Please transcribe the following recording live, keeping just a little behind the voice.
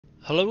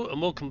Hello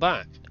and welcome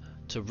back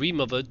to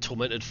Remothered,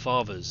 Tormented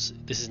Fathers.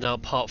 This is now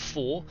part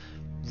 4.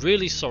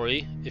 Really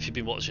sorry if you've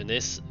been watching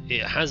this.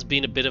 It has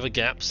been a bit of a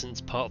gap since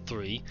part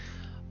 3.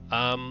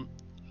 I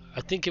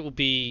think it will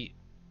be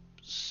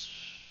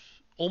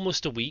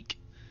almost a week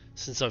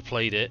since I've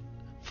played it.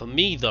 For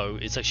me though,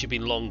 it's actually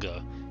been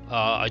longer.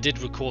 I did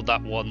record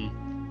that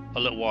one a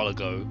little while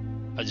ago.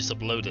 I just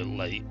uploaded it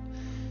late.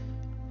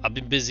 I've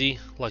been busy,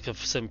 like I've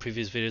said in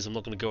previous videos. I'm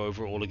not going to go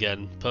over it all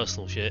again.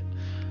 Personal shit.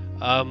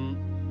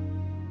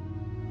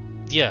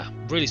 Yeah,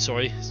 really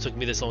sorry it's taken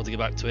me this long to get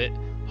back to it.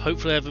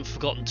 Hopefully I haven't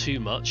forgotten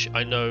too much.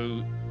 I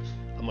know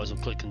I might as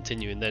well click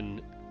continue and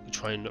then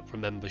try and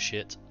remember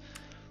shit.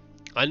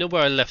 I know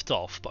where I left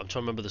off, but I'm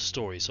trying to remember the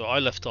story. So I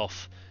left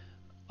off,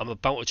 I'm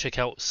about to check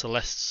out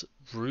Celeste's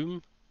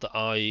room that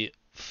I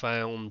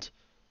found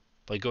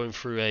by going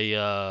through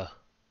a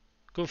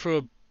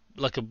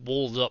like a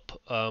walled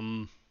up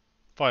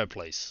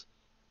fireplace.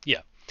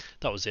 Yeah,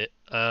 that was it.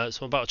 So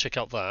I'm about to check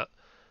out that.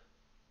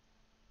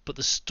 But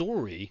the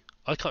story,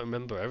 I can't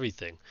remember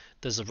everything.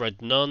 There's a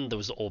red nun, there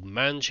was an old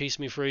man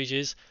chasing me for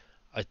ages.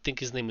 I think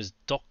his name was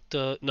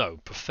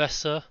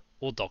Professor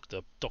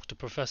Doctor.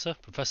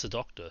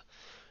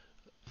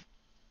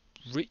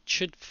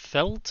 Richard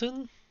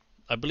Felton?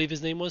 I believe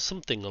his name was,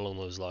 something along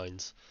those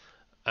lines.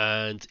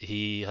 And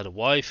he had a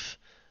wife,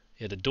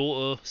 he had a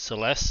daughter,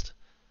 Celeste,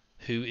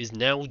 who is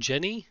now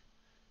Jenny,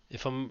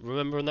 if I'm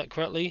remembering that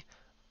correctly.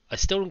 I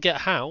still don't get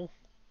how.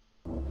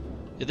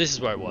 Yeah, this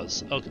is where it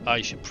was. Okay,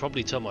 I should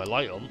probably turn my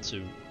light on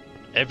so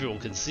everyone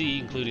can see,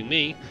 including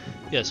me.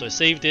 Yeah, so I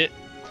saved it.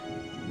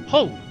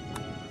 Oh!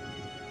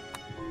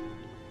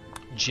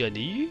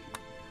 Jenny?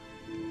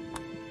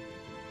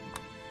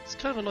 It's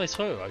kind of a nice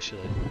photo,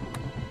 actually.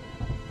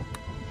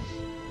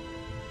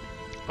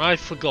 I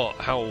forgot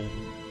how,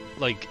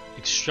 like,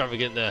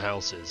 extravagant their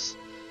house is.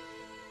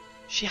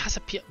 She has a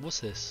piano. What's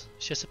this?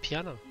 She has a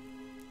piano.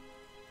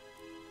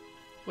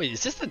 Wait,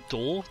 is this the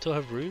door to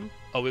her room?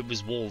 Oh, it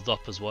was walled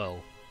up as well.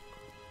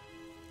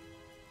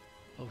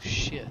 Oh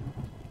shit.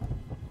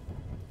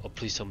 Oh,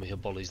 please tell me her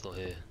body's not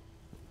here.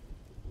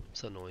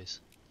 What's that noise?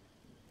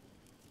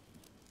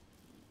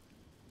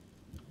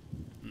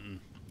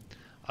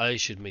 I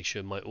should make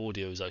sure my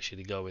audio is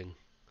actually going.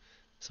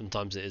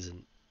 Sometimes it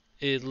isn't.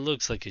 It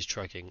looks like it's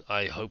tracking.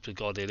 I hope to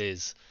God it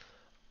is.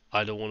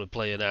 I don't want to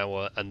play an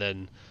hour and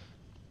then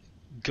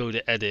go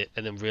to edit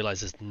and then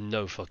realise there's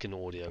no fucking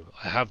audio.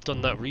 I have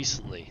done that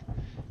recently.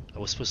 I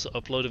was supposed to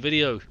upload a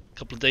video a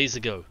couple of days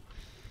ago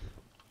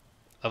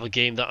of a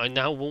game that I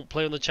now won't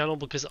play on the channel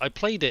because I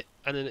played it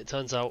and then it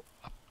turns out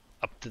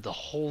I did the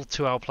whole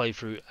 2-hour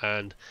playthrough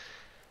and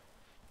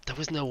there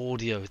was no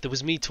audio. There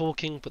was me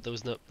talking, but there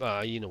was no.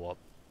 You know what?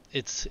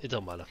 It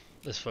don't matter.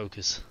 Let's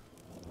focus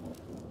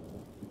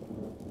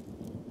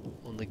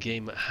on the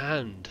game at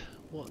hand.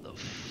 What the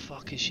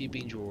fuck has she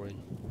been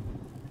drawing?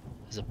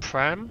 There's a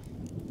pram,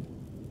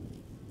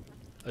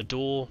 a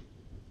door,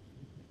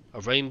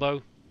 a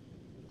rainbow,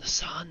 the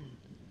sun.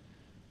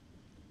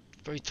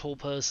 Very tall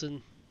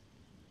person.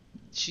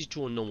 She's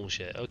drawing normal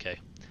shit. Okay.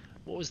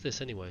 What was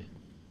this anyway?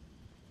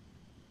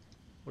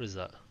 What is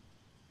that?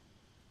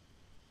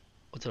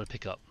 What did I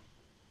pick up?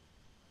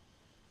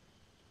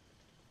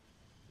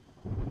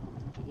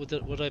 What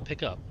did I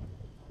pick up?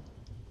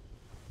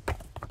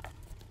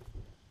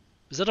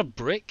 Was that a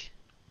brick?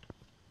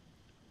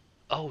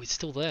 Oh, it's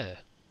still there.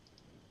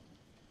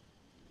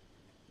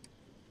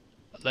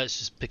 Let's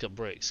just pick up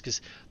bricks, because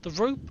the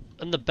rope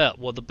and the bell,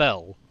 well, the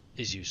bell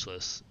is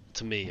useless,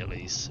 to me at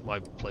least, my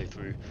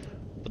playthrough.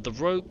 But the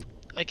rope,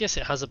 I guess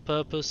it has a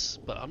purpose,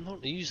 but I'm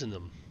not using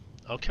them.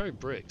 I'll carry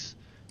bricks.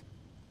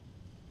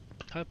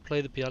 Can I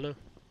play the piano?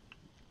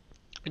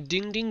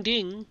 Ding ding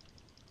ding!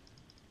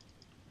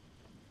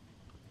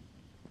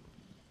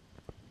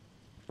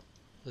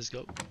 Let's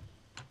go.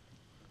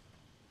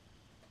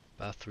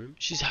 Bathroom.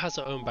 She has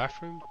her own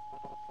bathroom.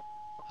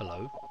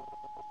 Hello.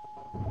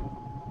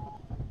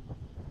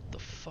 The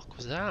fuck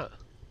was that?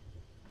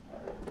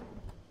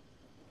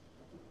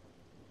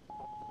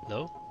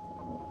 No?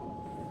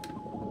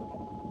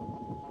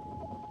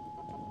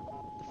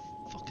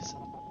 The fuck is it?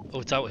 Oh,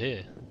 it's out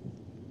here.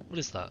 What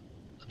is that?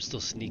 I'm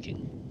still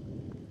sneaking.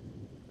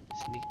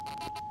 Sneak.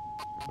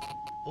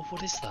 Oh,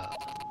 what is that?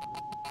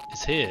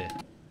 It's here.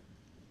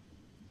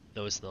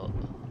 No, it's not.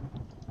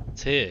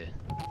 It's here.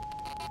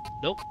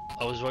 Nope,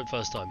 I was right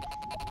first time.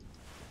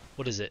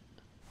 What is it?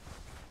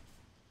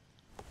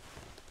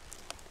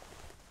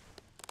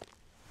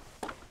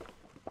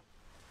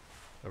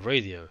 A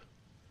radio?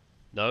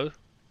 No?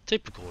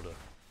 Tape recorder?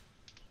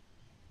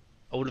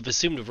 I would have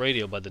assumed a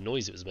radio by the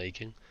noise it was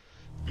making.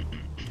 God only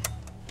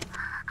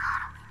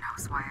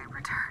knows why I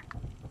returned.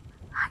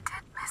 I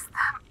did miss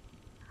them.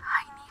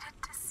 I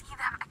needed to see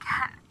them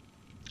again.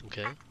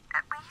 Okay.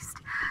 At least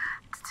to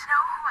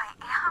know who I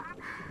am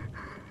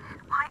and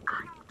why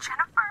I'm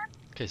Jennifer.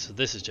 Okay, so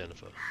this is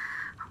Jennifer.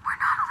 We're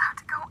not allowed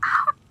to go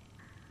out.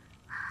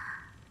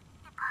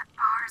 He put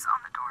bars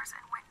on the doors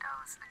and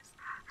windows.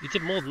 He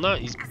did more than that,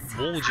 he's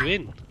walled you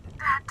in.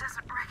 Dad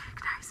doesn't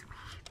recognize me.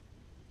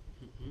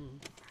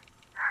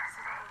 Today,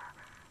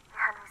 he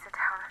had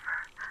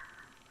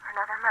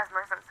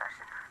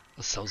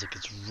That sounds like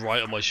it's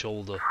right on my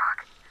shoulder.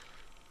 Rock.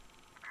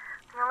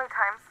 The only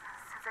times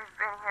since I've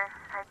been here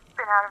that I've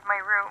been out of my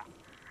room.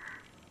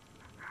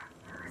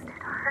 It was too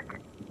dark.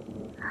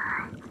 I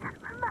can't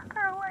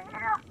remember who I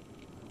am.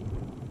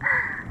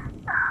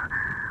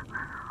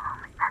 All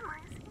my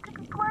memories seem to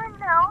be blurring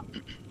now.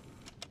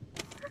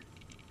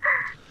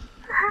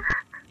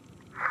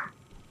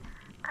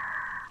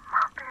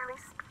 Mom barely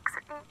speaks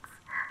or eats.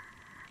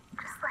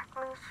 Just like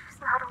me, she's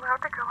not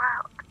allowed to go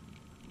out.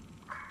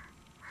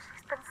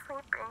 She's been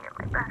sleeping in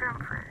my bedroom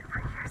for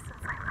years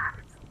since I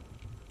left.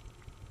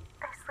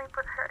 I sleep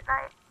with her at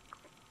night.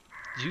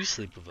 You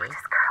sleep with her?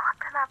 Just curl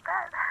up in that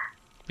bed.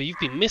 But you've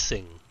been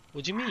missing.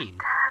 What do you mean?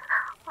 Dad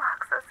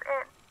locks us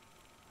in.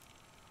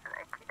 And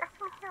I can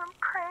hear him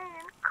pray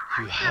and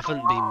cry. You through the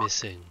haven't been wall.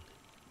 missing.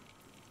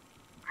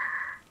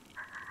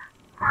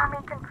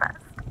 Mommy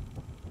confessed.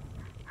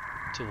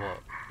 To what?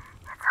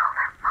 It's all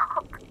their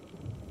fault.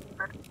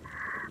 But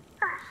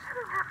I should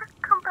have never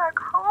come back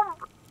home.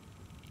 But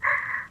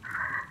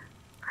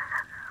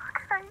how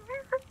can I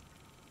even?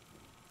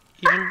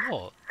 Even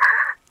what?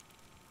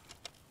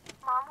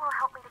 Mom will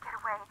help me to get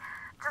away,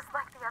 just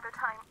like the other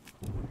time.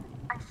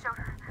 I showed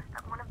her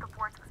that one of the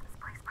boards was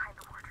misplaced behind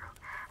the wardrobe,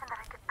 and that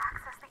I could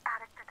access the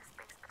attic through the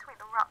space between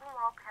the rotten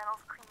wall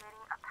panels,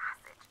 creating a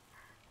passage.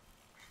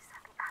 She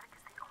said the attic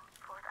is the only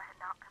floor that had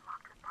not been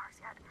locked with bars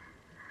yet.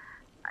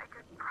 I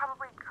could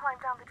probably climb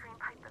down the drain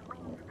pipe and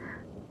leave.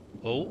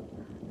 Oh?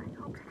 I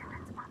hope to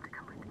convince Mom to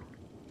come with me.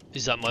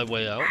 Is that my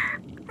way out?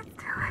 It's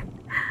too late.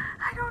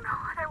 I don't know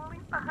what I will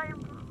leave behind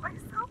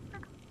myself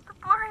with the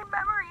blurry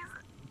memories.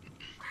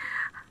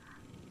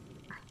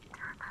 I need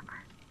to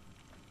remember.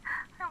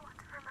 I want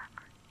to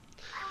remember.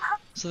 I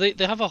love So they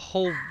have a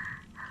whole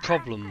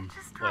problem.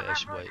 Just Wait, I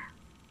should remember. wait.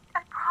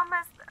 I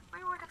promised that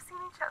we would have seen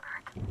each other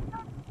again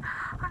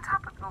on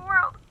top of the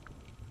world.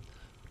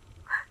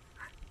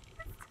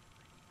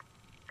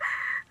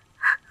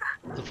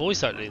 The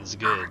voice acting is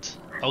good.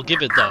 I'll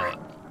give it that. I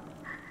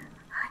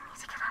need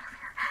to get out of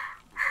here.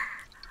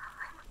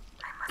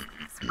 I must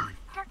be disappointed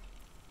here.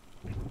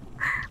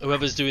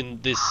 Whoever's doing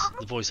this,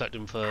 the voice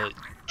acting for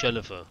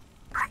Jennifer,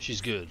 she's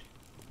good.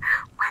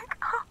 Wake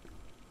up.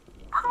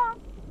 Mom.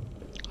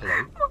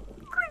 Hello? Mom,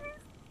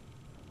 please.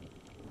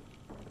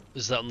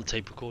 Is that on the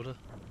tape recorder?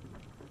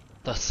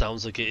 That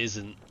sounds like it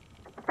isn't.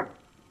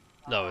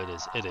 No, it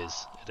is. It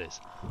is. It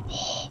is.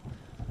 Oh,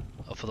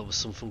 I thought there was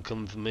something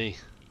coming for me.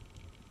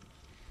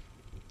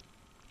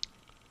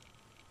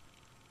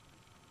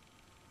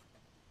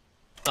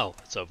 Oh,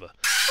 it's over.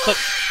 Cut.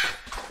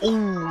 Oh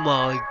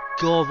my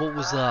god, what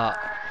was that?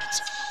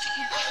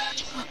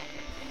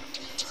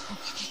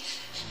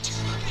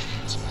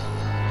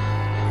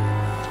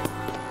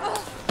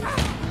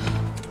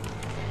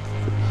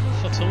 What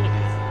the fuck's wrong with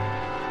you?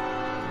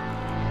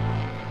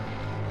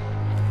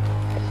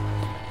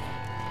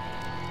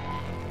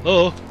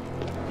 Oh,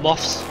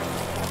 moths.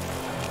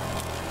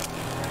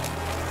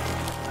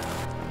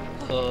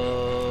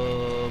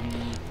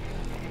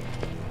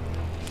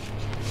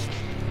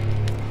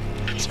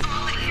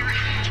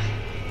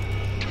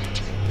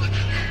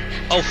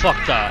 Oh,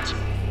 fuck that.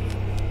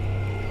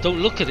 Don't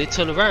look at it,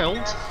 turn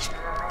around.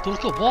 Don't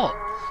look at what?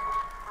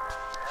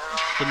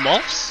 The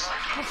moths?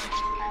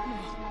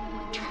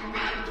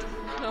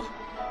 No.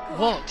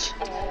 What?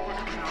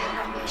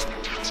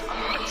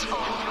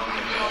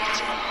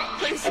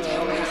 Please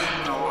stop it.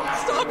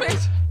 Stop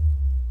it.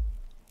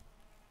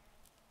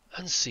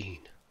 Unseen.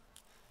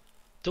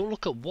 Don't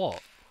look at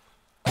what?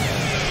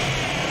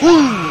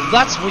 Ooh,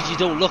 that's what you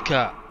don't look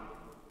at.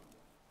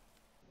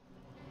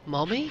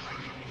 Mommy?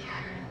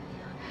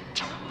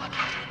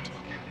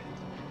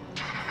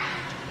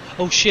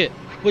 Oh shit.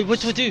 Wait, what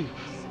do I do?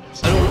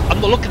 I'm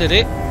not looking at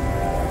it.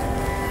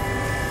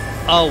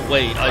 Oh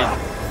wait,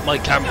 my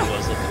camera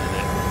was looking at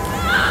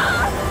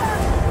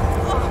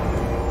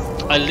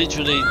it. I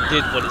literally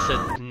did what it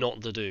said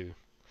not to do.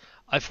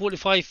 I thought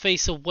if I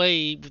face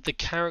away with the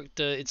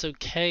character, it's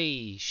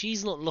okay.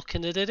 She's not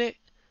looking at it.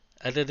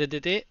 At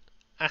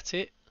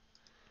it.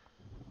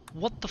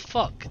 What the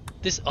fuck?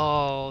 This.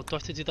 Oh, do I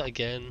have to do that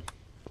again?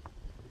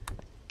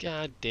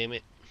 God damn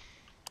it.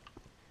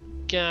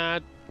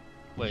 God.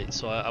 Wait,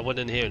 so I went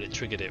in here and it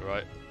triggered it,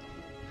 right?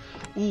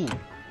 Ooh.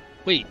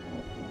 Wait.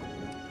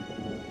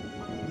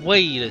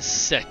 Wait a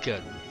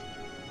second.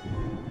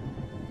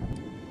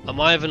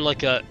 Am I having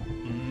like a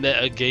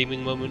meta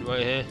gaming moment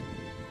right here?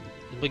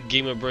 Is my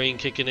gamer brain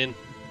kicking in?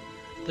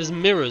 There's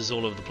mirrors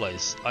all over the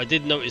place. I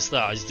did notice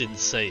that, I just didn't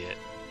say it.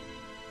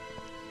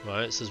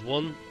 Right, it says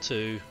 1,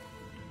 2,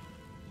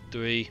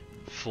 3,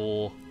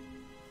 4,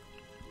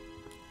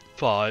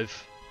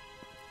 5.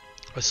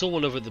 I saw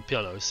one over at the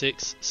piano.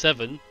 6,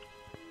 7.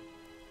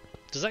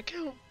 Does that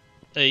count?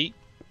 8.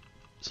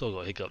 Still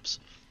got hiccups.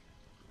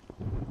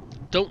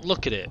 Don't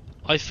look at it.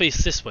 I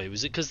face this way.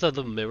 Was it because they're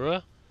the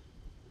mirror?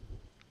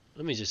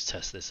 Let me just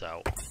test this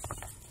out.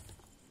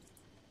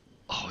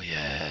 Oh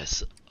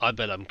yes. I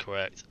bet I'm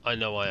correct. I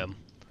know I am.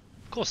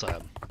 Of course I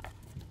am.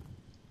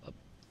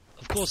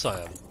 Of course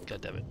I am. God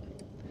damn it.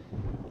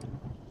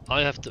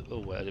 I have to...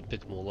 Oh wait, I didn't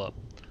pick them all up.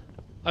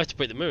 I have to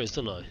break the mirrors,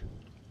 don't I?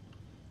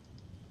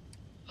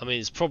 I mean,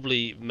 it's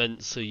probably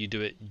meant so you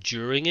do it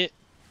during it.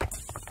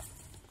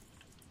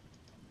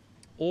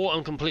 Or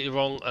I'm completely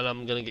wrong and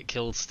I'm gonna get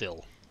killed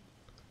still.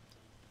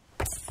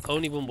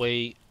 Only one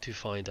way to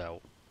find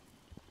out.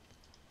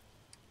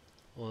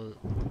 1,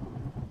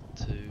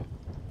 2,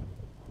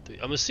 3.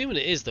 I'm assuming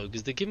it is though,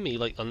 because they're giving me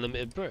like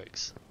unlimited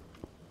bricks.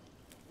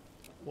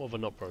 What have I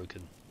not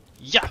broken?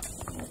 Yeah!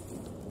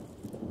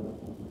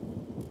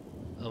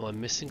 Am I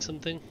missing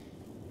something?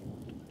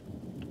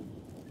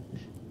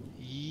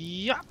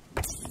 Yeah!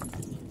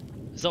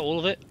 Is that all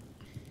of it?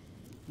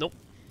 Nope.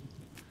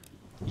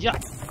 Yeah!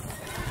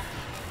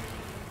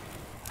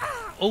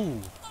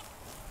 Oh!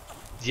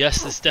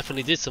 Yes, this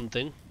definitely did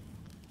something.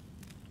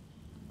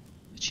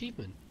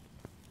 Achievement.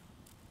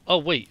 Oh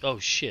wait, oh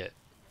shit.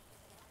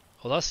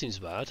 Oh, that seems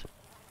bad.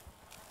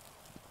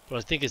 But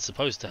I think it's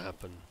supposed to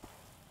happen.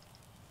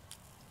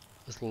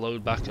 Let's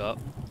load back up.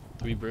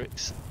 3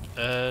 bricks.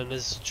 And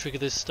let's trigger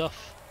this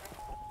stuff.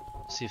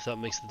 See if that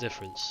makes the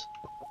difference.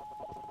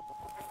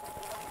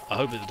 I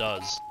hope it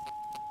does.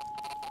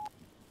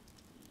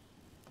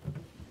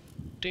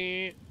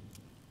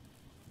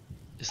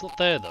 It's not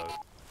there though.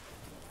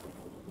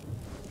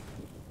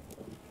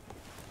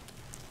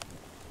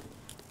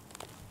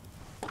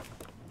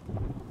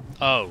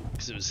 Oh,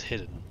 because it was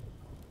hidden.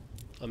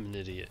 I'm an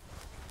idiot.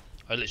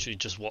 I literally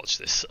just watched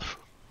this. So.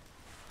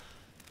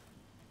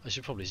 I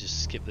should probably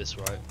just skip this,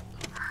 right?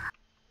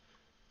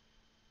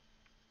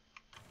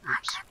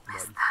 Oops.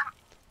 Right.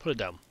 Put it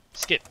down.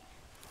 Skip.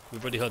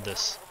 We've already heard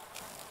this.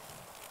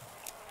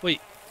 Wait.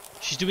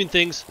 She's doing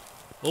things.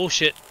 Oh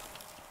shit.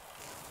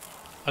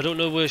 I don't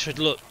know where I should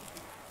look.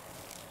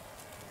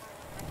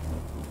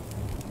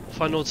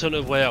 Find an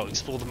alternative way out.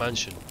 Explore the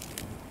mansion.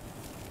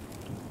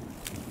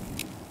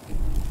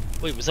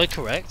 Wait, was I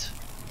correct?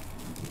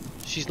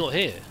 She's not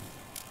here.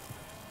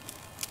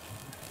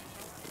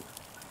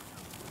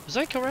 Was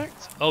I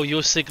correct? Oh,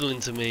 you're signaling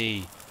to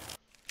me.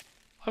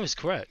 I was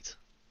correct.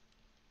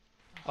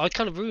 I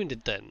kind of ruined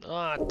it then.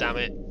 Ah, damn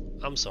it.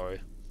 I'm sorry.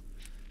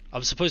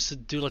 I'm supposed to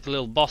do like a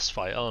little boss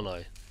fight, aren't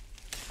I?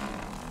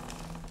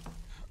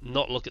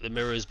 Not look at the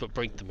mirrors, but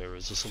break the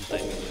mirrors or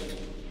something.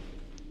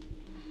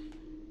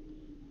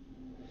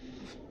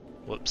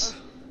 Whoops.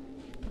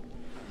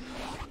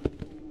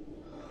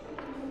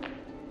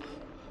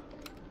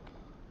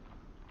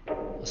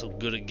 That's how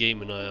good at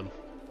gaming I am.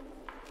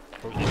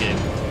 Broke the game.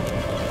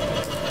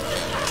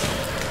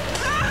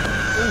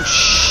 Oh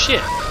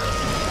shit!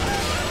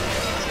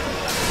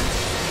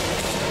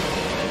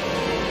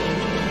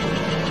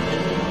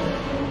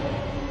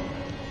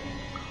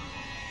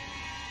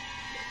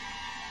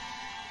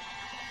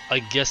 I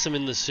guess I'm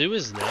in the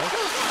sewers now.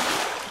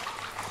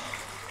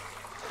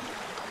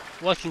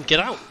 Well, I can get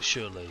out,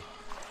 surely.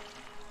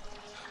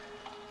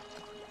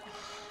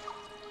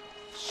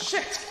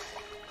 Shit!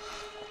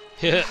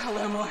 Yeah. Where the hell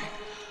am I?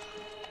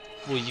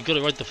 Well, you got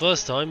it right the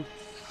first time.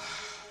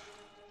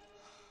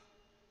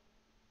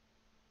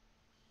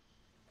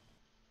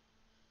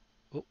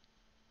 Oh.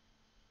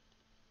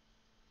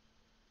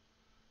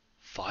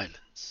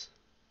 Violence.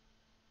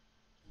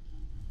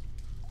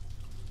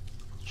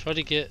 Try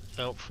to get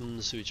out from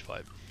the sewage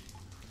pipe.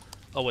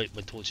 Oh wait,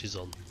 my torch is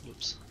on.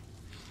 Whoops.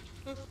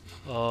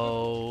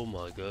 Oh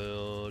my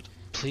god.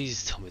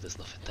 Please tell me there's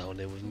nothing down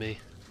there with me.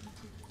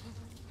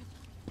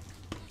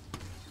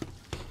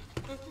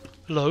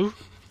 Hello?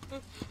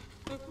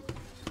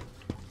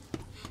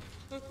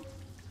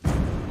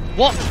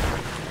 What?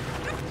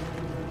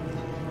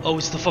 Oh,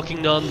 it's the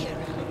fucking nun.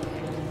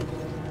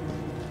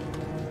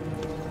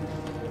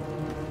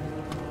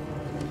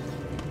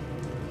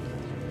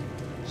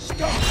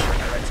 Stop!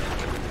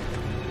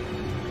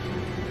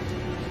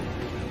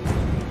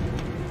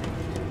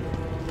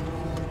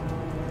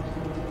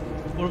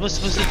 What am I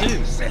supposed to do?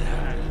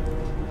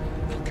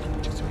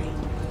 Welcome to 3,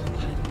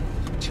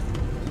 1, 2,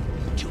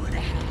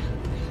 2.5,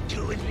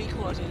 2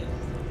 3/4.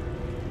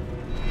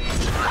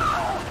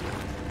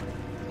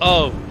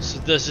 Oh, so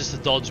there's just a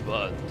dodge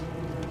button.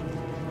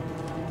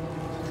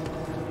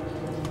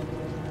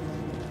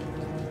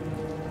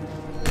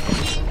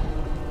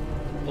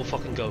 Oh,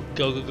 fucking go.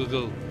 Go, go, go,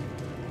 go.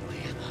 Where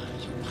are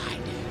you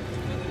hiding?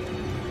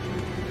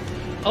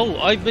 Oh,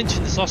 I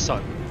mentioned this last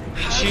time.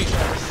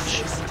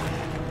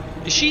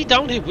 Is she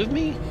down here with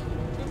me?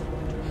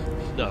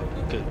 No,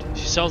 good.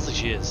 She sounds like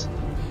she is.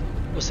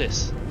 What's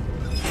this?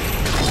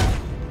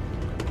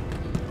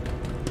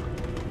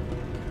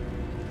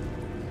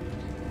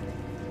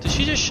 Did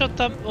she just shut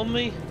that on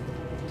me?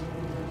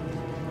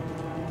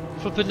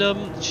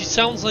 Flippin', she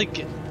sounds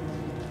like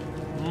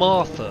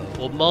Martha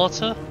or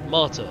Marta?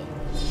 Marta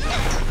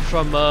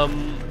from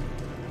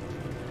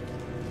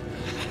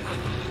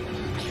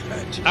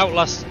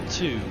Outlast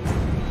 2.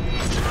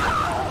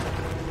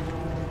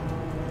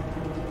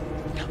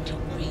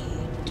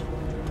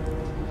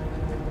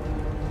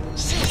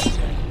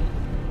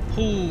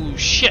 Oh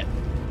shit!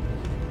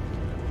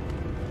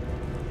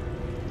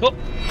 Oh!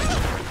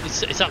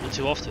 It's happened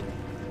too often.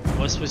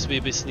 Am I supposed to be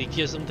a bit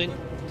sneaky or something?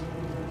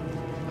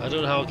 I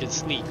don't know how I can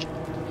sneak.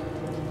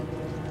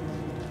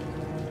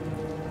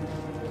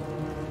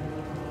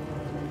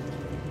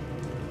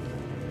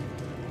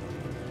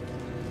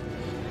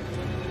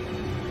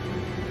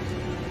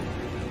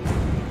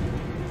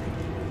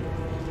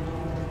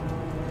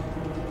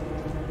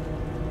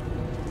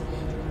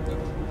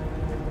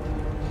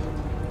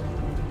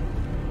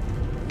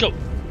 Go!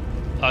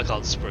 I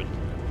can't sprint.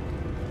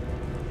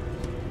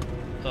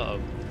 Uh-oh.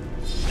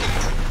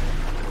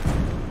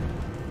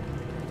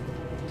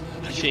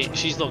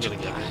 She's not gonna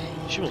get me.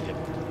 She won't get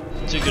me.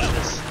 I'm too good at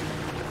this.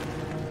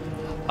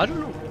 I don't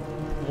know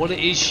what it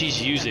is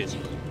she's using.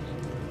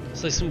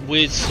 It's like some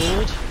weird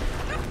sword.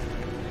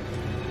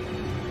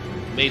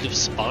 Made of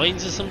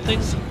spines or something?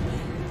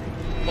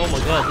 Oh my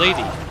god,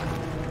 lady.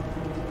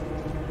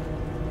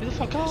 Who the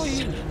fuck are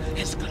you?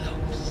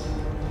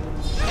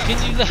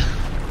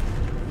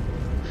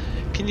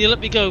 Can you let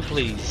me go,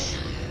 please?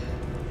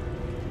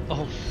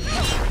 Oh,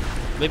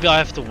 maybe I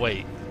have to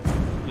wait.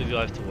 Maybe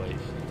I have to wait.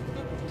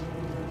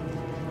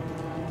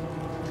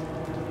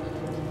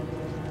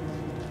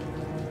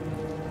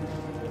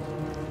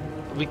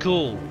 Are we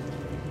cool?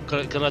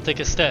 Can I take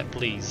a step,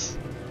 please?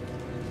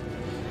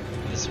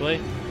 This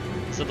way?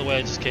 Is that the way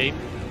I just came?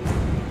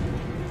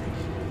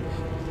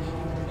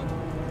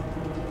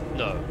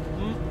 No.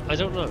 I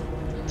don't know.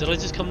 Did I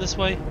just come this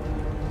way?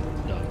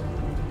 No.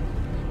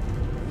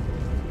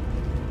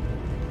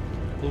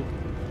 Oh,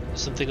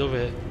 there's something over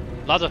here.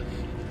 Ladder!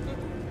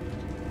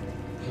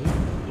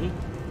 Ooh.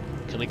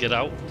 Can I get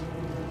out?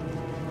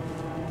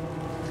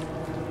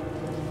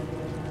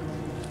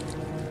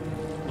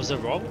 Was that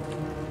wrong?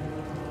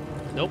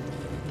 Nope,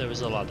 there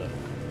is a ladder.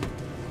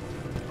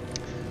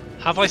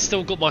 Have I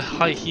still got my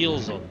high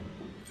heels on?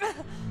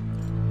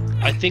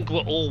 I think we're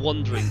all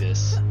wondering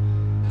this.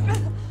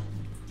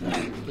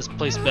 Let's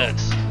place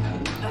bets.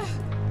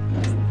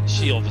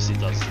 She obviously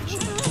does, doesn't she?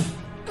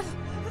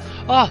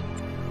 Ah!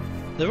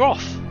 They're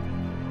off!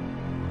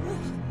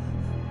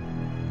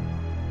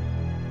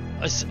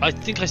 I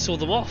think I saw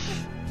them off.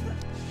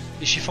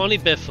 Is she finally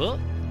barefoot?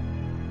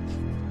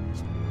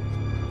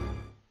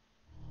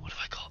 What have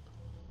I got?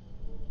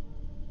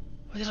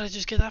 Where did I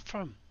just get that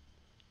from?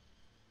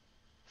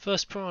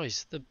 First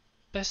prize, the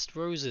best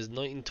roses,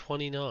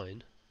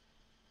 1929.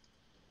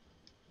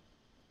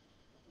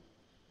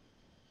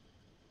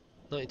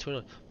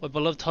 1929. My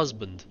beloved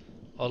husband,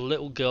 our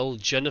little girl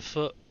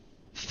Jennifer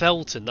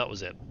Felton. That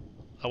was it.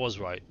 I was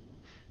right.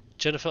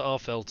 Jennifer R.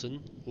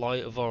 Felton,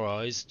 light of our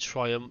eyes,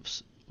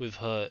 triumphs with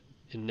her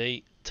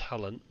innate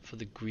talent for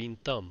the green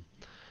thumb.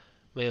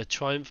 May her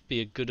triumph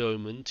be a good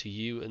omen to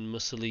you and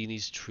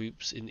Mussolini's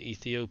troops in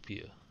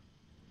Ethiopia.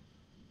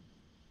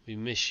 We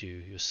miss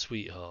you, your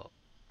sweetheart.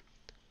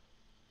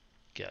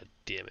 God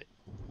damn it.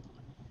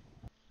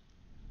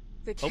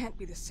 They can't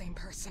be the same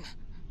person.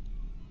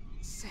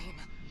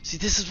 Same. See,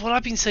 this is what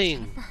I've been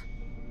saying. Jennifer.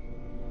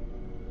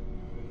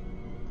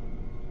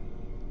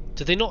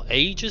 Do they not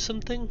age or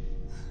something?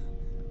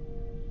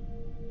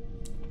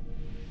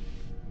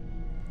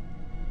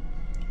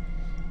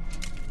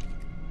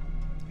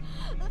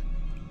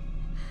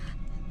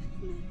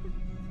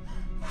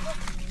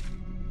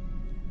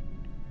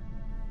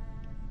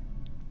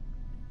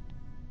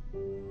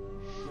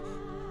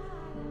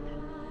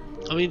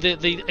 I mean,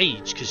 they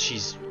age because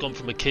she's gone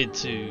from a kid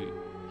to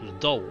an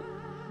adult,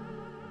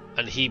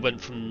 and he went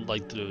from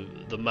like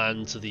the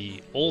man to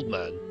the old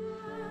man.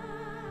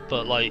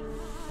 But like,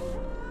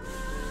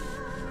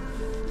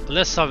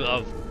 unless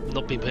I've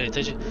not been paying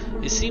attention,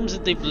 it seems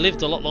that they've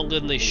lived a lot longer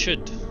than they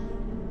should.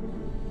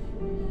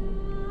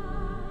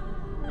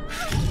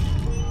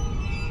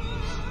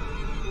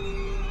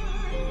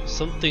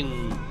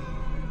 Something.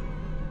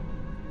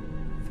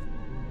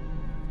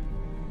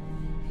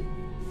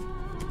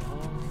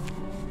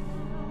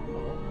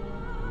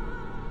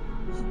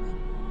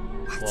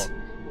 What?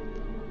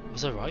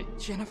 Was I right?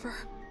 Jennifer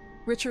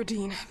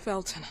Richardine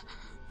Felton.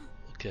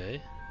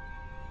 Okay.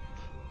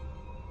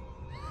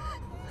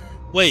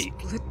 Wait.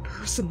 Split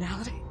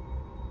personality.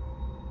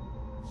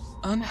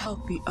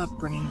 Unhealthy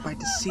upbringing by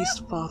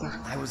deceased father.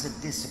 I was a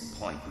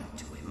disappointment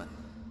to him.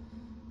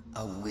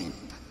 A wimp.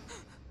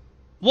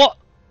 What?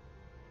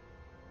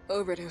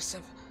 Overdose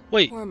of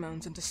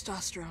hormones and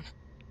testosterone.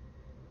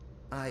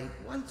 I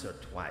once or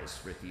twice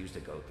refused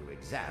to go through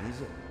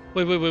exams.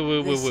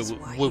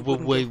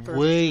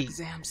 Wait.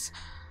 Exams.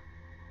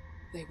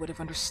 They would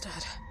have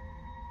understood.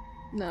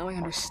 Now I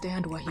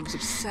understand why he was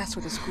obsessed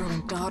with his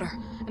growing daughter,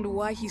 and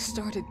why he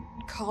started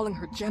calling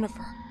her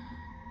Jennifer.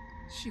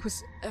 She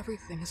was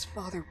everything his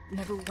father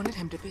never wanted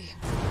him to be.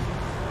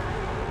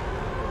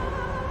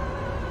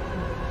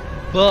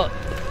 But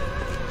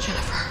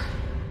Jennifer.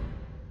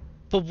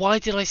 But why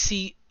did I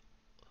see?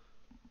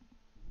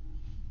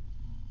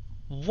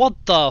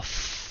 What the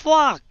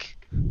fuck?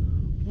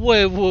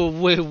 Wait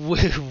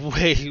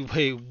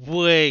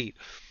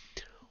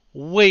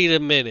a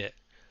minute.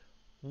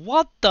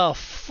 What the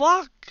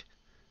fuck?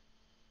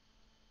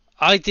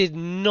 I did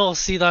not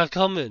see that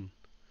coming.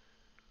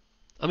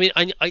 I mean,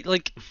 I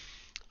like,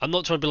 I'm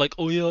not trying to be like,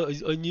 oh yeah,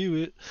 I knew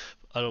it.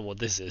 I don't know what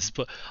this is,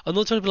 but I'm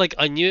not trying to be like,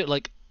 I knew it.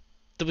 Like,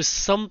 there was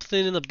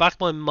something in the back of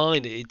my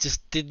mind, it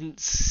just didn't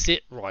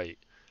sit right.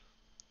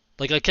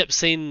 Like, I kept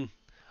saying,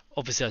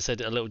 obviously I said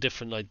it a little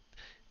different, like,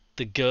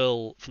 the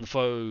girl from the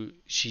photo,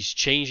 she's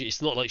changed.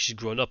 It's not like she's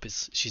grown up,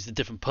 she's a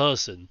different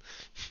person.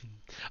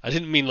 I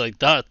didn't mean like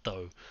that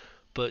though,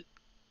 but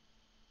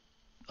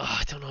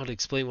I don't know how to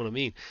explain what I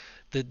mean.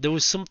 There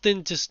was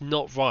something just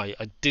not right.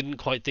 I didn't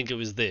quite think it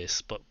was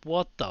this, but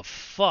what the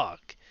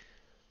fuck?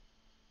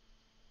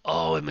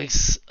 Oh, it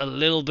makes a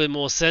little bit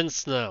more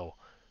sense now.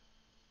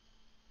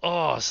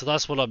 Oh, so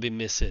that's what I've been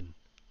missing.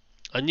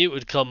 I knew it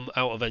would come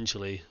out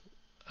eventually,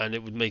 and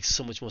it would make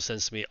so much more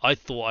sense to me. I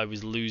thought I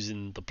was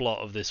losing the plot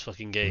of this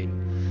fucking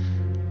game.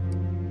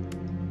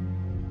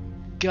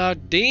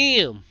 God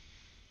damn.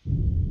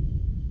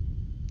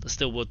 I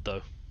still would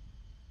though.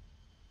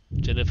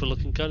 Jennifer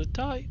looking kind of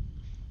tight.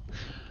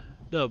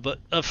 No, but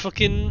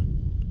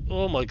fucking,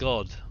 oh my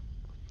god.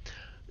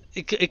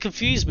 It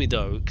confused me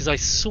though, because I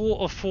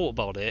sort of thought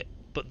about it,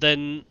 but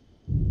then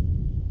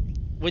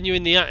when you're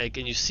in the attic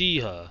and you see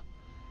her,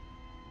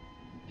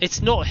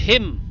 it's not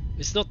him.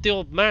 It's not the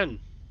old man.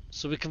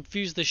 So it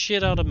confused the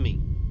shit out of me.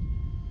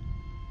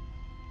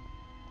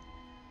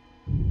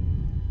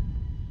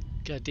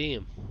 God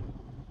damn.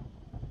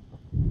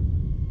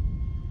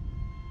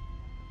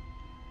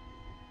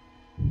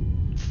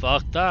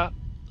 Fuck that.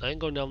 I ain't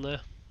going down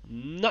there.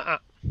 Nah.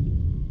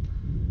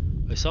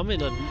 Wait, so I'm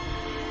in a...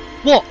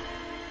 What?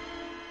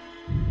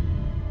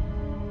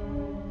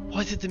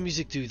 Why did the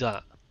music do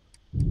that?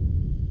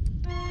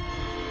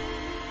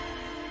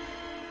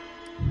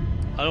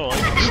 I don't like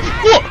it.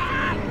 What?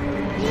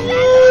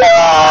 No!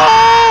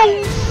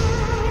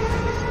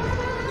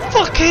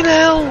 Fucking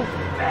hell!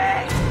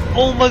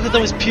 Oh my god,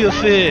 that was pure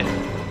fear.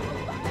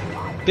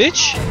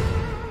 Bitch!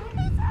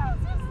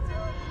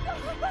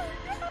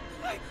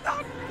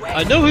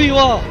 I know who you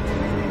are!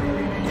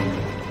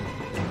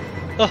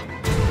 Oh.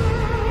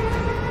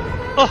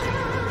 Oh!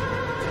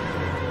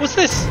 What's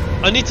this?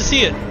 I need to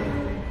see it.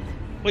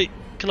 Wait,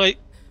 can I...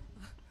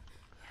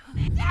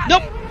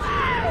 Nope!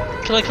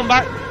 Can I come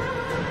back?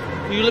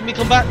 Will you let me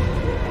come back?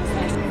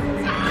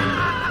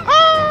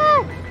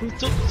 Oh!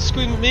 Don't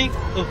scream at me!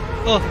 Oh,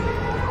 oh!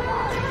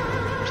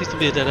 Please don't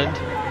be a dead end.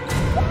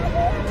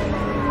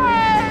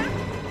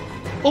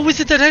 Oh, it's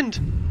a dead end!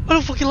 I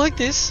don't fucking like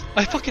this!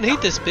 I fucking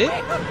hate this bit!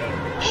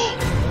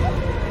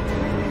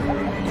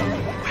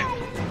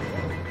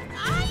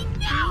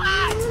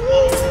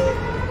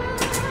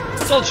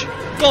 Dodge!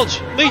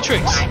 Dodge!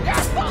 Matrix!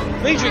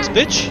 Matrix,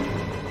 bitch!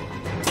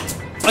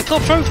 I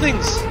can't throw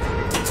things!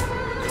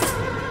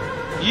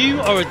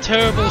 You are a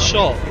terrible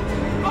shot.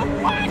 A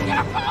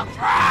wonderful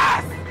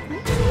dress!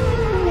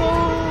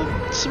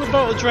 Whoa! Something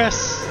about a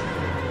dress.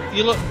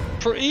 You look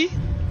pretty?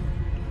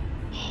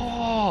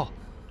 Oh!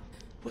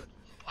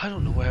 I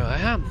don't know where I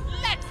am.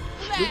 Let's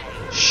play!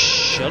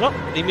 Shut up!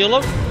 Leave me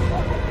alone!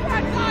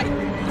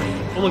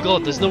 Oh my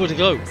god, there's nowhere to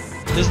go.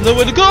 There's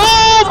nowhere to go!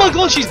 Oh my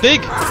god, she's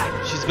big!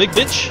 She's a big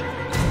bitch.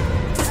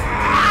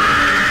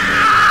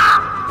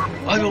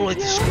 I don't like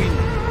to scream.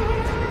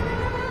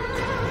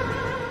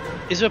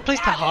 Is there a place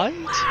to hide?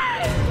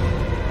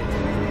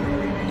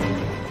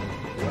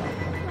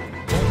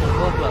 Oh my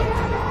god, man.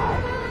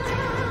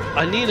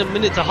 I need a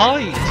minute to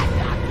hide.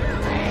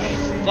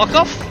 Fuck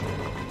off!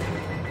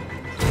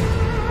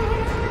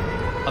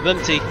 I'm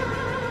empty.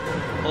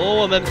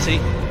 Oh, I'm empty.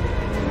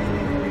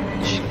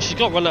 She's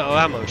got run out of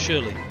ammo,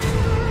 surely.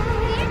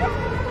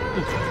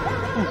 Ooh.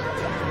 Ooh.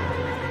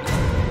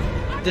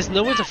 There's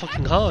nowhere to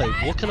fucking hide.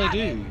 What can I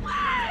do?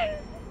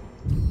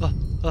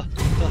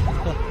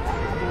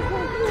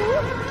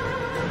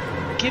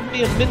 Give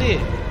me a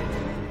minute.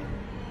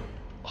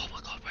 Oh my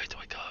god, where do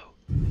I go?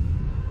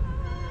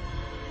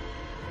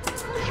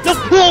 No!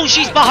 Whoa,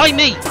 she's behind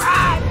me!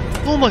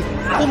 Oh my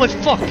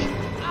fuck!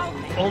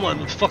 Oh my,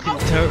 I'm fucking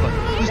terrified.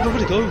 There's nowhere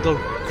to go though.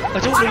 I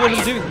don't know what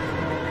I'm doing.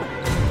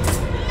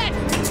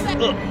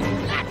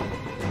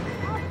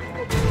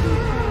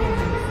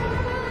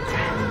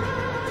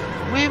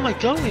 Where am I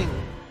going?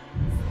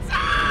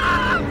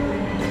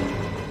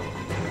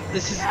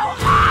 This is...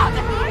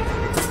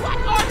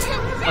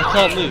 I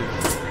can't move.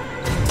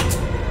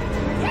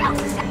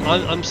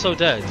 I'm so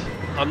dead.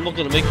 I'm not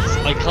gonna make this.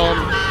 I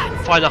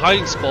can't find a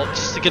hiding spot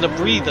just to get a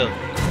breather.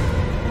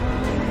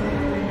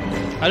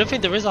 I don't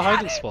think there is a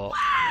hiding spot.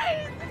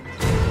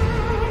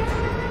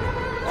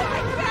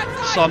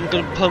 So I'm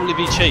gonna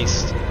permanently be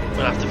chased. I'm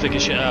gonna have to figure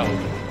shit out.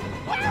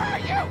 Where are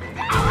you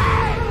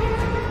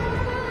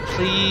going?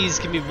 Please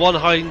give me one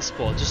hiding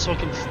spot just so I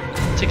can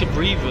take a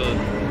breather.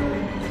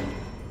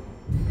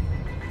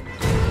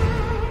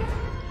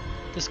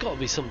 There's gotta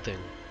be something.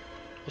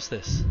 What's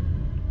this?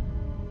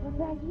 Was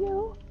that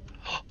you?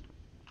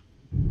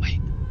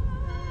 Wait.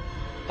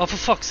 Oh, for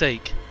fuck's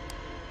sake.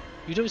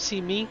 You don't see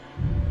me?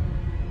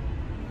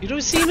 You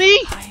don't see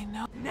me? I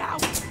know. Now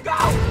go!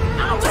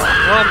 Oh,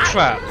 I'm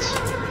trapped.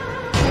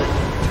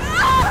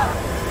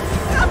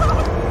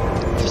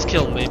 Just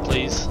kill me,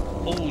 please.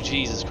 Oh,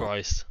 Jesus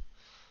Christ.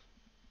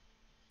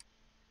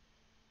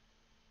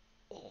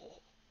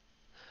 Oh.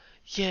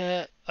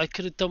 Yeah, I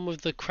could have done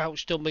with the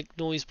crouch don't make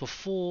noise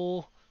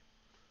before.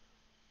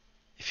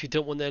 If you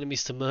don't want the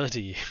enemies to murder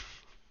you.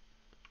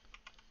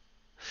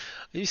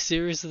 Are you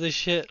serious with this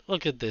shit?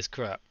 Look at this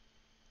crap.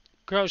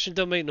 Crouch and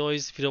don't make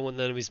noise if you don't want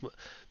the enemies.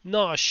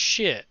 Nah,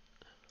 shit.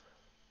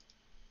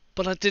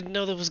 But I didn't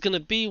know there was gonna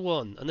be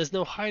one, and there's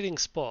no hiding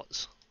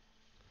spots.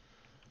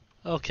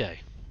 Okay.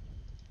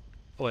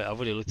 Oh wait, I've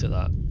already looked at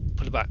that.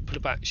 Put it back, put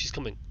it back. She's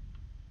coming.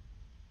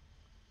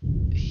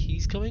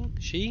 He's coming?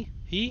 She?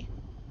 He?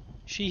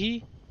 She?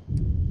 He?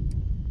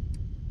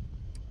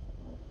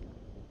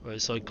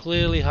 Right, so I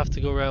clearly have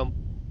to go around.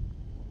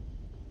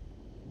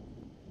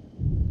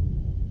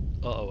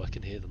 Uh-oh, I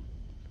can hear them.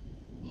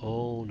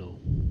 Oh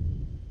no.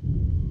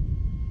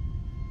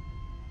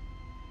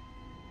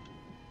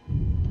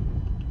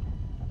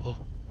 Oh,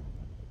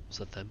 was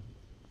that them?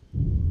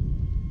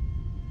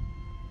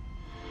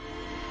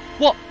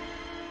 What?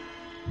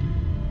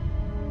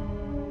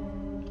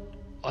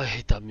 I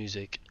hate that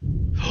music. What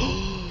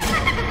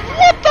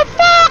the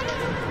fuck?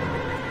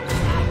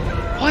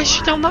 Why is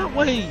she down that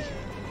way?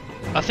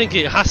 I think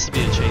it has to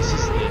be a chase,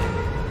 isn't it?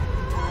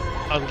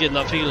 I'm getting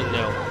that feeling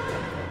now.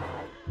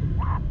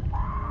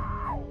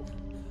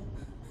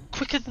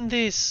 Quicker than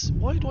this.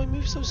 Why do I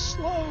move so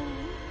slow?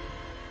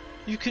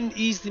 You can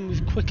easily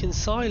move quick and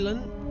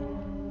silent.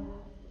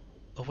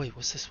 Oh wait,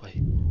 what's this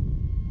way?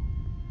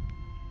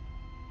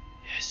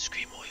 Yeah,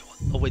 scream all you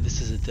want. Oh wait, this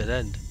is a dead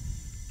end.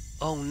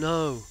 Oh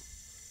no.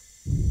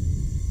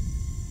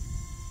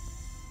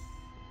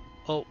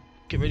 Oh,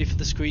 get ready for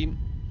the scream.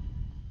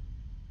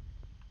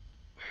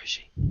 Where is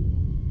she?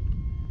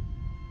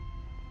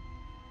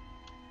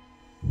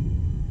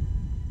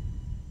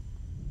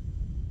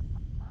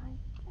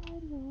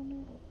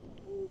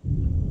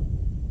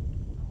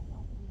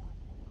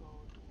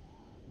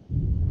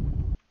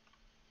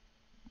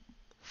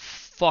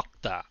 Fuck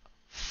that.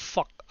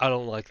 Fuck, I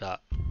don't like that.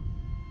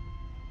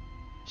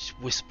 She's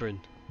whispering.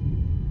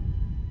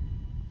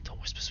 Don't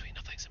whisper sweet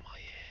nothings in my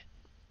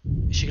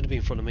ear. Is she gonna be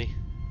in front of me?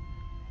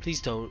 Please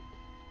don't.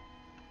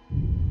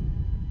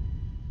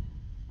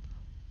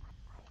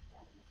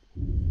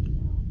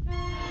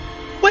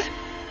 What?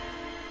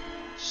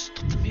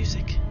 Stop the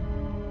music.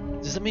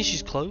 Does that mean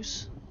she's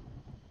close?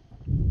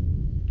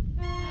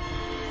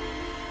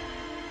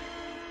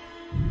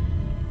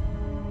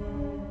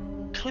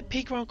 Can I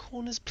peek around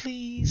corners,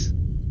 please?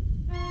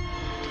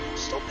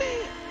 Stop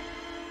it!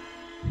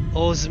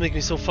 Oh, this is making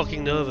me so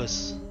fucking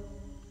nervous.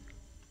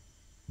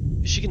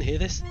 Is she gonna hear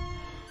this?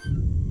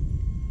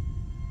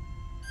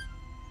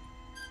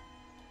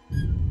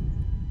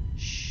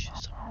 Shh.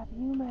 Have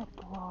you met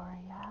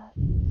Gloria?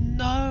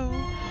 No!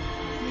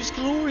 Who's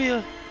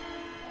Gloria?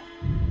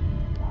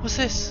 What's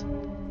this?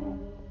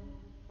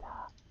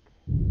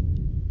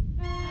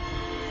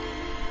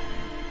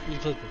 New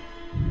flipper.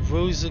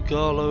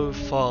 Rosagallo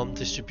Farm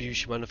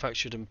distribution,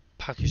 manufactured and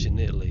packaged in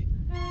Italy.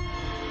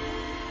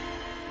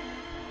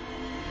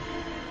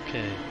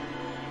 Okay.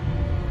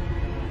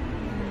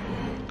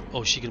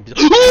 Oh, is she gonna be?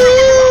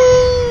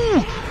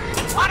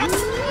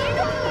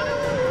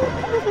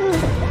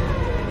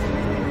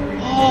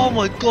 Oh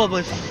my god,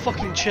 my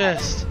fucking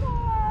chest!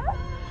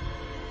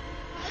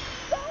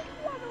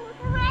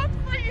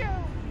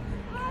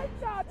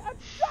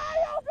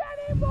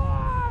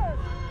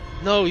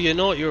 No, you're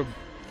not. You're a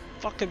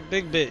fucking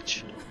big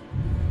bitch.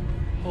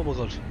 Oh my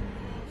god.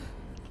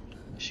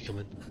 Is she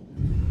coming?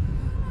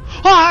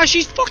 Ah,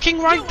 she's fucking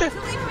right there.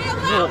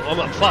 No, I'm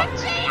not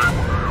fucked.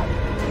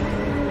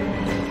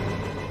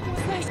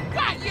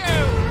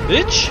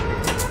 Bitch.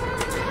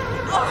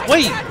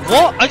 Wait,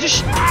 what? I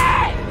just.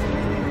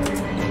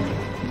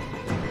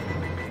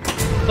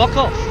 Fuck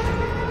off.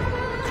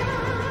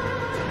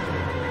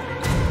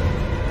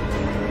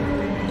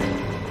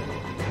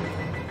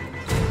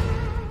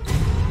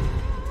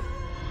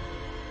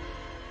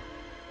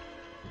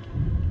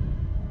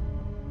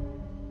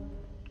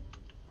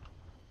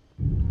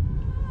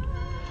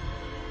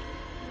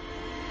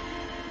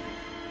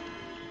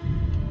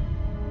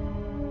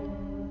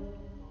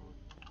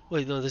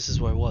 Wait, no, this is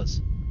where I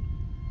was.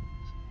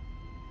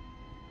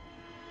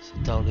 So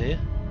down here.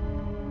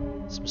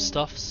 Some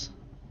stuffs.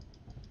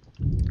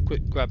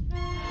 Quick, grab.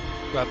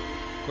 Grab.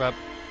 Grab.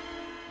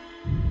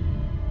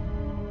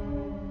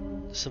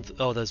 Something.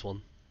 Oh, there's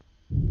one.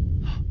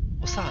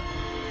 What's that?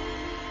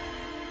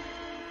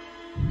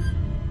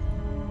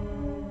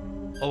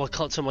 Oh, I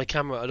can't turn my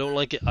camera. I don't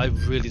like it. I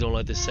really don't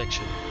like this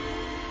section.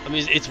 I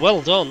mean, it's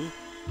well done.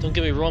 Don't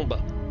get me wrong, but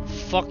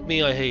fuck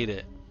me, I hate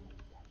it.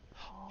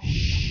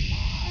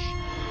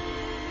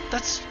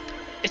 That's...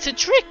 It's a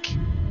trick!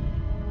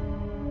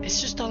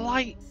 It's just a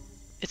light.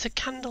 It's a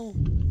candle.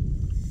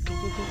 Go,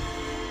 go, go.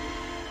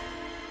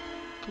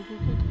 Go, go,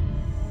 go,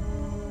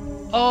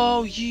 go.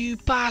 Oh, you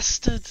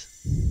bastard!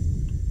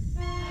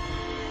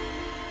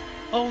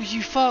 Oh,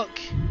 you fuck!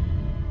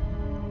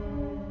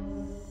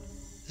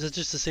 Is that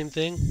just the same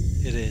thing?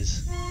 It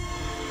is.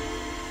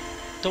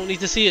 Don't need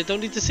to see it,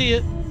 don't need to see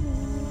it!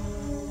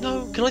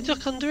 No, can I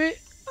duck under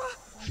it?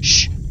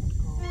 Shh!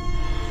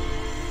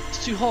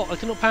 It's too hot, I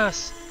cannot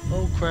pass.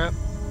 Oh crap.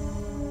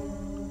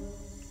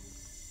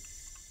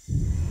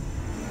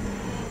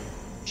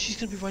 She's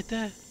gonna be right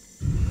there.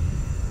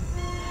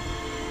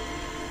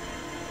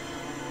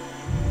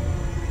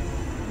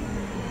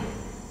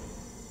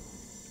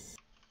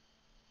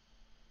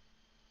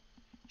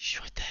 She's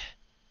right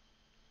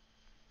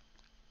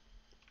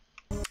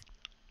there.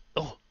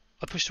 Oh,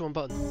 I pushed the wrong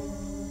button.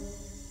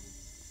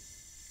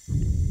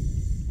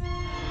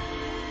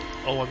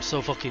 Oh, I'm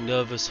so fucking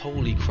nervous.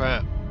 Holy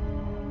crap. That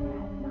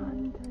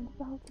nun turned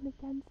Falcon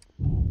against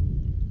me.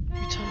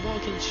 You turn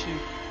what against you?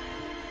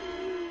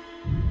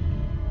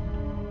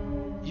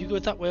 You go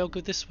that way, I'll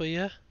go this way,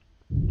 yeah?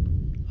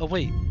 Oh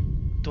wait,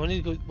 do I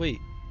need to go, wait,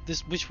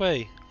 which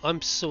way?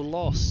 I'm so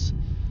lost.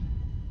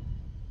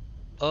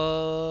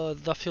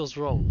 That feels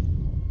wrong.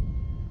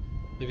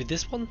 Maybe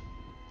this one?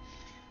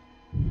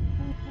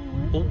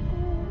 Oh.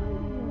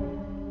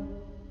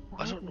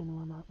 I don't know. Falcon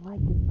will not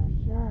like it for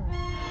sure.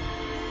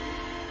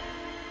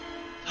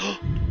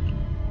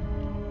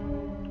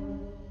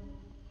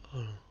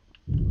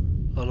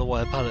 I don't know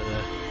why I panicked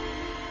there.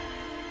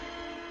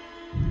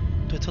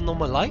 Do I turn on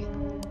my light?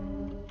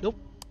 Nope.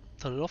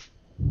 Turn it off.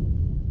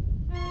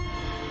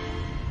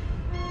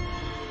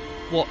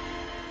 What?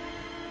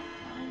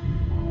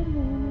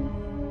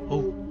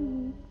 Oh.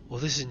 Well,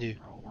 this is new.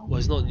 Well,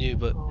 it's not new,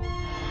 but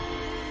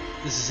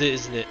this is it,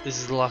 isn't it? This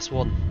is the last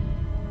one.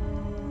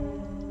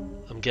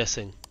 I'm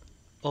guessing.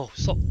 Oh,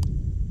 stop.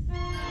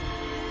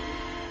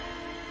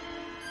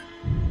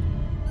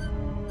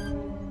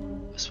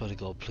 I swear to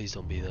God, please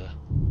don't be there.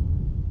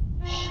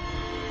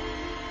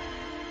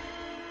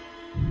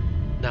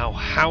 Now,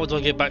 how do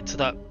I get back to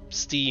that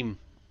steam?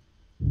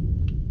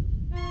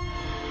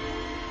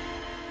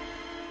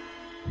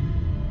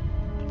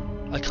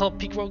 I can't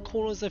peek around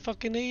corners, I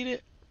fucking hate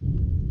it.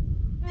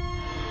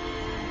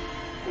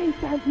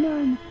 Hate that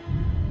nun.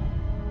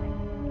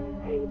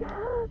 I hate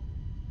her.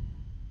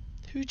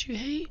 Who do you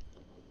hate?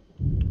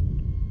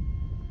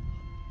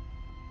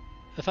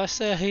 If I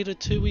say I hate her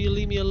too, will you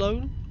leave me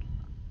alone?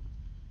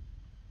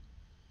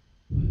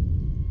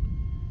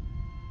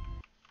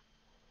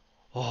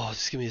 Oh,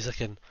 just give me a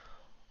second.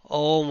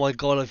 Oh my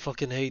God, I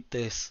fucking hate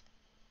this.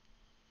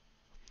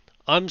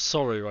 I'm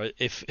sorry, right?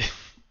 If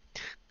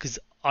because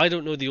I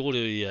don't know the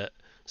audio yet,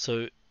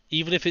 so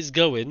even if it's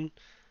going,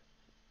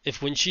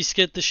 if when she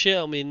scared the shit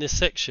out of me in this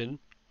section,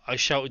 I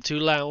shouted too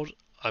loud,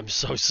 I'm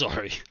so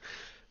sorry.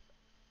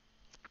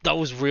 That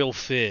was real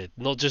fear,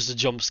 not just a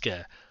jump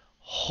scare.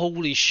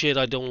 Holy shit,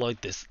 I don't like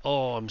this.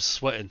 Oh, I'm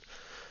sweating.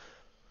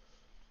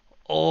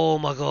 Oh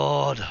my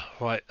God.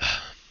 Right.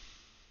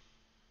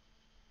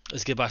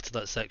 Let's get back to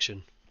that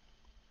section.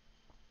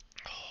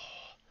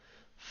 Oh,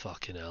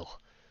 fucking hell.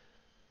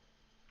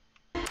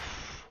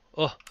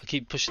 Oh, I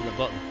keep pushing the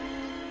button.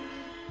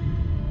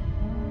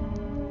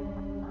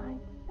 My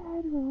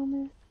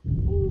bedroom is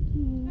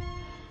stinky.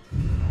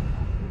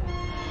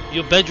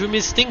 Your bedroom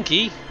is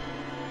stinky?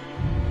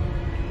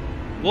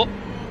 What?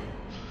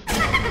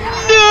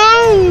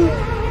 No!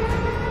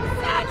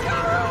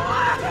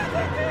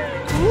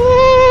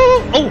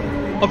 Ooh! Oh!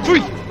 I'm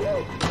free!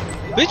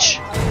 Bitch!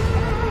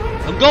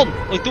 I'm gone!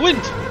 Like the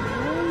wind!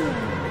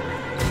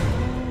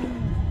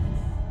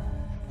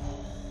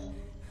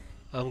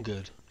 I'm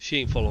good. She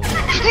ain't following me.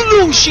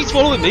 No! She's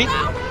following me!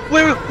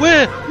 Where?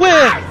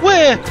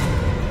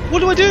 What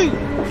do I do?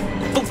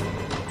 Oh!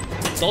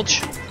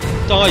 Dodge.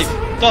 Dive.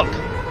 Duck.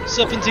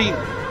 Serpentine.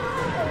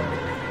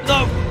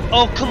 No!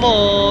 Oh, come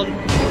on!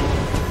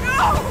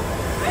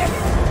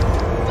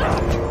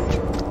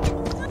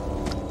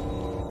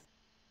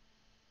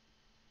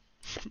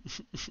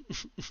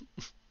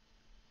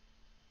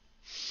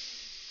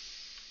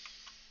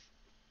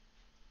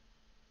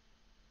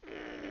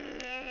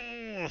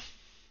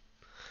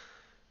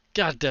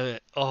 God damn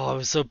it. Oh,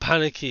 I'm so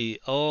panicky.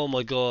 Oh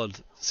my God.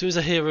 As soon as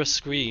I hear her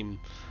scream,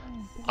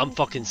 I'm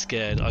fucking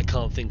scared. I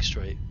can't think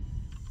straight.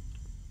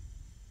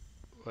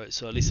 Right,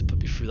 so at least it put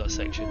me through that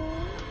section.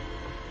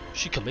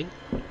 She coming?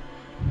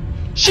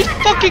 She's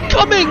fucking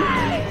coming!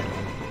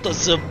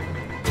 That's a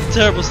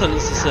terrible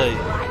sentence to say.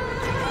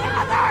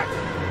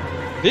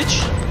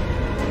 Bitch?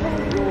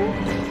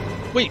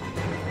 Wait,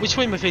 which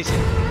way am I facing?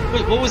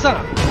 Wait, what was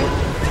that?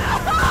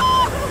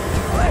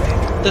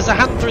 There's a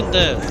handprint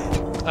there.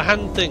 A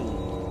hand thing.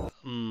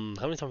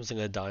 How many times am I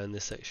going to die in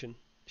this section?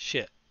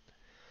 Shit.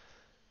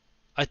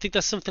 I think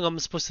that's something I'm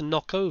supposed to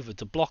knock over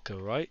to block her,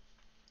 right?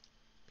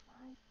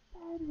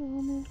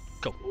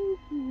 Go.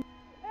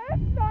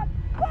 It's not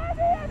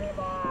funny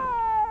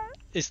anymore!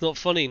 It's not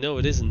funny, no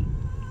it isn't.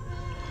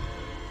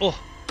 Oh,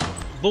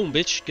 boom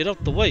bitch, get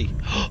out the way.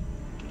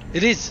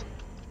 It is,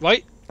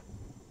 right?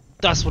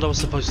 That's what I was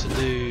supposed to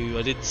do.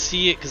 I didn't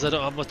see it because I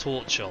don't have my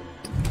torch on.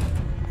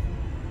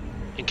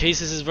 In case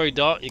this is very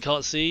dark, you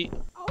can't see.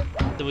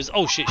 There was,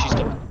 oh shit, she's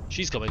coming.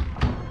 She's coming.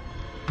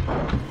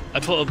 I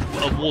put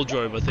a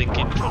wardrobe, I think,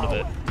 in front of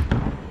it.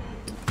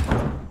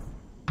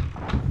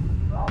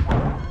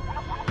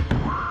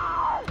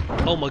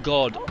 Oh my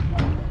God.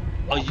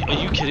 Are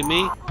you kidding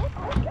me?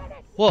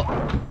 What?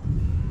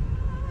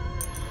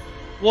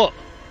 What?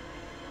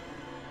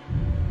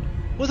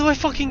 What do I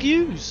fucking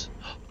use?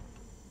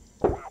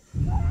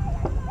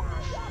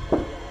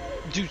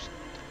 Dude.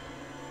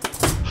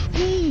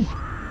 Ooh.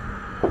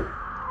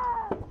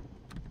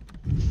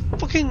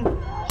 Fucking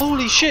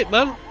holy shit,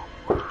 man.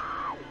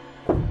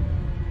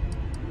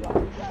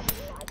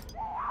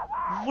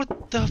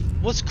 What the?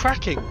 What's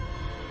cracking?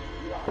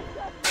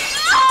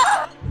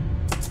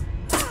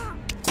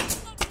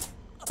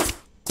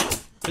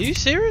 Are you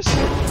serious?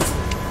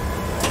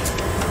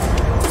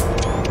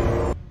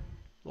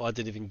 Well, I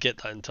didn't even get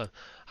that in time.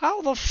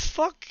 How the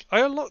fuck?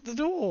 I unlocked the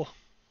door.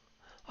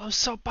 I'm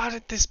so bad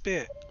at this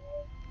bit.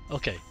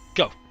 Okay,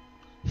 go.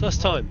 First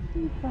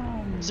time.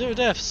 0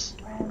 deaths.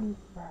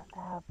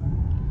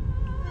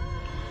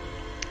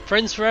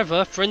 Friends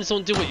forever. Friends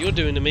don't do what you're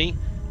doing to me.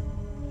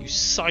 You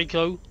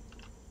psycho.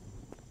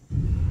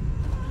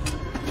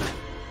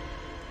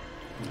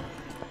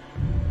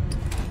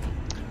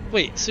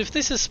 Wait, so if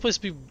this is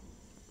supposed to be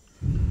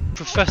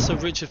Professor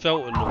Richard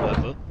Felton or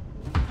whatever,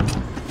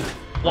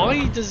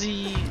 why does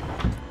he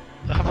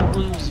have a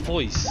woman's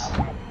voice?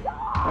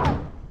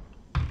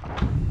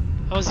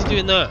 How is he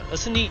doing that?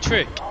 That's a neat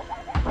trick.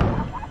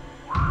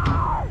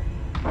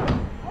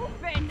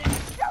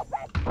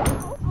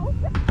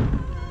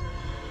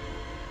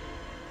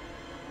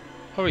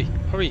 Hurry,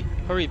 hurry,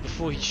 hurry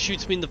before he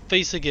shoots me in the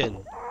face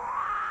again.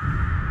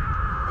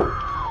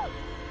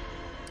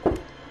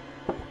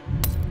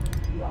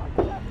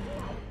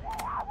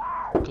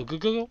 Go, go, go,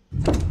 go.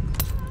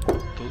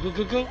 Go, go,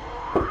 go, go.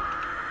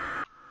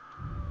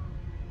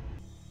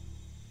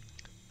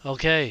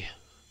 Okay.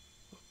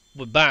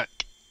 We're back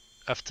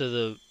after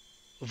the...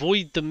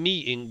 Avoid the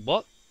meeting.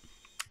 What?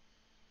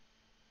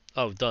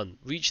 Oh, done.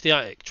 Reach the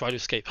attic. Try to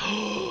escape.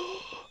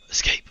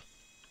 Escape.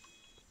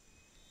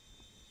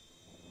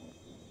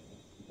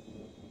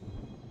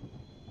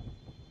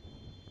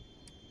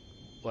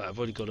 Wait, I've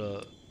already got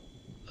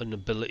an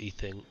ability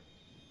thing.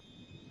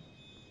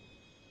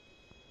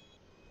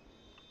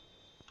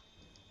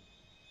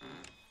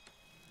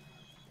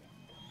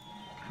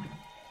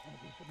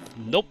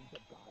 Nope.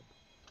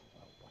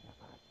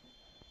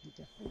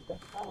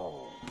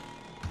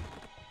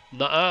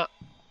 Nuh-uh.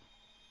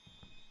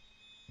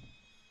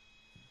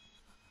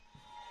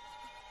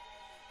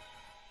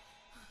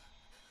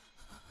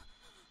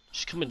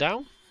 She's coming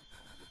down?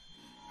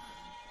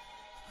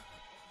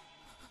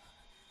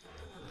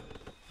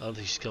 I don't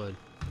think she's coming.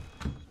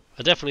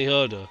 I definitely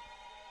heard her.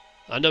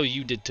 I know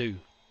you did too.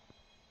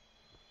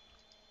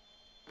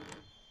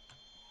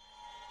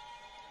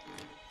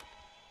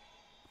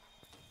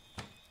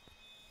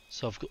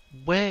 So I've got...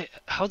 Where...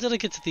 How did I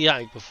get to the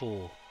attic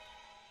before?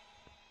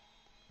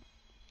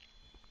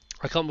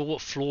 I can't remember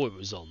what floor it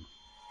was on.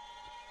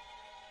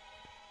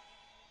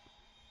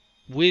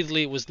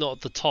 Weirdly, it was not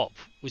at the top,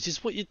 which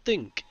is what you'd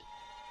think.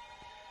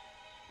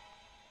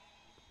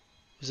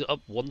 Was it up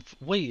one...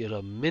 Wait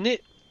a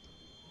minute.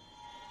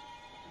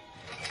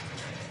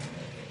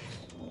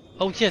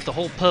 Oh yeah, the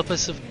whole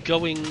purpose of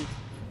going...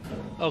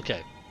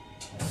 Okay.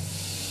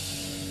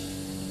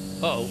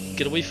 Uh-oh,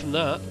 get away from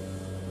that.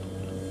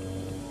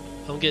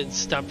 I'm getting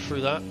stabbed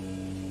through that.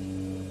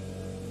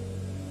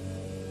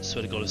 I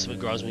swear to God, if something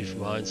grabs me from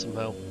behind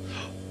somehow.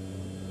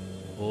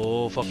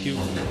 Oh, fuck you.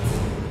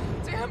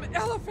 Damn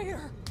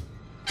elevator!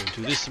 Don't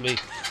do this to me.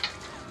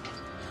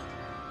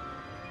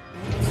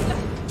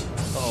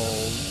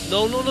 Oh,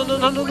 no, no, no, no,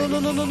 no, no, no,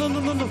 no, no, no, no,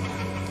 no, no.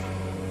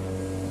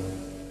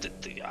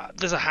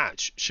 There's a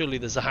hatch. Surely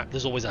there's a hatch.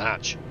 There's always a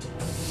hatch.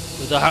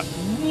 There's a hatch.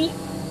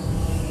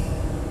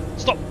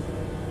 Stop.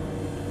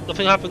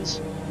 Nothing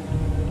happens.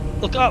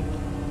 Look up.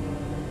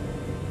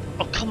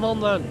 Oh, come on,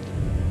 then.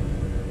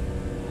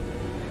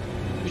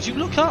 Would you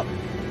look up?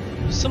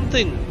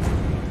 Something.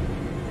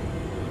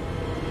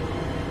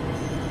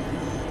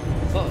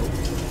 Uh-oh.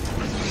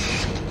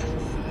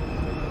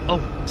 Oh.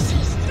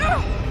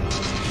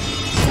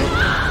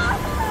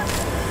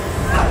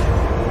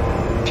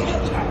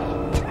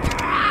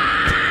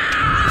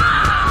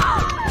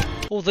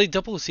 Oh, they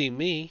double see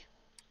me.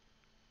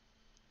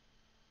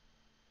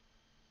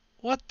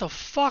 What the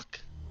fuck?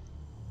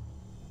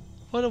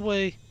 Run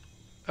away.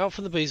 Out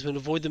from the basement.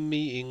 Avoid the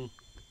meeting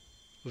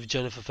with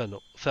Jennifer Felton.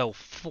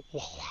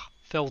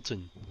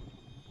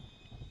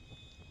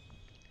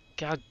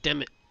 God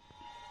damn it.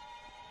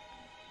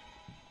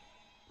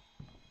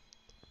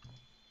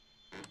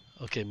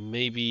 Okay,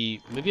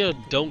 maybe I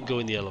don't go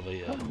in the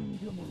elevator.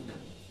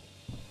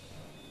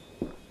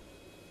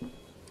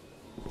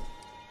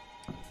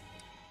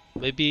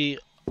 Maybe...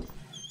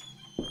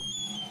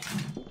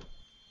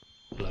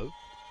 Hello?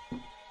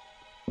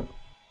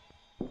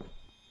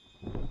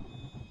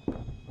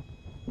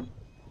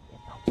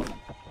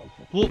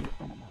 Whoop!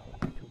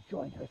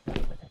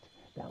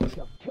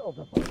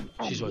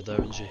 She's right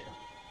there, isn't she?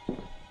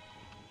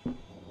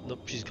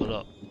 Nope, she's gone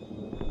up.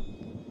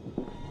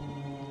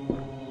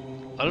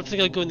 I don't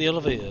think I'd go in the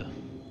elevator.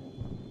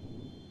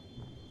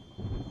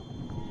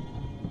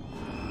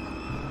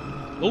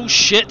 Oh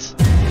shit!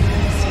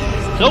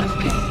 Nope!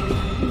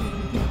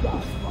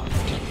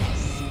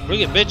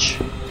 Bring it, bitch!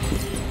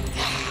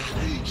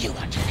 You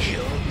want to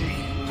kill me?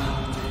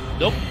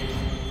 Nope!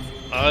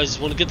 I just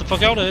want to get the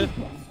fuck out of here.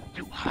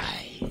 To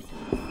hide.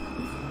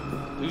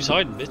 Who's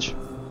hiding, bitch?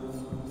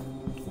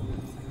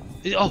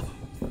 Oh!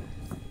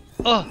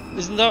 Oh!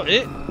 Isn't that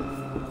it?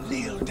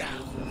 Kneel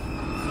down.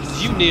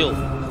 You kneel.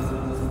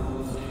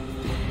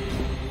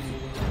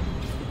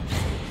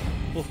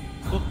 Oh,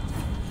 oh.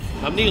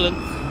 I'm kneeling.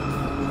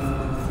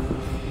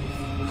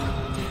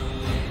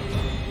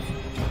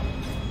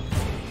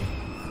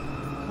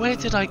 Where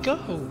did I go?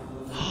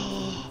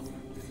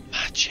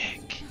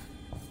 Magic.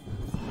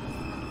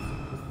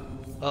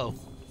 Uh oh.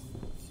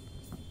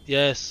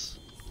 Yes.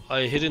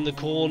 I hid in the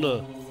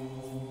corner.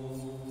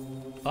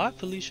 Bye,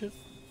 Felicia.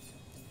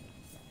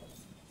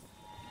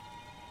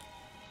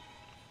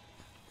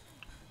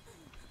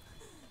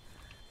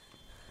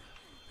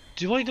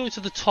 Do I go to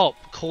the top,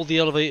 call the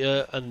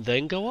elevator, and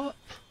then go up?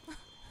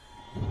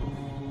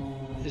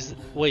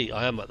 Wait,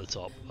 I am at the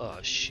top. Oh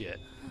shit.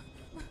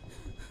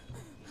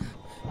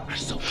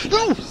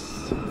 No!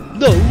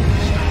 No!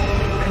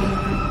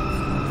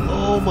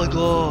 Oh my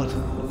god.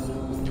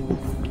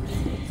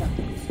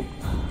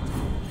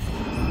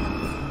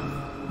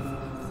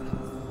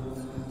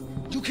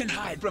 You can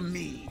hide from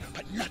me,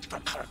 but not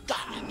from our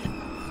God.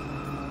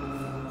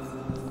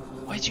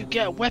 Why'd you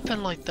get a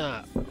weapon like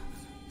that?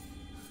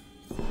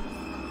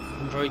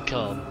 I'm very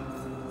calm.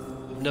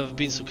 I've never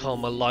been so calm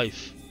in my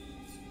life.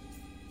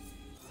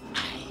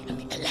 I am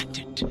the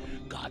elected.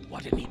 God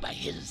wanted me by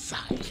his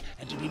side,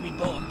 and to be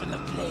reborn from the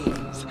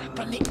flames,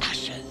 from the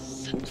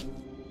ashes.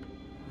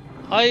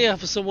 Hiya,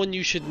 for someone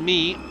you should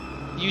meet.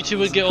 You two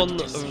would get on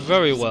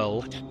very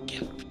well. What a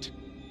gift.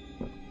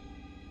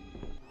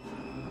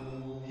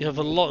 You have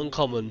a lot in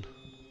common.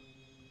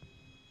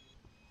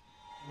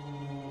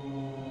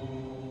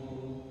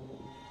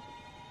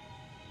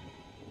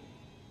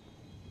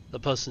 The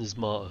person is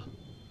Marta.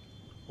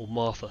 Or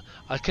Martha.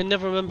 I can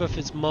never remember if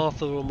it's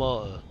Martha or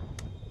Marta.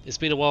 It's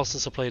been a while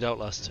since I played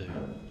Outlast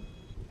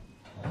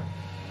 2.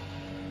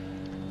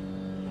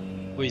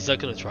 Wait, is that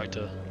gonna attract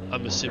her?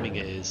 I'm assuming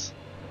it is.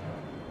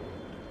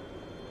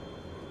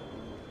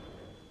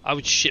 I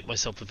would shit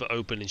myself if it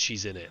opened and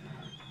she's in it.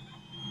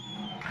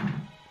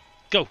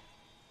 Go!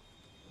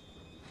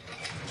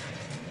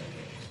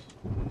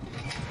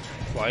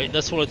 Right,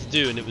 that's what I had to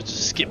do, and it was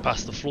just skip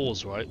past the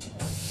floors, right?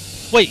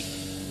 Wait!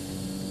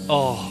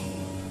 Oh,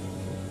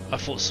 I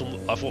thought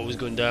it was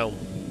going down.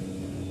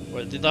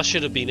 Right, that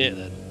should have been it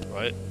then,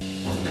 right?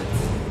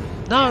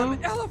 No!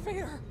 Damn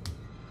elevator!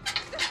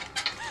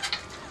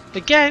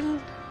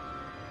 Again?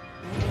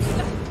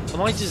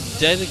 Am I just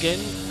dead again?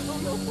 Oh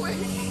no,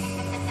 please!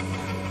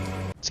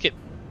 Skip.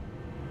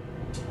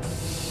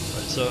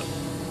 Right, so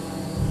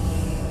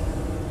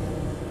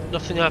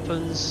nothing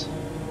happens.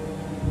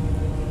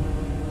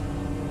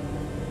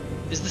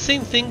 Is the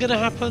same thing gonna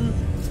happen?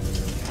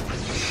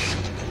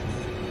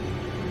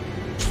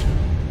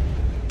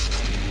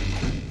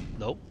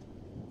 Nope.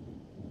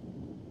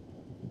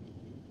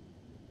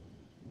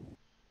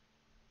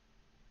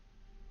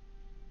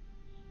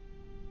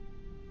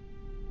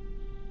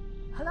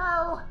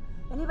 Hello?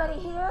 Anybody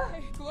here?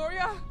 Hey,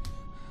 Gloria?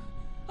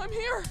 I'm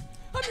here!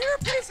 I'm here,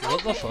 please help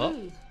What the me! fuck?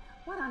 Please.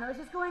 What on earth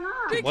is going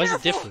on? Be Why is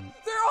it careful. different?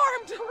 They're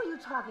armed! Who are you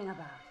talking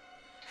about?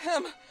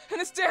 Him and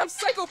his damn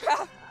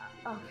psychopath!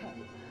 Okay.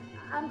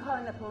 I'm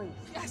calling the police.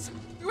 Yes,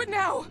 do it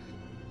now!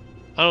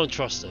 I don't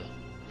trust her.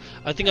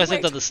 I think I said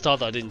Wait. at the start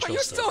that I didn't Are you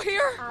trust her. still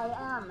here? I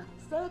am.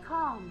 Stay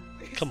calm.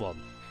 Come on.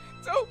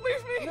 Don't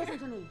leave me! Listen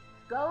to me.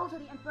 Go to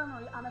the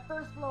infirmary on the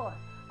first floor.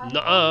 I'm the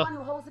Nuh-uh. only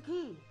one who holds the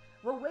key.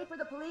 We'll wait for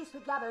the police to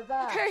gather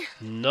there. Okay,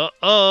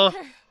 Nuh-uh.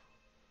 okay.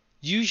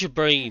 Use your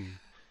brain.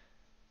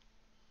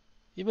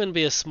 You're meant to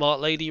be a smart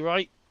lady,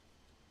 right?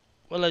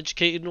 Well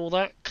educated and all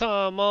that?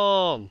 Come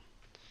on.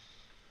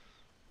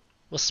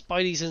 My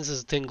spidey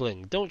senses are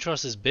tingling. Don't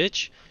trust this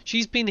bitch.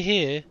 She's been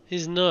here,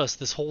 his nurse,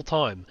 this whole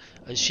time,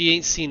 and she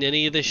ain't seen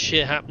any of this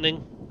shit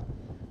happening.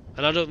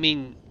 And I don't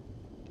mean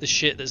the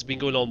shit that's been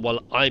going on while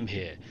I'm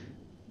here.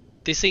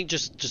 This ain't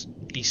just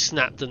he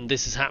snapped and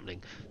this is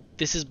happening.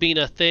 This has been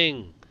a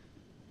thing.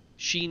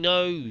 She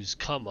knows.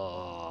 Come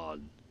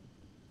on.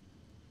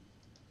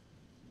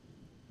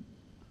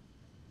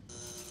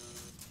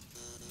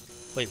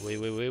 Wait, what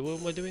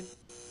am I doing?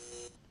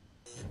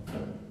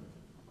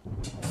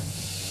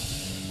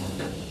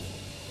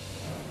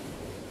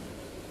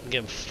 I'm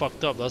getting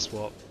fucked up, that's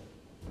what.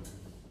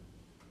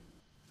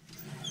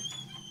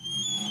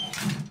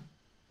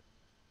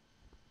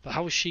 But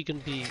how is she gonna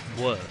be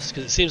worse?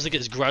 Because it seems like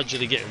it's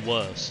gradually getting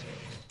worse.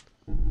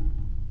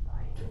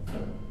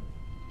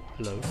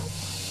 Hello?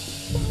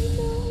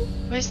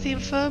 Where's the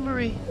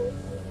infirmary?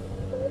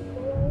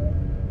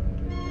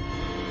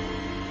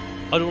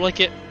 I don't like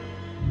it.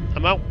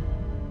 I'm out.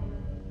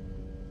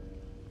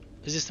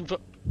 Is this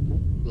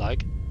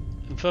lag?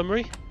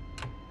 Infirmary?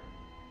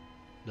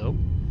 No.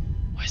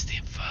 Where's the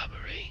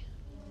infirmary?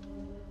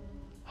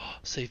 Oh,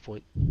 save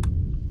point.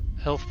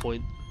 Health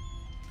point.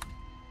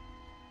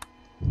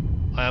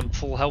 I am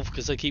full health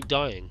because I keep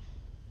dying.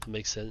 That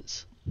makes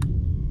sense.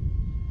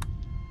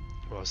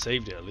 Well, I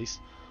saved it at least.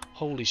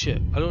 Holy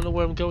shit. I don't know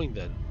where I'm going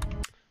then.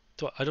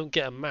 I don't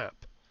get a map.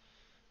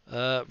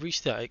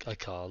 Reach the attic. I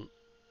can't.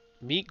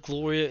 Meet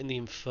Gloria in the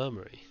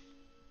infirmary.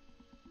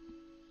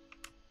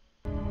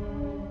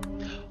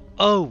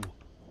 Oh!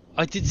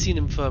 I did see an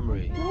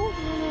infirmary. Don't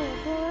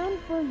run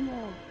for you.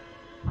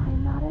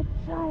 I'm not a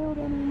child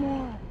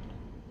anymore.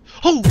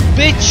 Oh,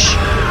 bitch!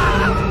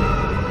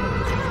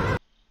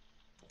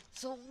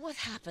 So what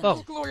happened?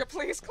 Oh, Gloria,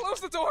 please,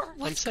 close the door!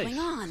 What's safe. going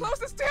on? Close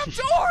this damn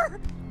door!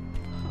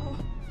 Oh,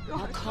 Now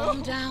God, calm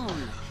no. down.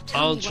 I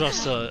Tell don't me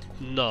trust what her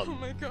happened. Oh none.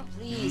 my God.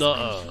 Please,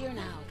 Nuh-uh. I'm here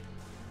now.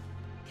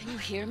 Can you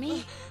hear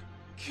me?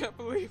 Can't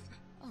believe.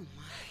 Oh my,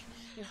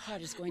 your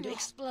heart is going to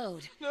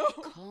explode. No.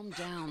 Calm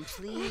down,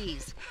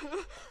 please.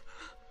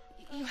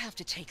 You have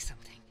to take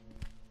something.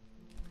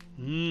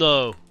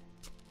 No.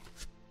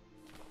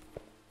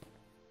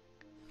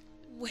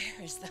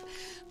 Where is the...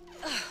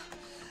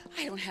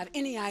 I don't have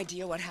any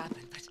idea what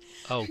happened, but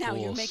Oh, now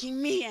you're course.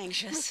 making me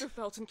anxious. Mr.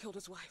 Felton killed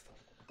his wife,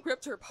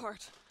 ripped her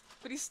apart,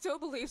 but he still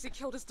believes he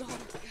killed his daughter.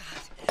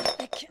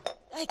 God,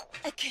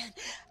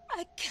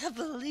 I can't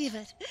believe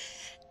it.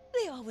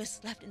 They always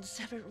slept in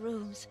separate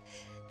rooms.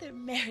 Their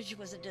marriage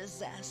was a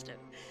disaster.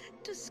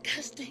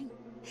 Disgusting.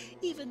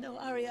 Even though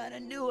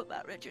Ariana knew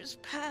about Richard's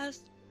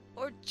past,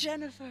 or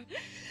Jennifer.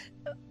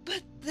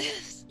 But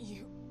this...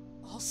 You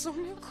also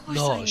knew? Of course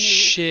No I knew,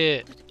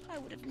 shit. but I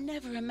would have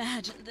never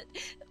imagined that...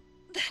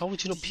 How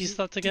would you not piece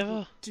that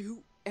together?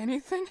 Do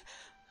anything?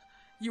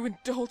 You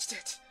indulged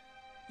it.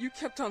 You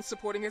kept on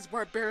supporting his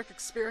barbaric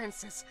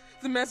experiences,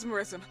 the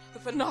mesmerism, the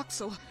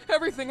phenoxyl,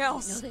 everything I know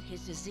else. that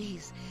his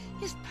disease,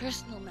 his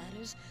personal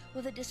matters,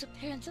 or the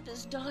disappearance of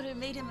his daughter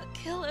made him a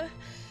killer.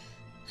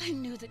 I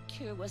knew that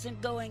cure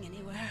wasn't going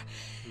anywhere.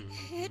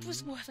 It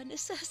was more of a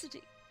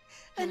necessity.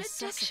 An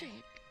Necessity.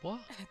 addiction. What?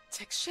 An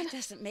addiction? It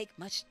doesn't make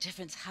much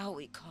difference how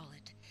we call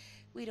it.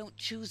 We don't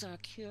choose our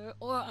cure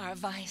or our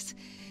vice.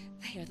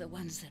 They are the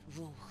ones that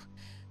rule.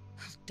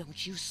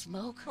 Don't you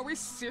smoke? Are we This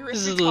seriously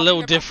is a talking little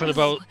about different this?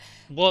 about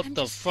what I'm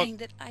the just fuck. saying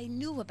that I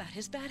knew about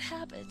his bad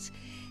habits.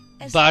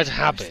 As Bad his nurse,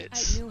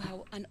 habits? I knew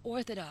how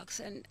unorthodox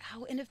and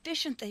how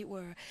inefficient they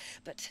were,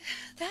 but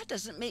that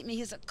doesn't make me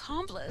his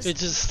accomplice. They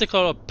just stick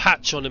on a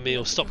patch on me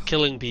or stop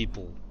killing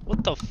people.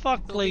 What the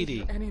fuck, They'll leave lady?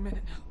 here any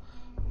minute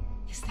now.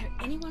 Is there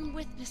anyone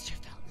with Mr.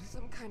 Felton?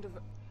 Some kind of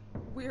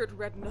weird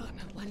red nun.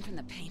 The one from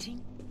the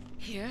painting?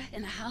 Here,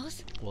 in the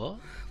house? What?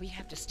 We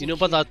have to stay You know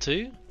about here. that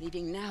too?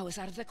 Leaving now is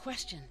out of the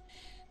question.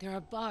 There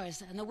are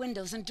bars and the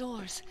windows and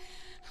doors.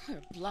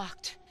 We're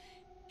blocked.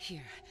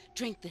 Here,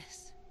 drink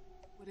this.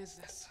 What is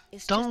this?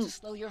 It's Don't- just to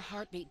slow your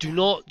heartbeat Do down.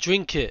 not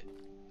drink it.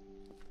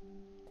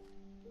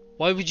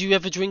 Why would you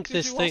ever drink Did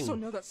this you thing? also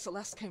know that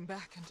Celeste came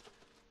back and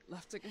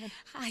left again?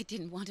 I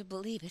didn't want to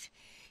believe it.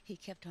 He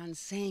kept on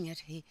saying it.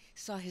 He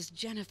saw his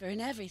Jennifer in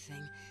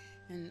everything.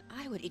 And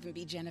I would even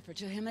be Jennifer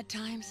to him at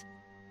times.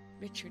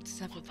 Richard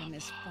suffered from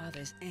his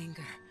father's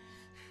anger.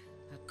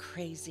 A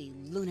crazy,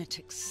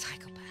 lunatic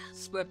psychopath.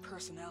 Split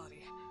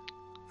personality.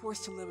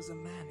 Forced to live as a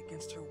man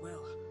against her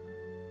will.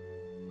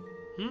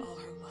 All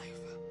her life.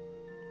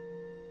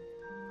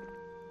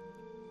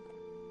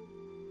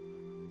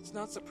 It's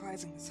not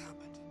surprising this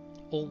happened.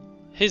 All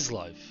his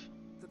life.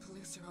 The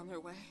police are on their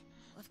way.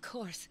 Of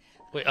course.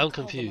 Wait, I I'm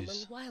called them a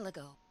confused. little while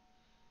ago.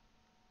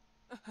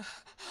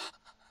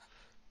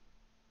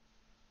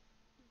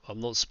 I'm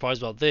not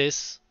surprised about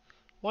this.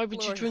 Why would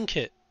you Gloria. drink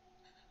it?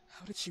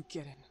 How did you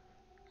get in?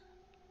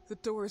 The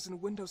doors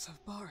and windows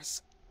have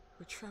bars.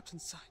 We're trapped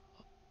inside.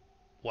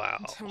 Wow.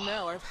 Until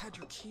now, I've had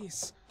your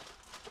keys.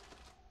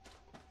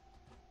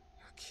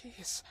 Your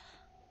keys.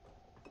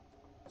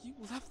 You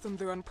left them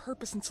there on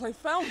purpose until I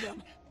found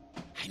them.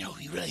 I know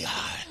who you really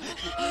are.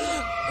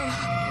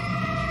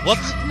 What?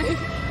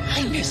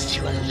 I missed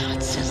you a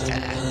lot, sister.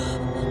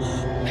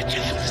 A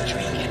child's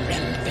dreaming in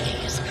REM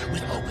phase,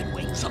 with open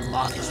wings, a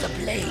moth is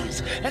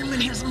ablaze, and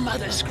when his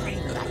mother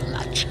screamed that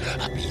much,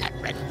 a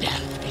blood-red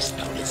death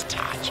bestowed his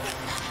touch.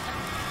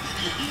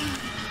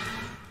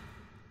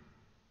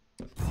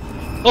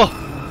 Oh!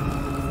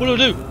 What do I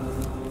do?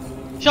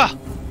 Yeah!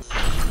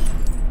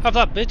 Have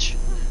that, bitch!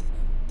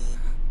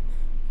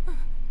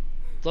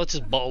 Let's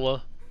just bottle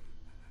her.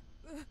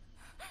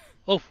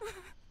 Oh!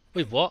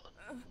 Wait, what?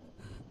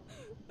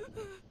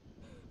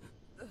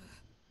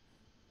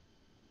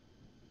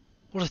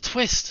 What a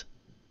twist!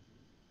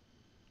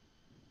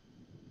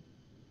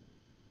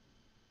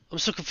 I'm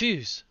so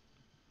confused.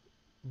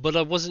 But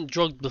I wasn't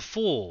drugged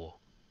before,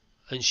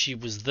 and she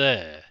was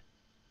there.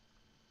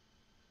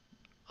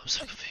 I'm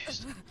so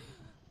confused.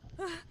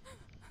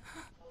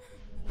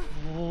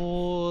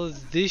 Oh,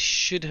 this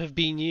should have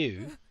been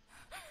you.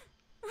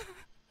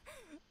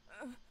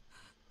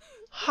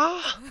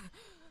 Huh?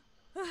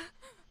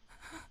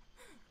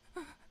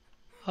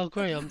 Oh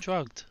great, I'm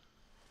drugged.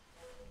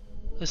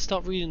 Let's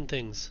start reading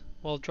things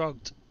while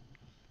drugged.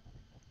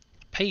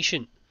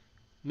 Patient,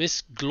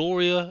 Miss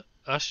Gloria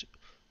Ash.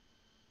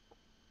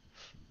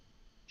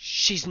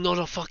 She's not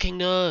a fucking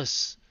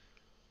nurse.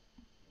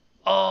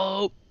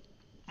 Oh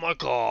my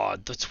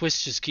god, the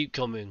twists just keep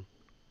coming.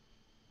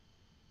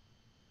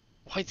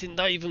 Why didn't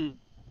that even...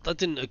 That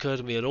didn't occur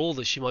to me at all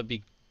that she might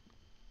be...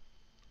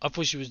 I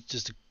thought she was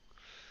just a...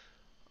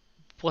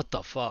 What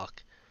the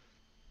fuck?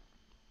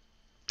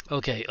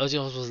 Okay,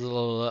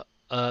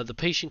 the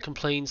patient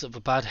complains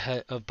of bad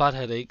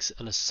headaches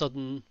and a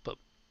sudden but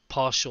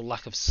partial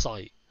lack of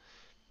sight.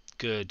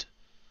 Good.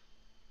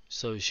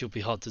 So she'll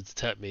be hard to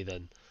detect me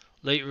then.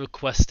 Later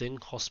requesting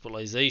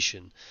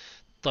hospitalization.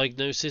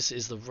 Diagnosis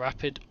is the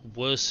rapid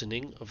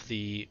worsening of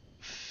the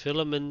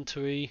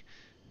filamentary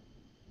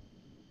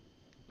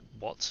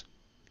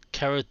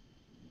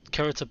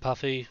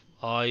keratopathy,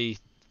 eye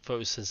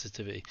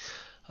photosensitivity.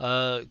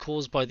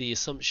 caused by the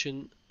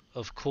assumption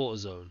of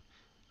cortisone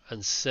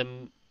and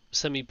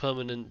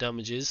semi-permanent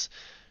damages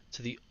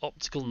to the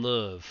optical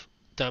nerve,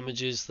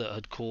 damages that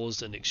had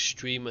caused an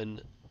extreme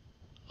and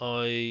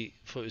eye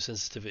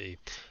photosensitivity.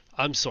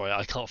 I'm sorry,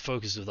 I can't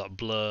focus with that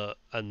blur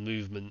and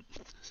movement.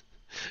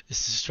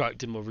 It's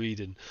distracting my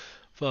reading.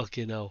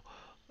 Fucking hell.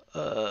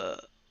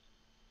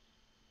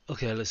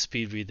 Okay, let's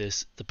speed read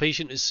this. The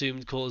patient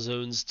assumed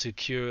cortisones to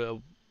cure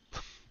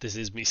this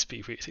is me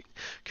speed reading.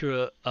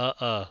 Cure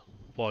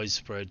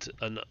widespread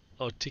and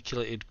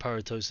articulated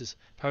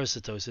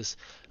parasitosis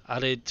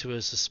added to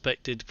a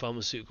suspected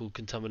pharmaceutical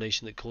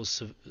contamination that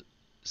caused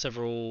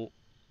several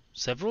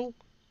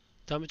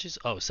damages?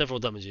 Oh, several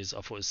damages.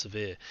 I thought it was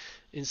severe.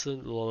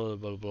 Insulin, blah, blah,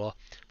 blah, blah.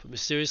 But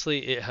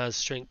mysteriously, it has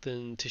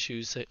strengthened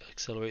tissues,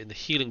 accelerating the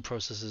healing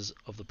processes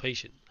of the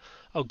patient.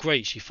 Oh,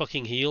 great. She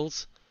fucking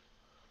heals?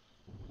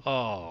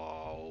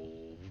 Oh,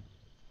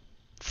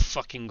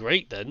 fucking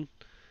great then.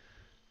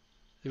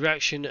 The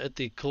reaction at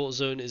the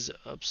cortisone is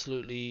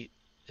absolutely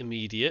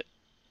immediate.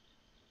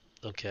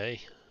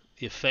 Okay.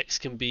 The effects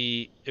can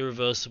be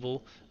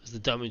irreversible, as the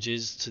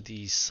damages to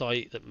the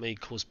site that may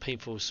cause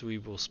painful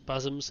cerebral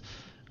spasms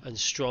and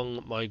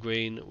strong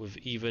migraine with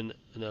even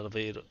an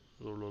elevated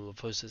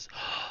lymphosis.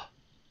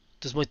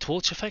 Does my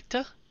torch affect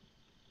her?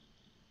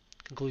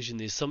 Conclusion: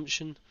 the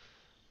assumption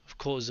of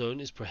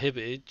cortisone is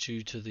prohibited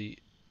due to the...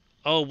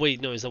 Oh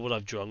wait, no, is that what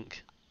I've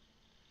drunk?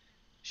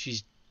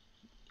 She's...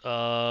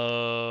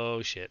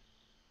 Oh shit.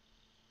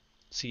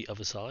 See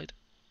other side.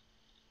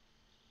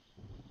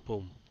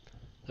 Boom.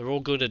 They're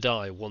all going to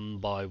die one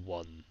by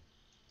one.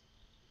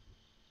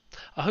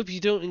 I hope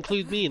you don't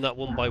include me in that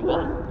one by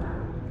one.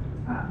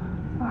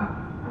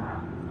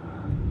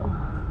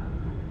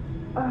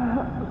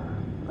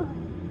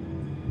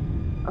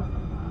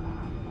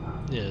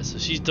 Yeah, so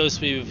she's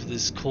dosed me with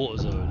this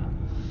cortisone,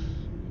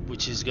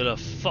 which is gonna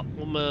fuck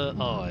with my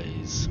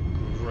eyes.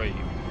 Great.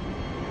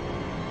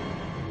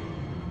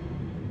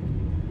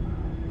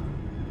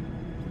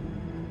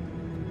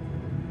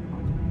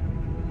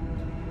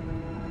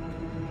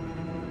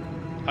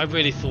 I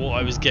really thought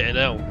I was getting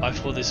out. I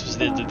thought this was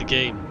the end of the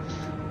game.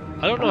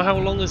 I don't know how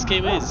long this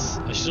game is.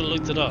 I should have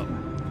looked it up.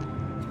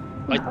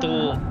 I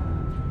thought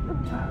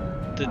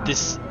that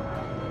this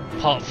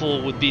part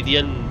 4 would be the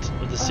end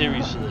of the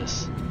series for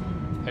this.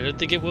 I don't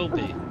think it will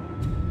be.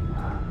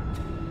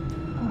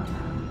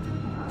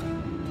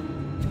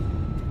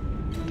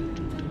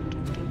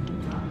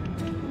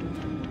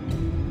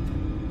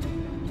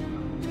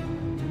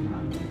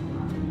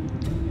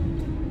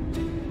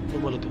 What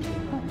am I looking for?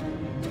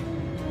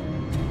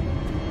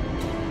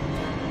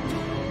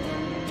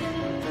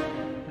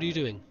 What are you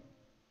doing?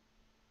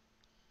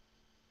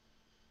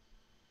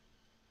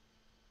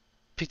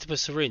 Picked up a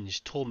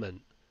syringe.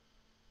 Torment.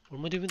 What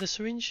am I doing with the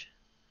syringe?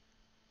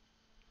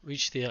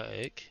 Reach the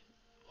attic.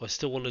 I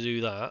still want to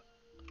do that.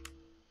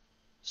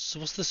 So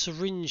what's the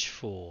syringe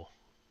for?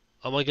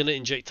 Am I going to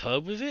inject her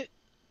with it?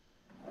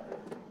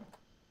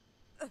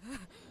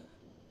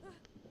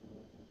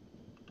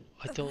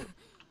 I don't...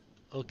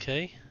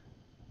 Okay.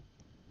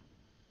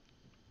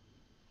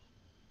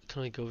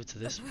 Can I go over to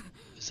this?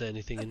 Is there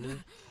anything in there?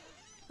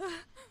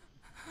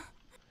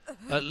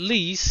 At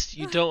least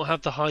you don't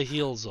have the high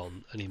heels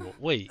on anymore.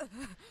 Wait.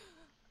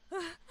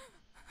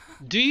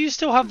 Do you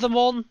still have them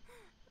on?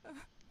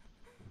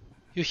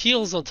 Your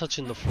heels are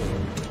touching the floor.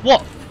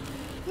 What?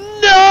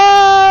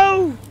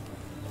 No!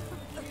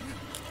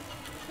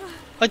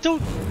 I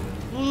don't...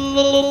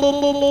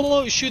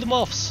 Shoo them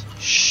off.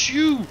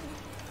 Shoo!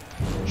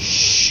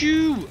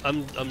 Shoo!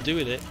 I'm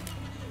doing it.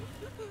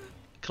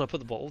 Can I put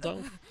the bottle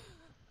down?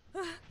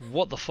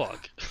 What the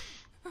fuck?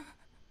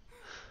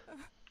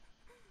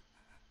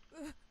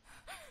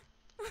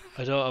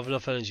 I don't have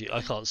enough energy.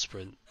 I can't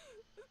sprint.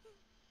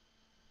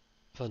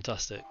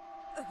 Fantastic.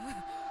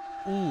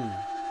 Ooh.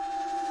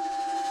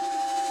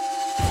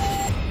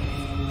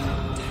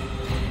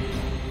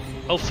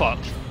 Oh fuck.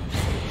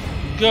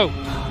 Go!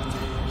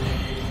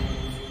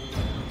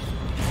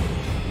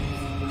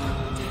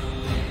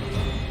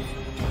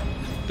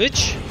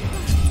 Bitch!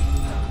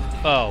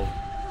 Oh.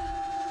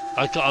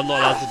 I'm not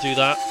allowed to do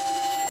that.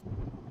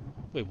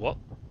 Wait, what?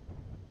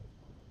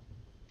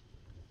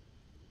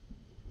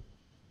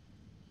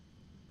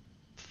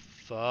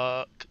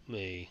 Fuck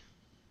me.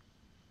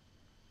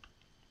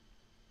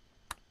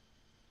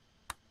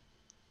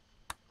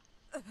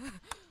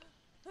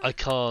 I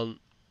can't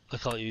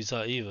use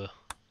that either.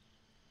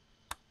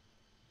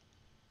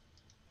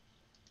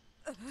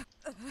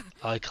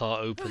 I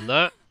can't open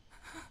that.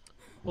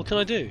 What can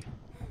I do?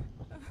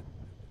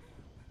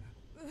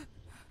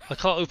 I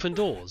can't open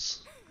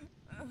doors.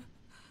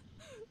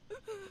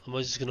 Am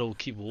I just gonna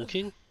keep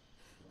walking?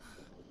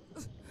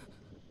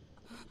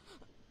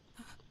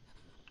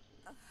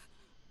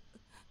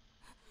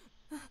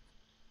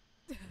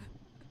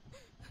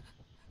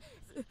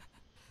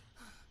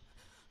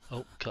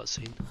 Oh,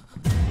 cutscene.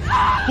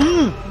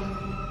 Ooh!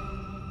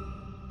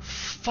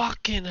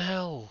 Fucking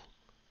hell!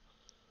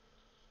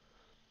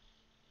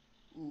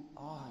 Who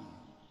are you?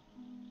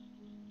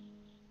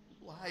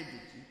 Why did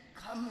you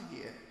come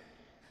here.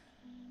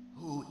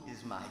 Who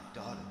is my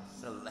daughter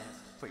Celeste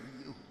for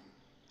you?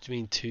 Do you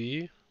mean to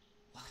you?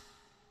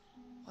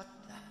 What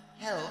the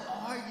hell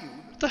are you?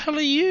 What the hell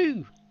are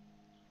you?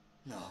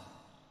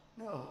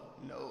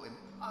 No,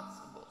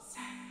 impossible.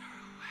 Send her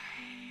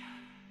away.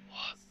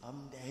 What?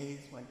 Some days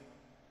when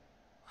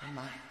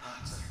my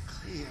thoughts are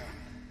clear,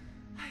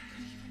 I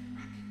could even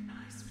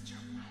recognize which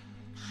are my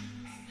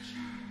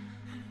picture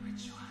and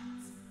which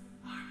ones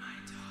are my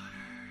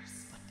daughters.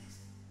 but this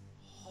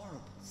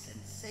horrible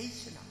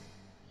sensation of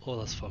Oh,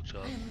 that's fucked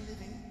up. I am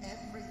living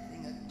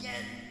everything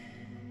again.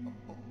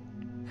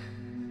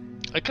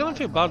 I kind of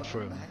feel bad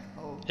for him. Back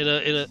home.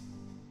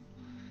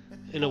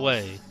 In a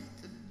way.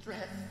 To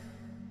dress,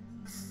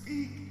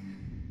 speak,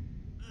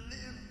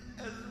 live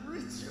as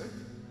Richard.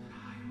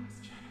 I was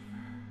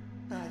Jennifer.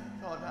 I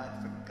thought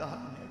I'd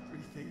forgotten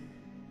everything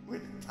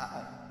with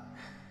time.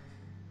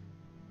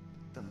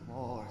 But the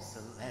more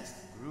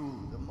Celeste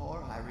grew, the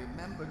more I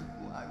remembered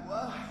who I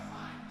was.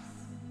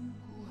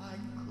 Who I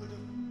could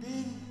have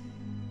been.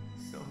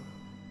 So,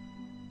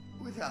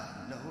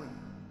 without knowing,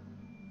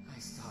 I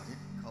started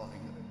calling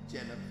her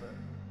Jennifer.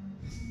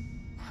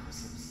 I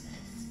was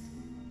obsessed.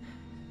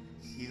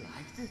 She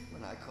liked it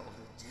when I called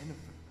her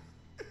Jennifer.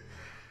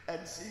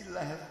 And she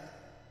left.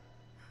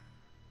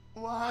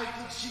 Why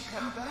did she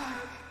come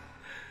back?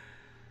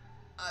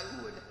 I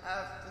would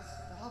have to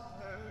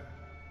stop her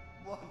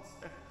once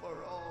and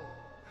for all.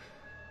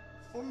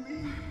 For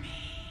me.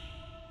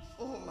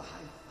 For my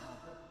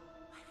father.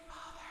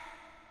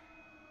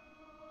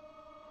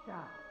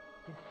 Stop.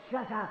 Just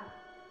shut up.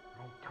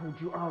 I told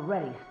you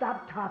already.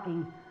 Stop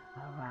talking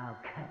or I'll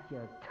cut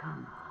your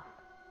tongue off.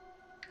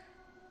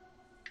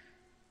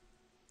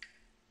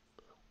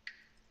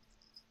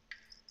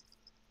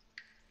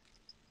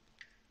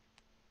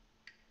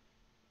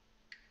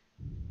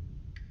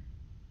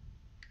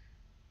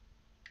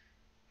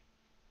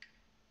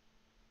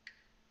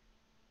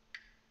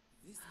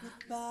 This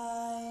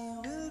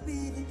goodbye will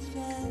be the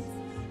chance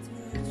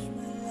to reach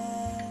my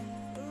life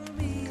for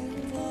me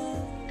and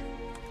love.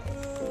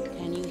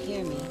 Can you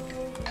hear me?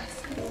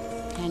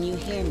 Can you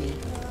hear me?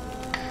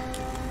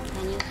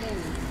 Can you hear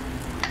me?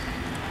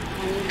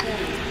 Can you hear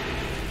me?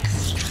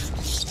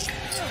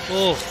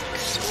 Oh.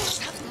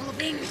 Stop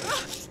moving!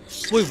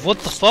 Wait, what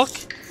the fuck?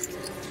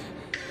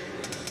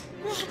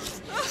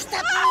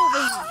 Stop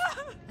moving!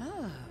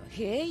 Oh,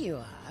 here you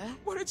are.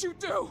 What did you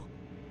do?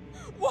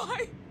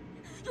 Why?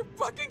 You're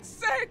fucking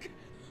sick!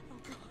 Oh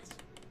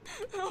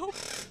god.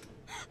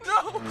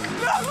 No!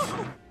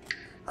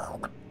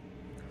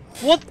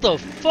 What the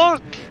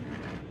fuck?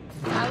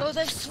 Follow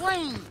the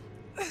swing!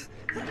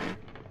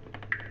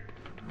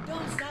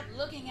 Don't stop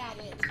looking at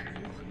it.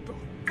 You're both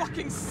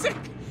fucking sick!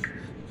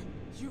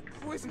 You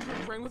poisoned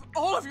her brain with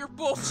all of your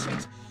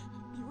bullshit!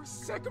 You were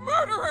sick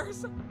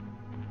murderers!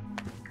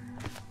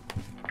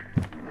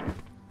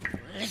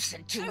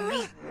 Listen to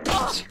me,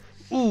 bitch!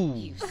 Ooh.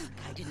 You think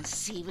I didn't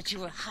see what you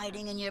were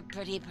hiding in your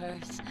pretty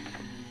purse?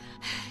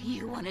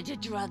 You wanted to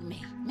drug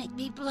me, make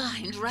me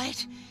blind,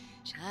 right?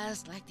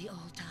 Just like the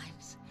old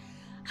times.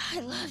 I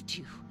loved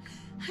you.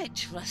 I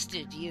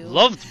trusted you.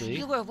 Loved me?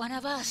 You were one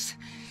of us.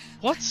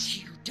 What? But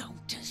you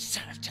don't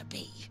deserve to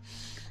be.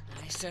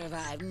 I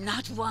survived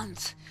not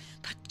once,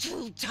 but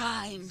 2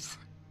 times.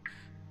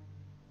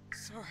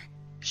 Sorry.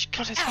 She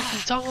cut his fucking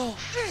tongue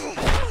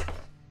off.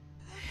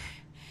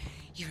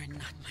 You're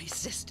not my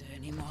sister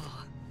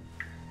anymore.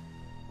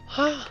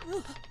 Huh?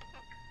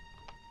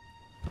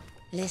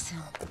 Listen,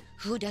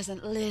 who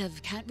doesn't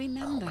live can't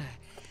remember.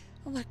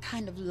 What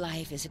kind of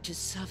life is it to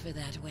suffer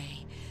that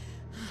way?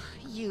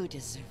 You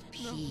deserve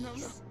peace.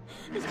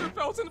 No. Mr.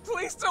 Felton,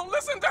 please don't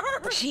listen to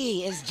her!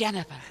 She is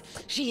Jennifer.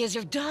 She is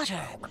your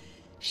daughter.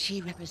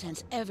 She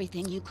represents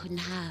everything you couldn't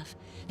have.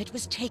 It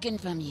was taken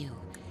from you.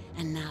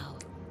 And now,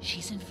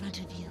 she's in front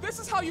of you. This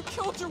is how you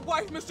killed your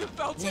wife, Mr.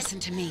 Felton! Listen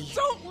to me.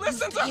 Don't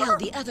listen you to her! failed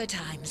the other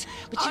times,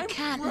 but you I'm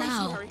can't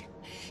Rosemary. now.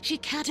 She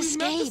can't We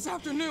met escape. this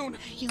afternoon.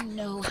 You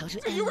know how to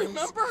Do end you this.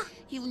 remember?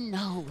 You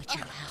know what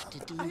you have to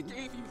do. I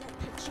gave you that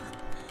picture.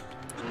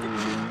 The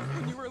picture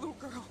when you were a little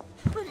girl.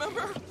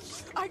 Remember?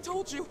 I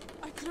told you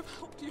I could have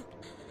helped you.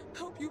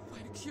 Help you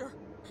find a cure.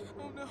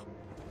 Oh no.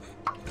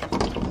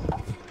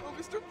 Oh,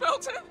 Mr.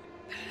 Felton!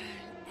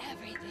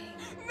 Everything.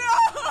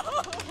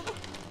 No!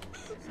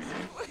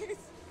 Please.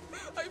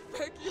 I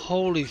beg you.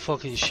 Holy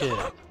fucking shit.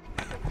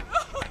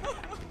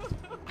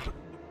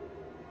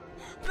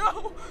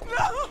 No!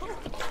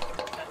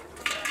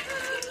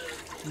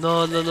 No.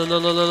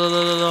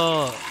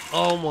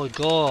 Oh my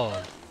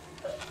god.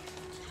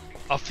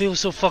 I feel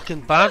so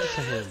fucking bad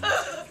for him.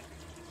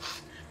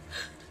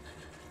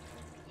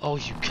 Oh,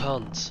 you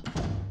cunt.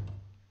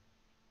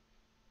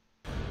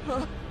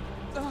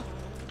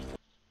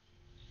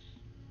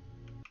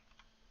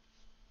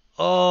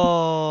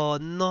 Oh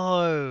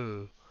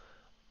no.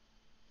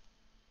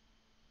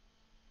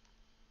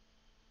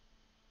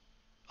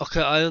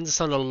 Okay, I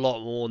understand a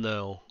lot more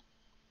now.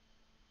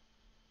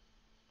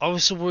 I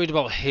was so worried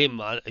about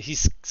him.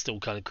 He's still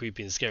kind of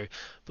creepy and scary,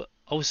 but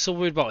I was so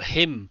worried about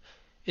him.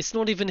 It's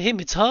not even him,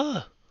 it's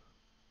her.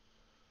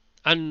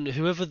 And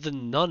whoever the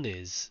nun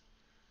is,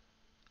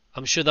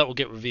 I'm sure that will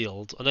get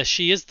revealed, unless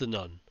she is the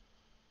nun.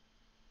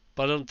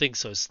 But I don't think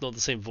so, it's not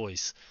the same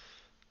voice.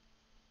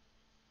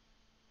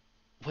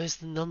 Where's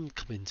the nun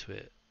come into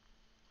it?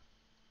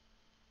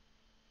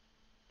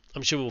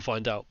 I'm sure we'll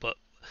find out, but...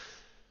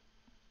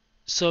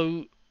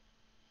 So,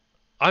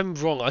 I'm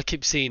wrong, I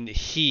keep saying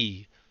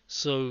he.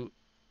 So,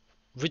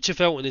 Richard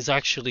Felton is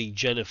actually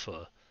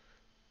Jennifer,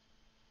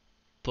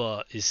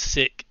 but is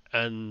sick,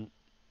 and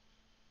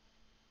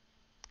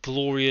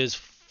Gloria's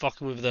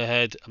fucking with their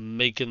head and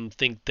making them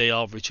think they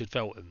are Richard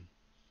Felton.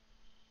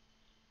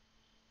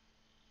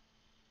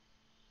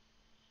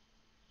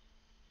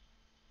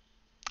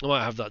 I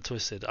might have that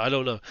twisted. I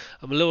don't know.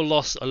 I'm a little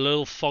lost, a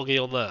little foggy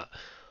on that.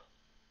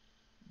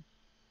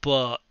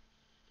 But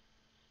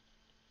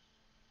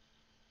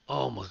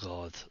oh my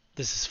god,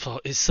 this is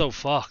it's so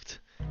fucked.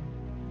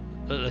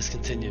 Let's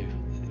continue.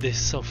 This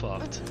is so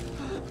fucked.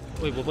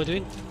 Wait, what am I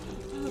doing?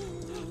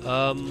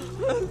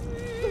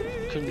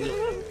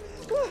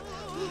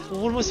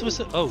 What am I supposed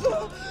to? Oh,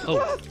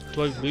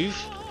 do I move?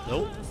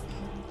 No.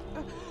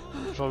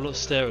 If I'm not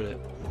staring at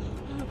it.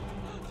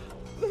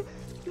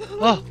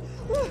 Oh,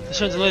 the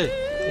chandelier.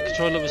 I can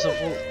try and let myself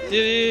fall.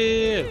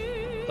 Yeah.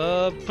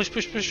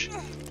 Push.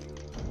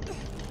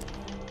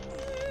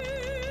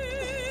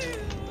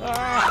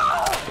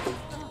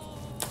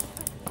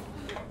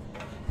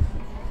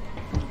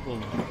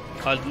 Well,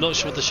 I'm not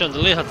sure what the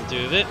chandelier had to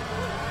do with it.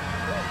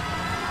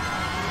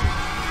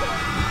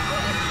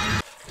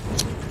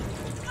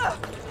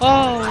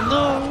 Oh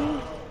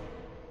no!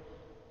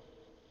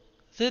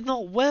 They're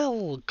not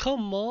well,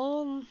 come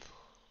on!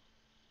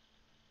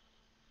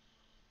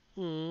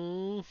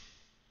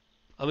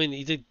 I mean,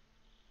 he did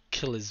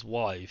kill his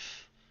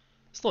wife.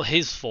 It's not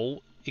his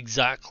fault,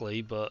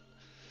 exactly, but...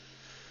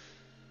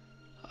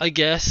 I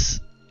guess.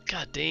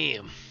 God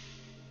damn.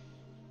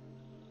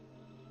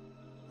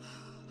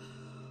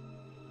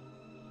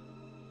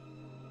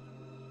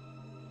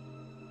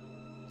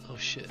 Oh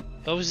shit.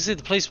 I was gonna say,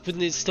 the place,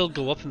 wouldn't it still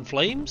go up in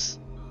flames?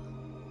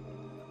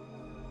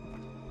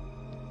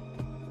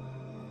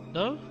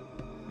 No?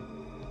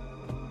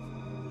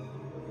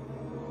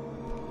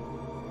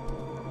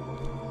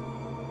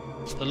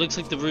 It looks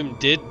like the room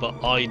did,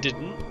 but I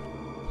didn't.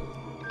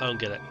 I don't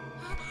get it.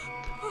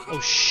 Oh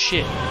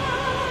shit.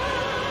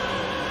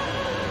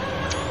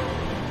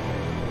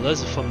 Well,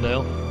 there's a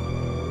thumbnail.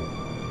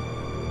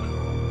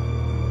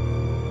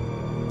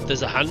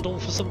 There's a handle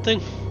for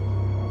something.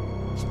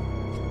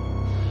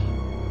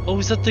 Oh,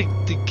 is that the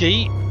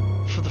gate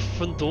for the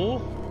front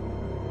door?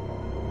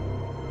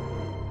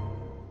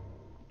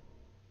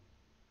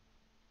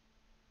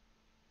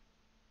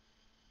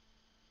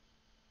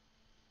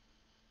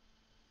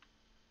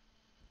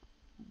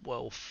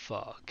 Well,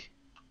 fuck.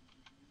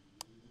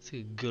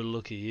 Take a good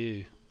look at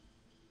you.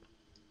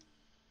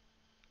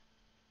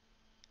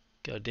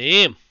 God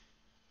damn.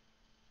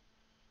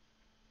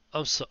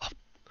 I'm so...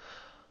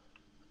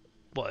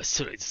 Well, it's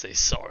too late to say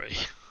sorry.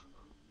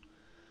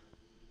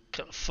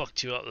 Kinda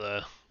fucked you up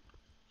there.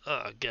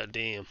 Ah, god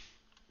damn.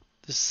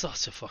 This is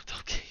such a fucked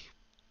up game.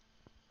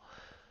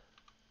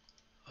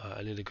 Alright,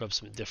 I need to grab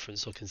something different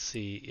so I can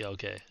see... Yeah,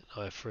 okay.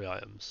 Now I have 3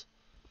 items.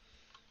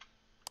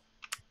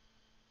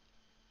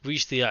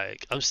 Reach the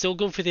attic. I'm still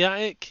going for the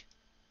attic?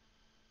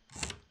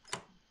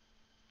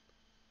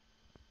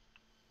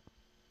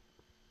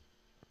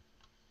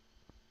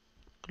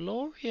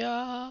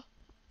 Gloria!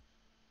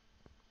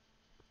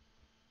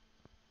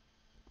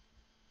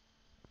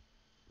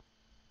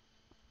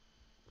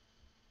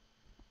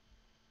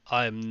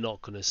 I am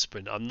not going to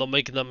sprint. I'm not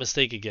making that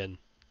mistake again.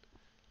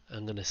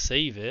 I'm going to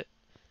save it.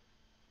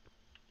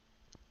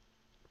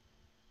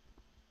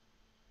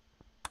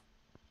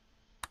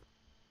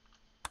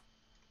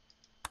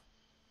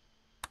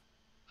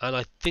 And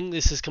I think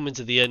this is coming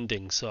to the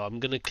ending, so I'm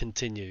going to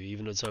continue,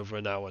 even though it's over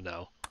an hour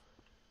now.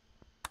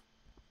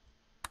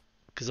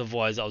 Because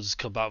otherwise I'll just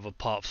come back with a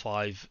part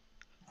 5.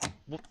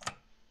 Whoop.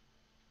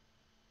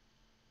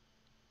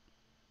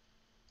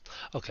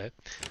 Okay.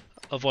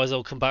 Otherwise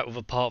I'll come back with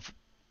a part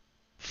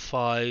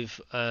 5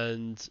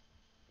 and...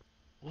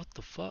 What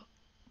the fuck?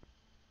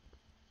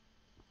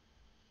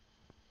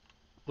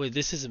 Wait,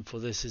 this isn't for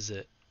this, is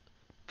it?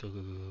 Go.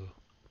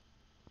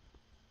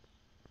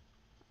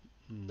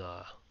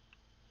 Nah.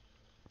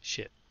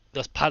 Shit.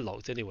 That's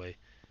padlocked anyway.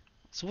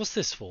 So what's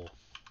this for?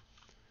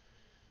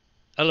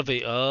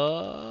 Elevator.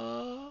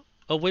 Oh,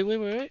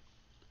 wait.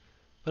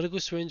 Medical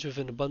syringe with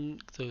an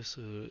abundance.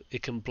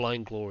 It can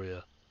blind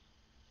Gloria.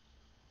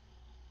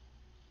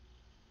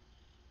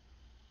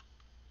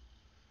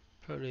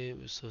 Apparently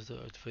it was supposed to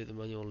activate the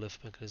manual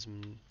lift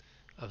mechanism in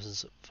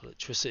absence of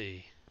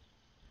electricity.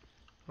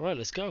 Alright,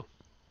 let's go.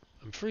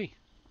 I'm free.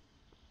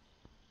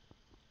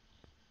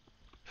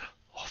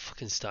 Oh,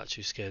 fucking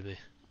statue scared me.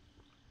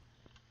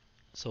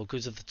 So I'll go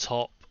to the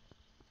top.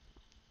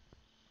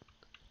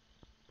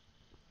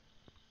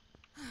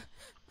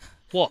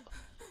 What?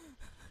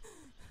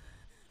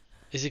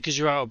 Is it because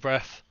you're out of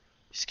breath?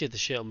 You scared the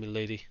shit out of me,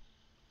 lady.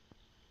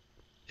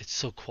 It's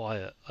so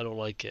quiet. I don't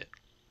like it.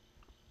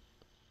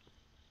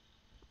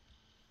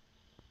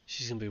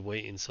 She's gonna be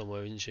waiting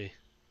somewhere, isn't she?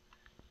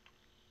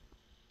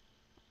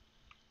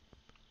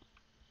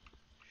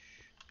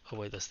 Oh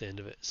wait, that's the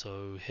end of it.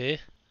 So here.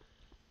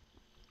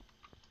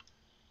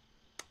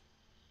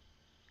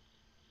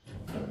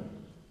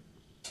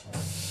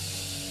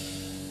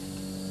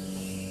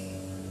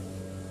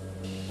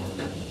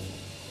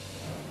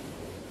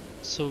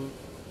 So,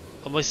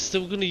 am I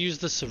still gonna use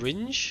the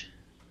syringe?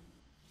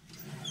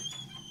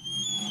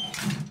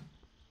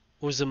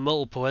 Or is there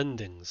multiple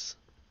endings?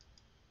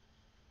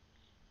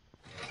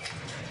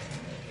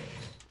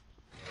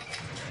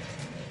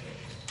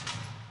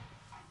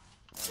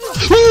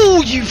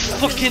 Oh, you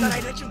fucking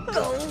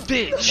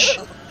bitch!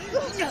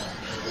 No,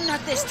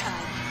 not this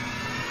time.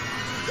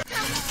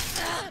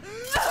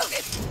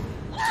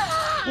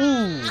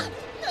 Ooh!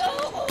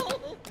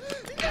 No!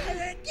 Not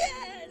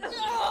again!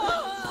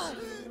 No!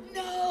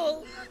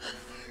 No!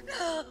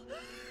 No!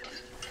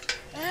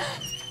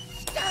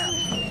 Stop!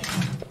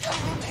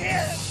 Come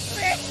here,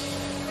 bitch!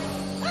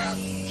 I'll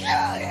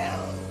kill you!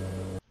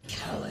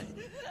 Coward!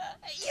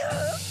 You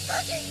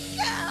fucking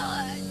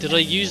coward! Did I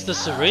use the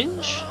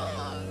syringe?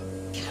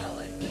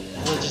 Coward!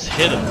 Or I just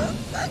hit him?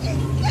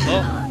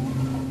 Oh!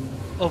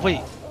 Oh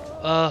wait!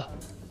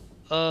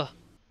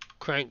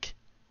 Crank.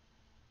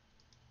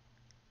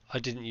 I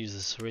didn't use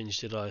the syringe,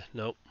 did I?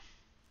 Nope.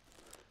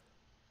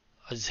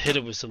 I just hit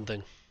it with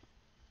something.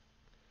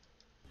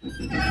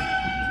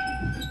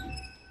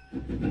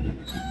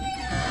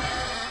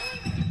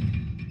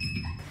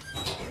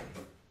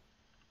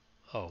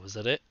 Oh, was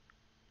that it?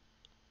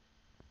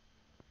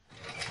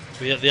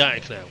 We're at the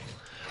attic now.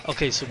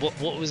 Okay, so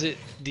what was it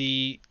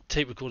the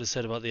tape recorder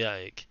said about the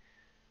attic?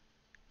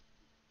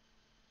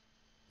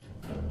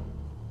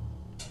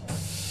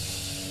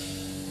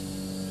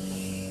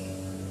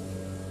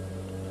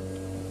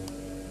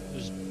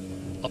 There's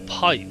a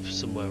pipe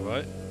somewhere,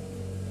 right?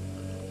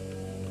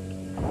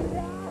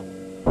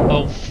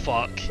 Oh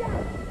fuck.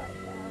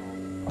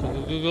 Go,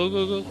 go, go,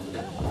 go, go, go.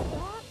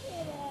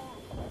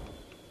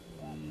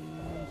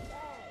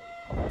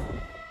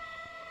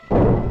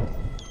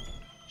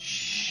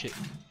 Shit,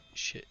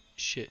 shit,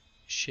 shit,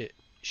 shit,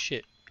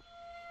 shit.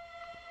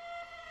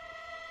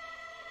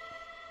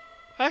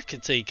 I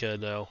can take her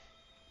now.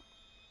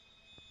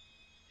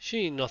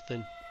 She ain't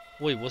nothing.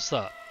 Wait, what's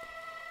that?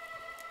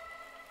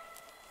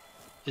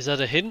 Is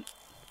that a hint?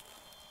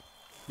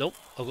 Nope,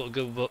 I've got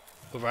to go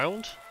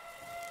around.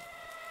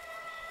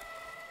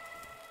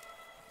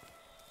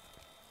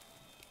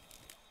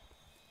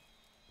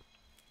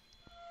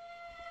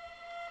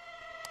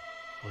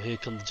 Well, here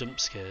come the jump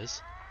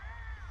scares.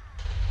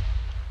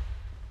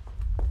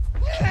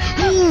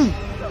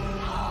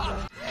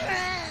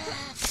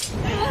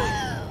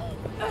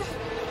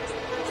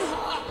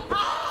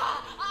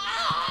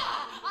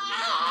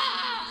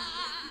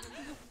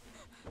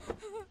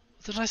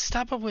 What did I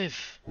stab her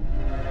with?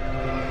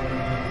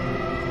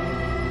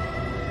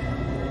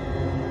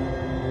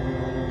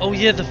 Oh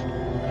yeah,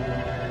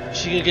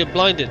 she's gonna get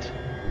blinded.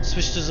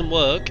 Switch doesn't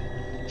work.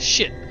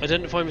 Shit,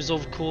 identify and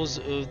resolve cause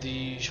of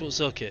the short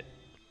circuit.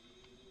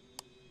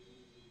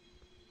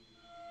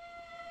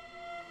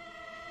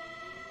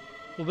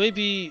 Well,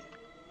 maybe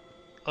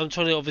I'm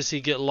trying to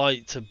obviously get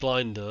light to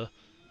blind her.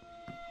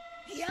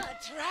 You're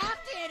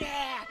trapped in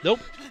here. Nope.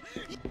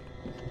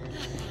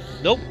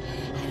 Nope.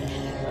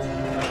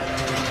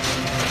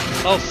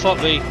 Oh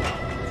fuck me.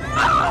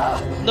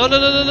 No no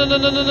no no no no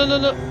no no no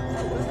no.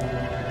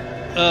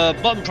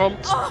 Button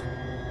prompt.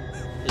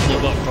 There's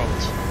no button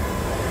prompt.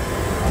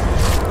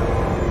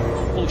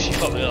 Oh, she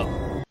fucked me up.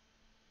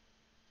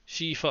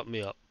 She fucked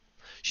me up.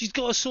 She's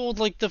got a sword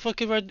like the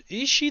fucking red.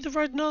 Is she the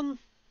red nun?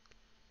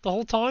 The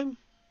whole time?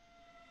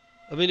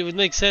 I mean, it would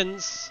make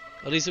sense.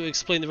 At least it would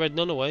explain the red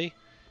nun away.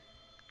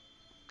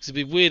 Because it'd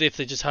be weird if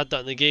they just had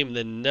that in the game and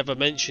then never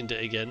mentioned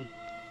it again.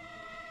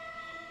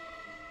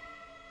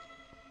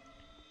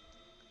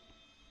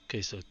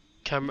 Okay, so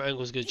camera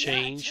angle's gonna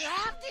change.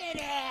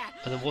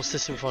 And then what's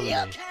this in front of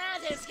me?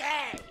 Can't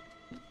escape.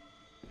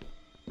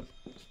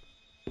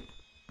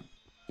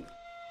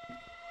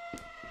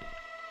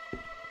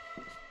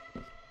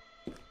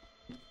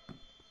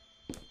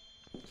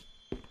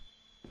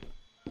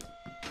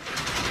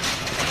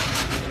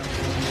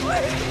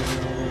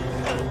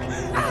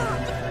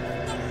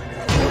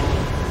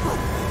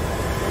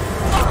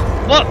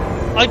 What?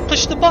 I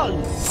pushed the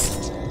button!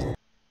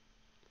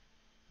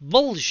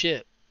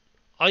 Bullshit!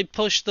 I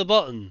pushed the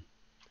button!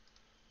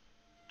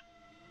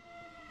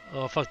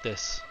 Oh, fuck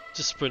this.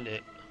 Just sprint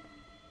it.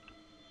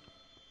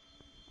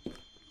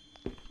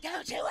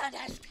 Don't you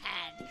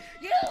understand?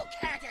 You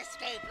can't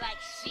escape like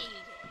she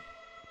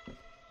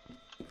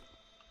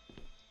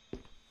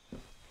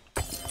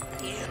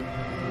did.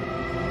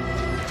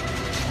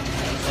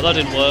 Oh, that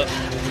didn't work.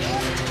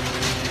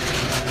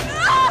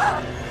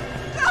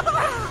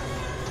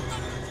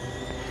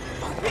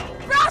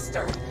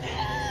 Faster!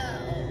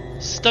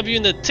 Stab you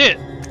in the tit!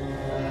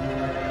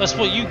 That's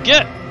what you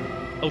get!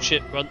 Oh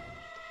shit, run.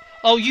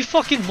 Oh, you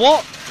fucking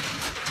what?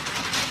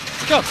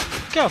 Go!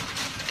 Go!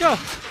 Go!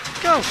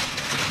 Go!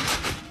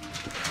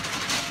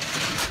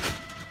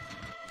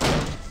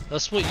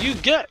 That's what you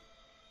get!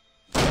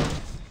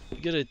 You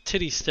get a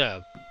titty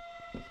stab.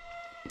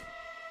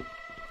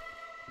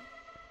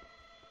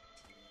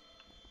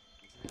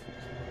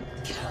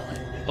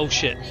 Oh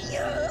shit.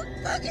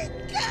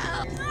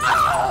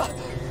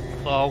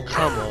 Oh,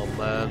 come on,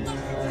 man.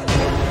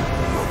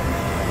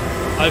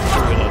 I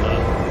threw it on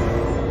her.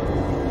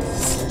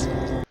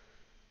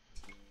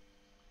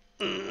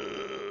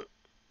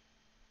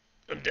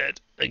 I'm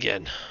dead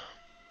again.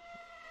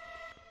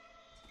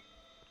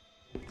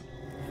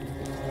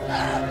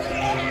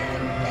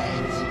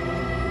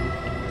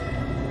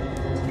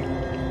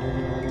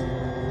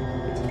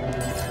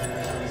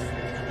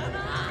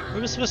 Where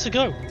am I supposed to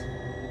go?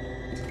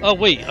 Oh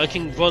wait, I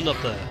can run up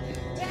there.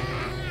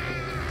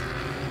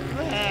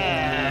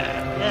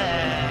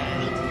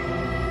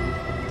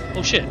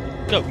 Oh shit,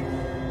 go!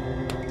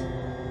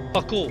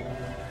 Fuck all.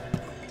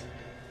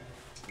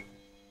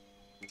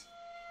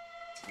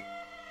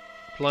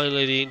 Blind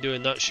lady ain't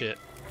doing that shit.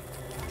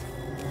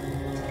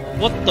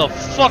 What the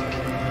fuck?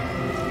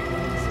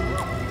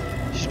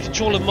 She's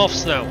controlling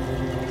moths now.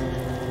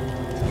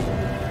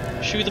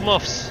 Shoot the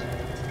moths.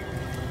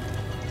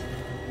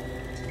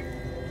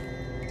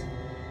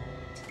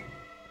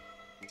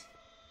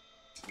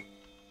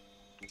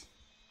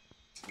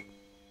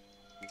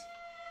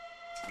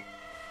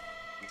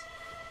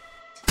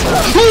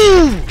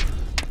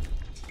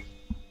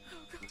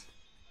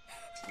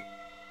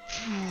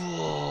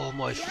 Oh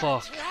my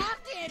fuck.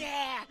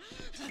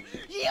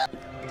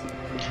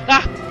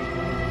 Ah!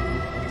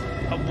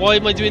 Why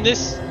am I doing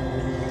this?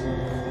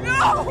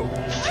 No!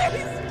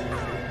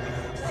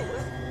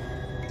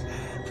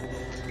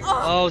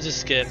 I'll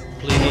just skip,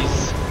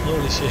 please.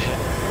 Holy shit.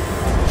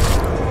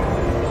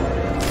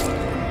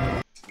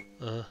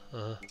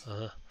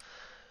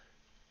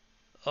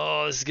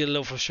 Oh, this is getting a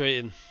little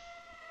frustrating.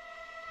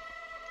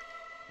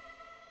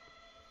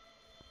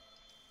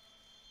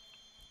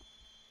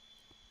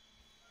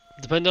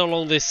 Depending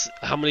on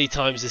how many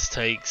times this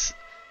takes,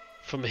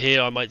 from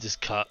here I might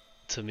just cut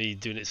to me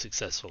doing it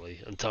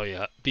successfully and tell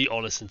you, be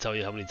honest and tell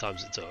you how many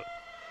times it took.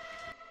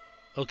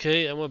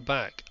 Okay, and we're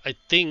back. I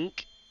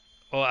think,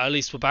 or at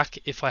least we're back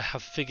if I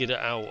have figured it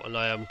out and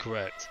I am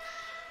correct.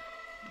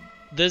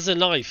 There's a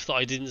knife that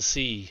I didn't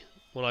see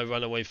when I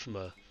ran away from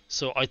her.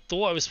 So I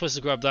thought I was supposed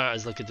to grab that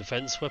as like a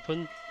defense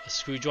weapon, a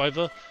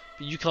screwdriver,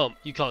 but you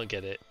can't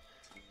get it.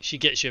 She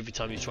gets you every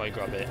time you try and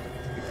grab it.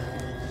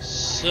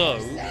 So,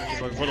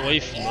 if I run away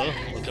from her,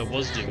 like I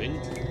was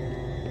doing,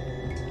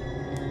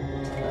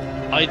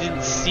 I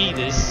didn't see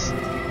this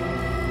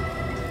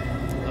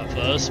at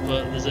first,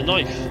 but there's a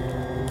knife.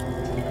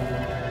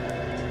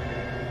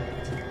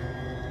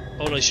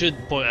 Oh, and I should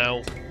point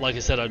out, like I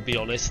said, I'd be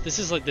honest, this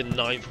is like the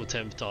 9th or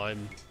 10th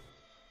time,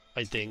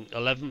 I think,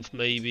 11th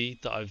maybe,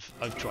 that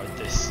I've tried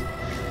this.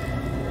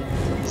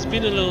 It's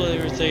been a little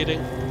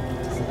irritating,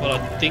 but I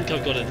think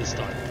I've got it this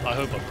time. I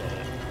hope I've got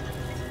it,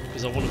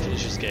 because I want to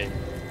finish this game.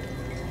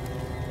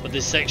 But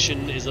this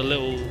section is a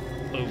little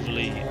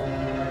overly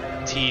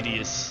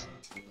tedious,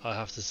 I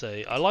have to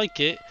say. I like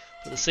it,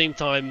 but at the same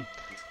time,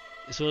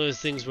 it's one of those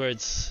things where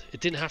it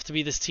didn't have to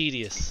be this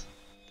tedious,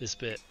 this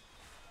bit.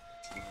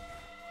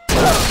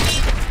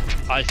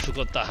 I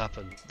forgot that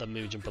happened. That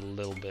made me jump a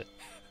little bit.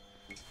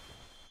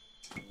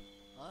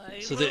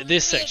 So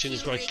this section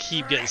is where I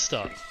keep getting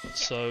stuck.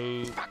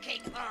 So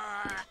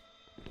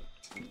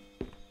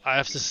I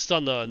have to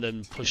stun her and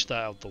then push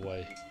that out the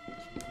way.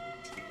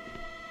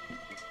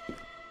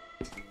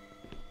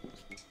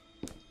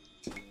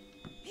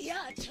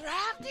 You're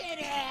trapped in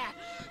here!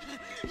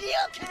 You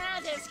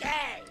can't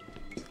escape!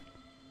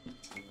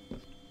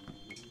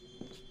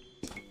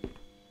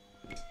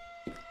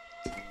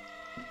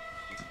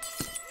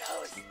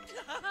 No,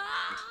 stop!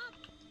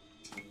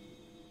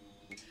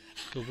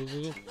 Go, go,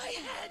 go, go. My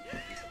head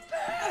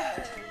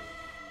burns!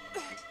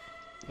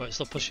 Right,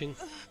 stop pushing.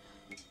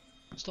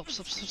 Stop. You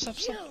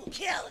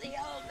killed the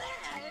old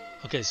man!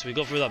 Okay, so we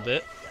got through that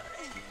bit.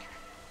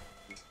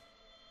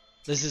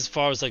 This is as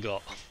far as I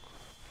got.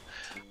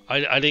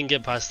 I didn't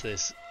get past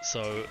this,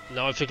 so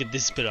now I figured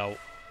this bit out.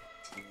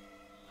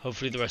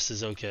 Hopefully the rest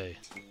is okay.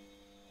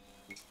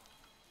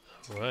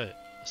 Alright,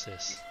 what's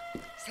this?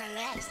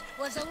 Celeste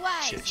was a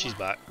wise Shit, she's one.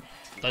 back.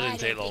 That didn't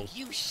take long.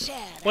 You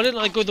shared Why didn't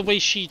I go the way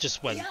she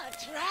just went? You're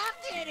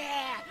trapped in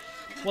here!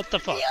 What the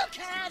fuck? You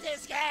can't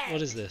escape!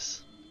 What is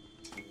this?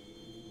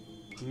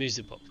 A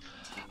music box.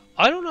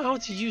 I don't know how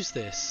to use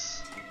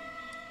this.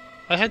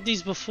 I had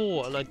these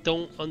before and I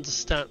don't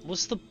understand.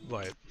 What's the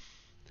right?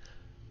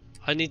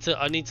 I need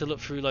to look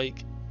through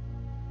like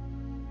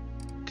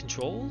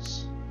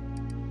controls.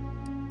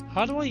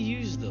 How do I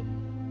use them?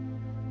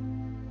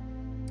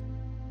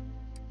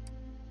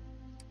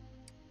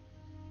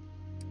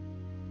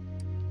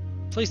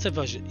 PlayStation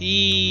version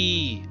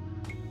E.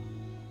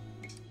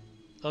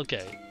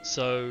 Okay,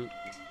 so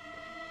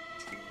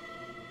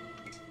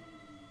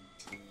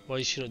why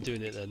is she not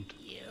doing it then?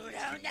 You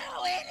don't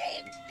know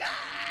any God.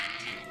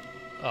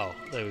 Oh,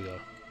 there we go.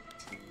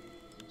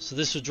 So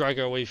this would drag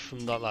her away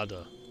from that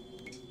ladder.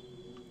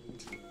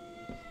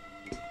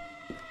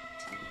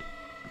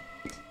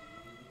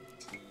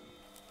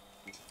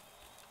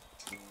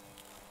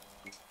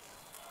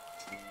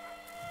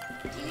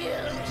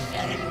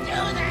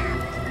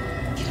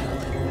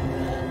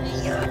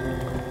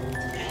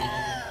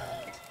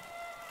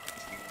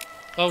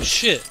 Oh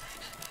shit!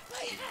 My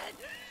head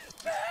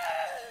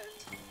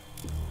burns!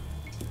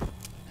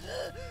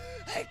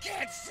 I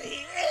can't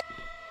see it!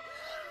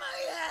 My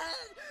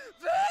head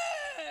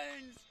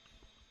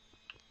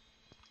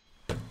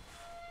burns!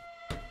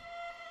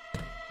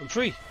 I'm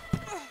free!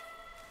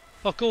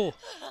 Fuck all!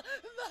 My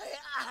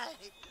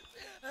eyes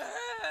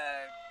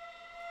hurt!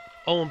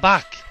 Oh, I'm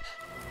back!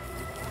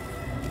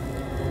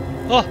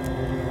 Oh!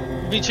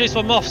 I'm being chased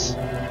by moths!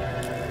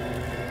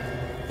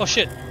 Oh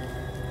shit!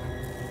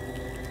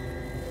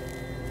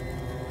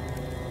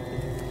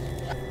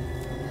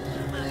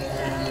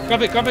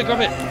 Grab it, grab it,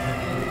 grab it!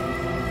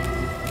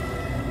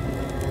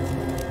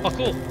 Oh,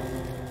 cool.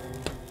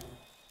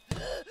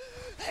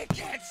 I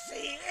can't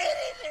see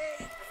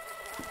anything!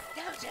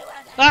 Don't you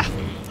understand? Ah!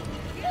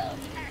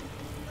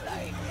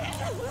 I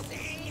can't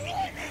see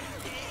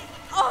anything!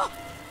 Oh!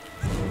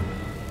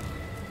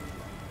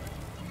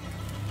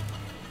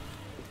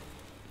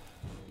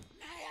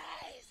 My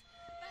eyes!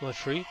 Am I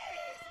free?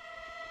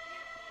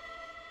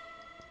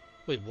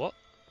 Wait, what?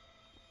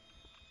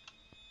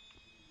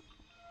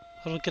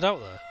 How do I get out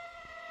there?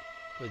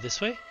 Wait,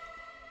 this way?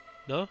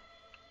 No?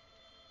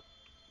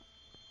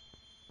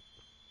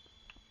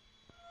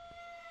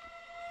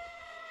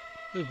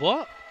 Wait,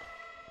 what?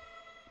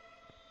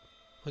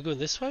 Am I going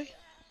this way?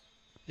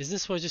 Isn't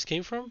this where I just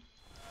came from?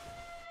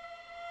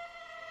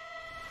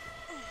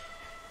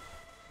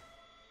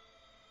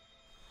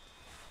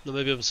 No,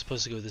 maybe I'm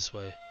supposed to go this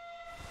way.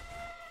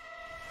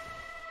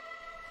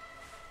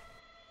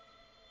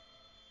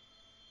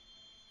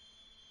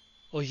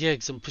 Oh yeah,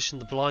 because I'm pushing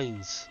the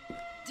blinds.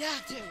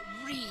 Dr.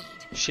 Reed!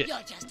 Shit. You're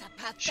just a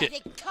Shit.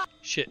 pathetic cop!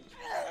 Shit.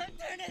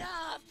 Turn it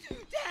off!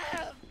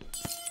 Damn!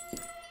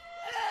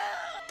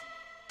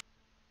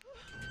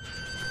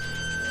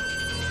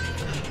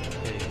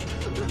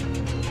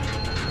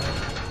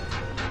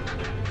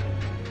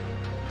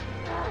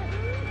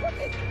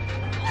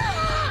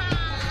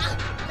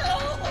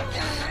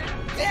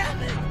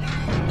 Damn it!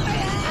 My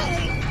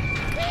eyes!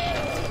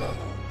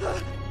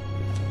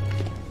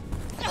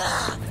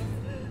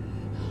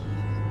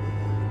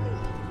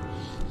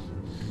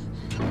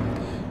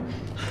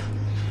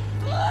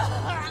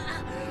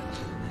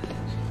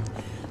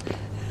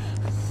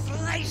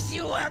 Slice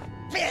you up,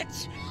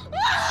 bitch!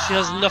 She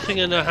has nothing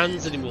in her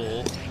hands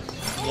anymore.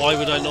 Why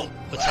would I not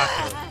attack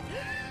her?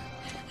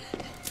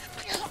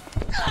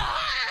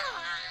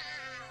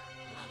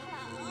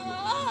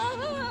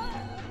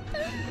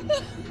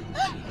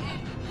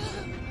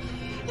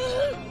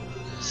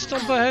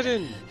 Stomp her head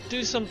in.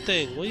 Do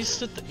something. Well, you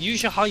stood there.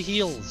 Use your high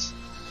heels.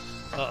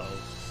 Uh oh.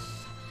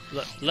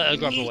 Let her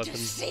grab a Need weapon. to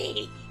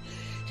see,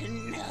 to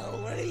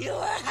know where you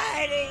are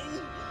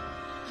hiding.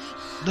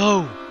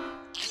 No.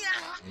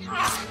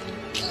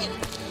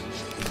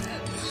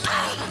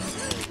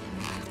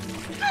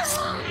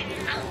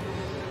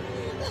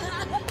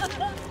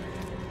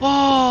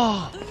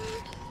 Oh.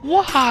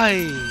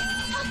 Why?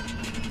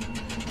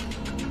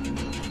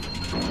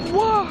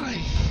 Why?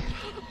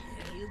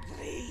 You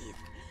breathe.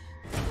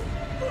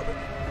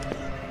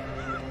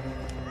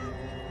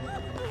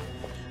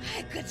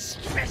 I could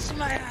stretch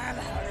my arm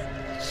out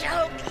and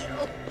choke you.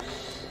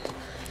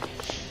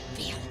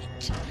 Feel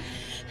it.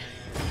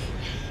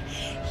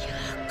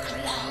 You're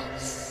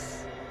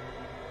close.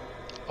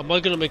 Am I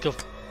gonna make a...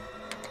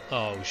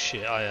 Oh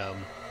shit, I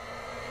am.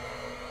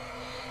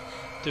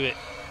 Do it.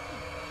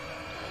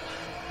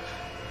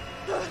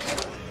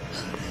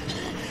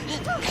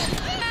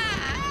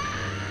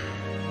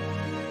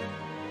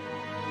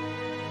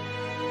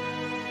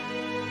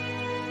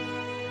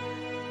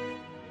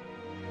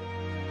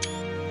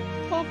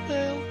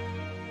 Bobtail.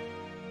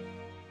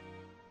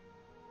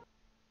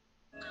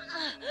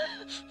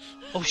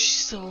 Oh,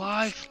 she's still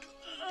alive.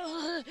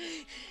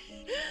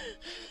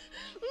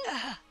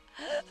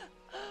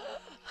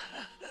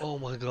 Oh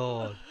my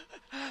god.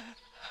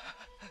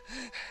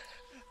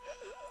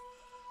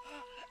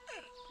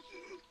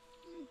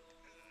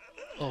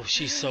 Oh,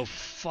 she's so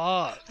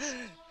fucked.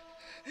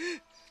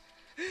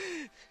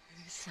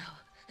 So,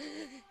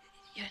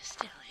 you're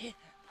still here.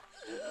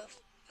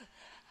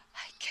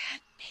 I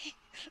can't be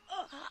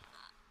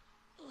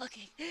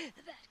looking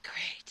that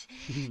great.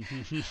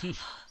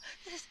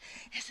 This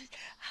isn't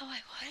how I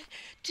wanted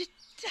to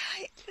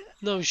die.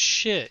 No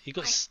shit, you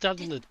got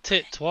stabbed in the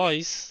tit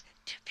twice.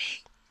 To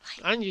be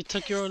like And you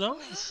took your own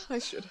eyes. I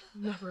should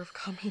never have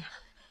come here.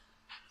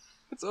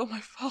 It's all my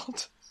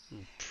fault.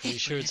 I'm pretty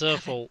sure it's her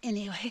fault.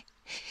 Anyway,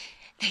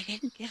 they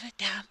didn't give a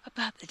damn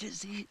about the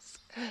disease.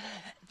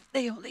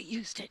 They only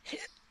used it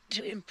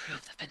to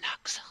improve the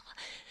phenoxyl.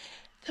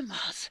 The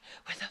moths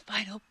were the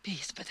final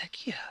piece for the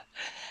cure,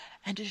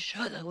 and to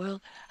show the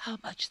world how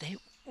much they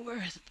were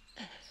worth.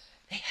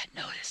 They had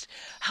noticed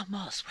how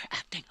moths were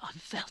acting on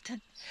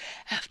Felton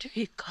after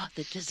he caught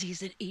the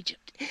disease in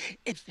Egypt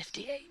in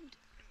 58.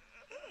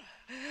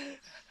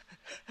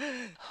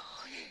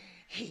 Oh,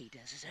 he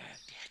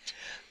deserved it.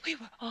 We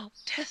were all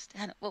test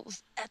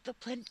animals at the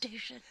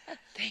plantation.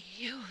 They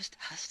used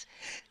us.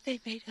 They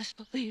made us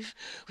believe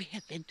we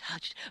had been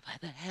touched by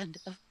the hand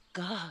of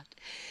God,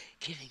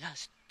 giving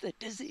us the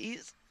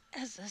disease.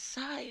 as a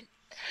sign.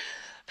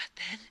 But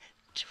then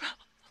trouble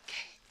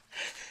came.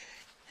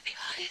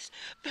 The eyes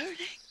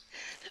burning,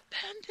 the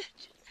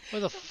bandage. Why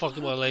the fuck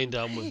am I laying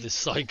down with this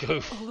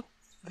psycho? All of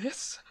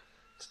this?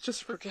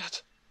 Just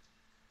forget.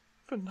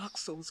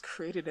 Phenoxyl was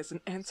created as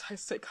an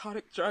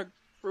antipsychotic drug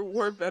for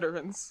war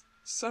veterans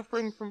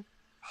suffering from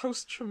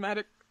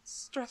post-traumatic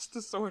stress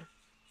disorder.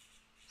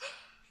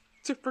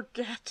 To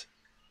forget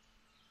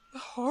the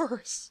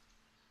horrors.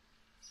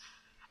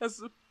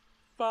 As a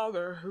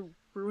father who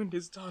ruined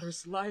his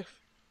daughter's life,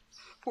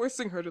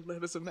 forcing her to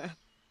live as a man.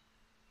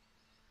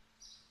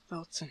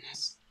 Felton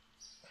is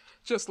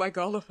just like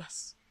all of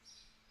us.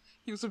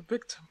 He was a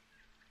victim.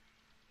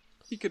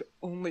 He could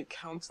only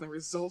count on the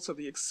results of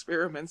the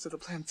experiments of the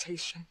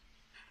plantation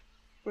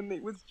when they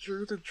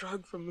withdrew the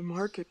drug from the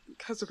market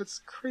because of its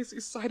crazy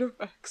side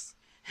effects.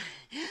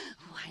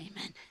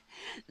 Wyman,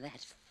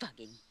 that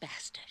fucking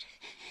bastard,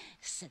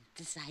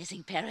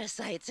 synthesizing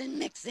parasites and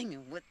mixing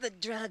them with the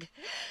drug,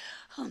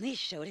 only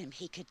showed him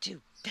he could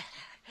do better.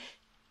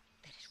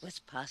 That it was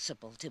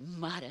possible to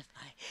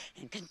modify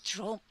and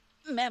control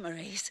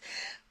memories,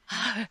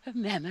 our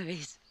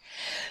memories.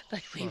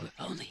 But we were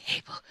only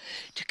able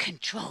to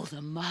control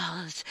the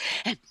moths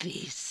and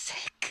be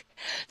sick,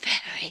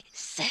 very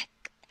sick.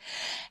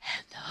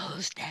 And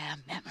those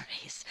damn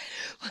memories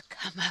would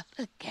come up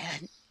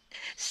again,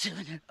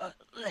 sooner or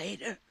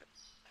later.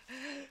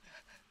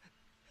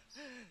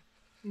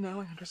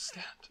 Now I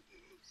understand.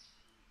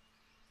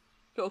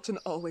 Felton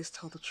always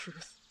told the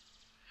truth.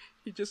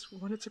 He just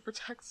wanted to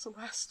protect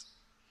Celeste.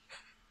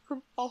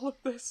 From all of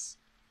this.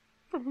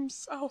 From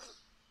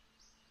himself.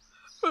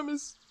 From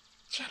his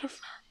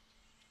Jennifer.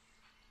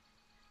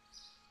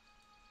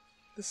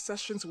 The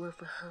sessions were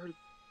for her to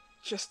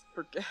just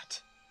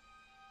forget.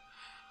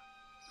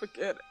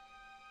 Forget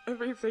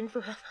everything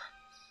forever.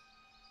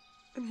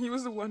 And he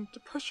was the one to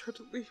push her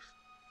to leave.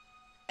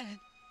 And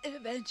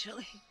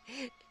eventually,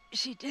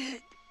 she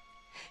did.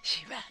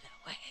 She ran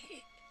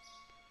away.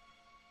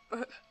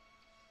 But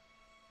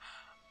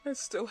I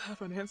still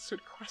have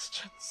unanswered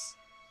questions.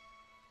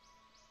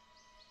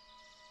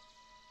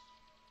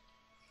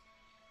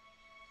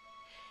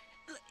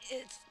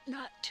 It's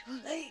not too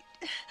late.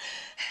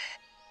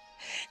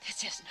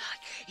 This is not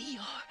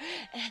your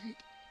end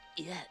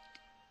yet.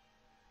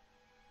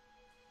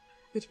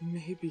 It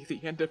may be the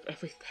end of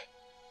everything.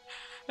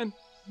 And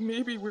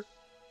maybe we're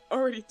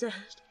already dead.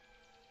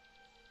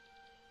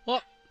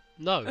 What?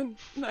 No. And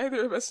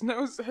neither of us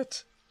knows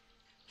it.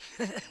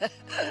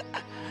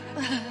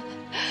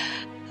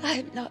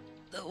 I'm not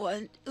the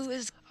one who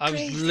is I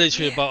crazy. was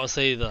literally about to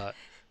say that.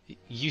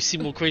 You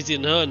seem more crazy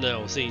than her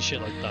now, saying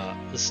shit like that.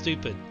 That's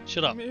stupid.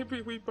 Shut up.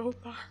 Maybe we both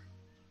are.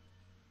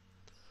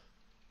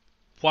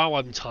 Wow,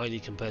 I'm tiny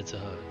compared to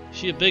her.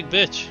 She a big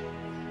bitch.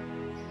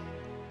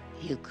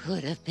 You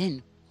could have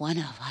been one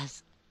of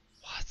us.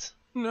 What?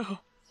 No, Why'd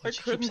I you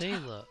keep couldn't.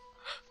 saying that?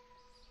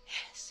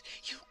 Yes,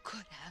 you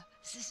could have,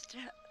 sister.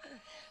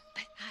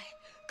 But I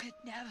could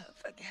never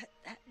forget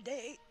that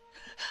day.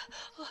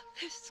 Oh,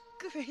 the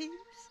screams,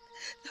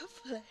 the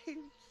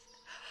flames.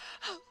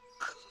 How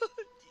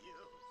could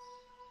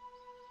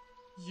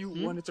you? You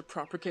wanted to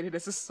propagate it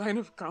as a sign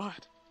of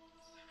God.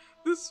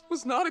 This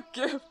was not a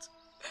gift.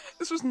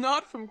 This was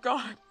not from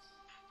God.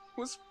 It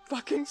was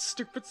fucking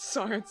stupid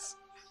science.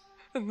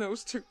 And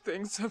those two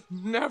things have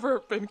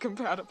never been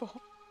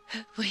compatible.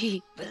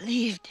 We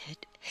believed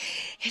it.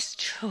 It's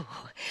true,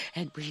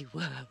 and we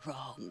were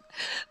wrong.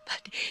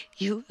 But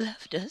you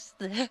left us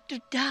there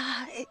to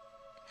die.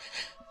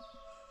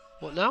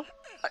 What now?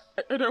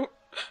 I don't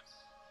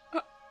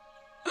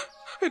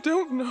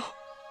know.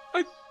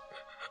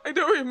 I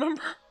don't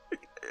remember.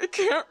 I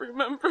can't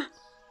remember.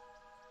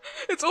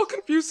 It's all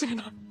confusing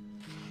enough.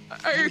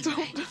 I don't...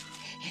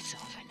 It's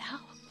over now.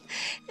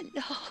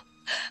 No,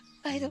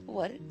 I don't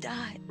want to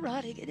die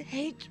rotting in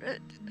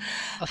hatred.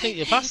 I think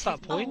you're past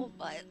that point. All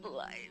my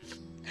life.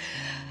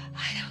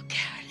 I don't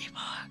care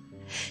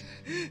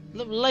anymore. A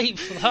little late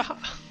for that.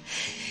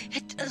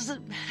 It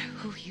doesn't matter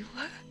who you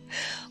were,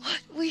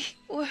 what we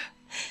were.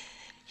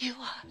 You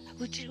are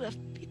what you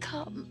have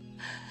become.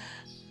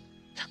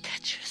 Look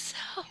at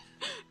yourself.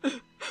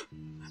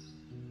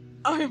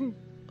 I'm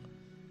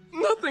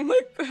nothing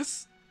like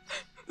this.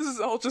 This is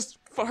all just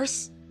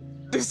farce,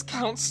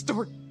 discount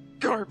store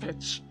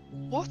garbage.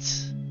 What?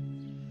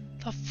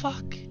 The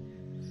fuck?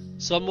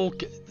 So I'm more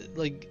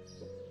like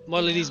my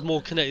lady's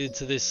more connected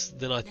to this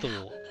than I thought.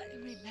 I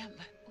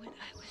remember when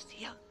I was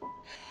young,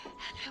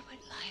 and I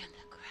would lie on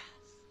the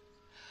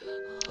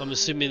grass. I'm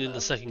assuming in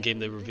the second game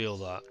they reveal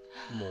that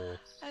more.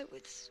 I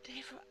would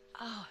stay for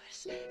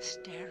hours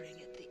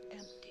staring at the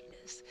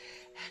emptiness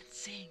and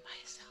seeing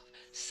myself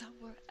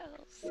somewhere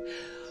else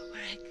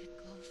where I could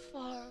go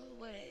far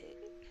away.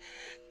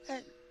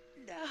 And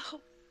now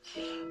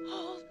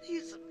all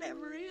these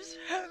memories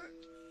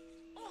hurt.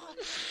 Oh,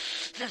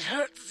 it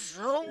hurts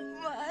so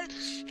much.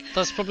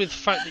 That's probably the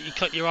fact that you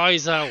cut your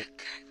eyes out.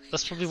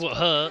 That's probably what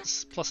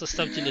hurts. Plus I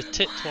stabbed you in the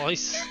tit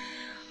twice.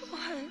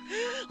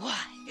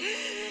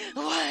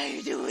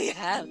 Why do we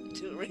have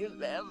to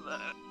remember?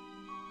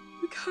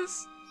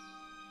 Because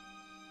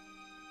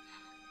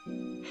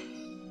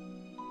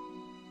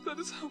That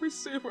is how we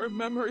save our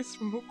memories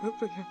from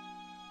oblivion.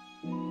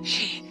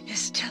 She is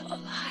still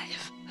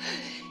alive.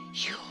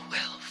 You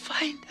will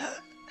find her.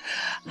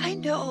 I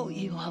know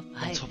you will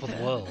find her. On top of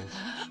the world.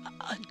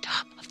 On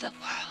top of the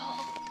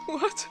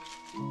world. What?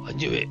 I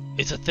knew it.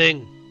 It's a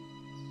thing.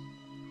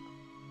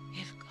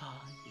 If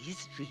God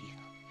is real,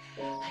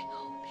 I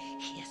hope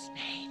he is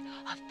made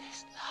of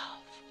this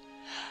love.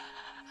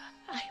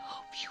 I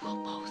hope you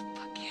will both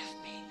forgive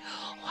me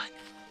one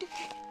day.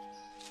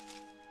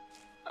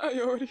 I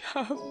already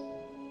have.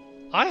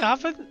 I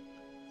haven't.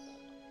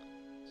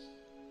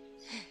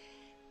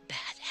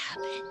 Bad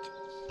habit.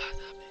 Bad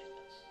habit.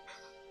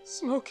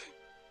 Smoking.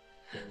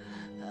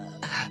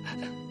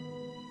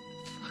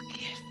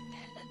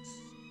 Forgiveness.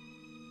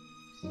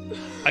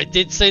 I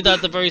did say that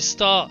at the very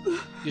start.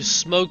 You're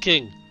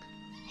smoking.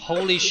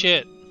 Holy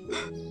shit.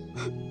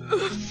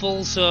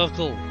 Full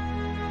circle.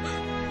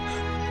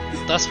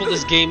 That's what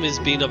this game has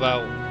been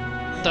about.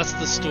 That's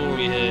the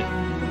story here.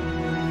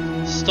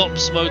 Stop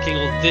smoking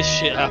or this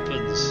shit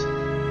happens.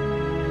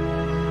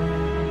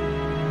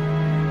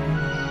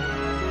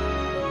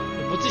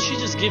 What did she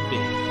just give me?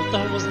 What the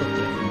hell was that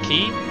thing? A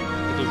key?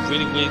 Like a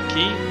really weird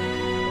key?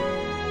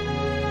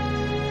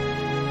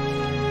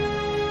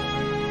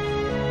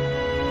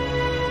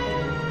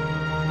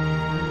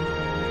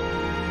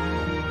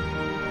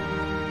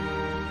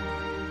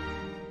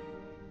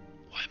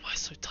 Why am I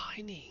so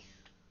tiny?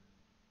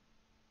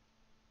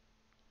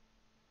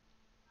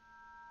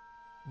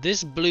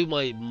 This blew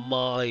my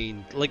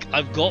mind. Like,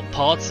 I've got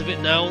parts of it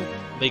now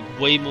make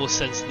way more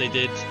sense than they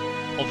did.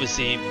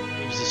 Obviously,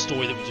 it was a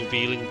story that was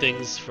revealing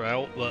things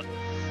throughout, but...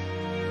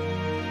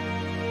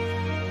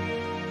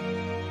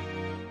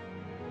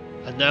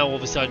 And now,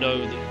 obviously, I know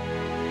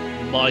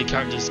that my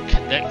character's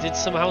connected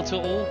somehow to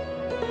it all.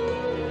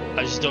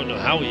 I just don't know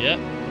how yet.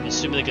 I'm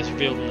assuming it gets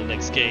revealed in the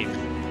next game.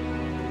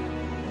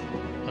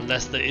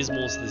 Unless there is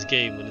more to this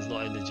game and it's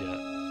not ended yet.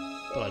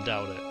 But I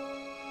doubt it.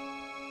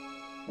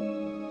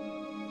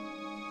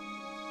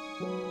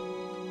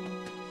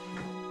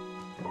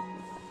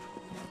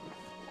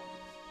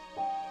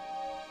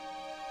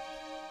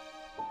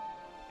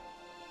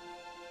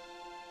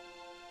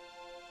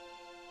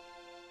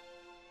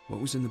 What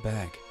was in the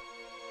bag?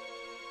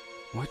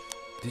 What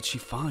did she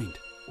find?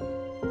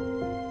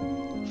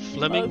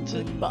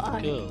 Flemington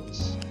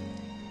girls.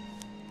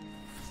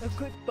 A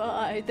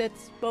goodbye that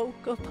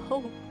spoke of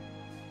hope.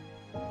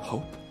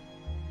 Hope?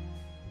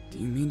 Do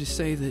you mean to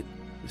say that,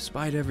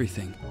 despite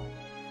everything,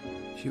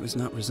 she was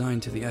not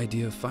resigned to the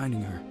idea of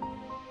finding her?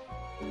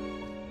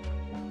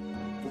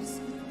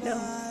 No.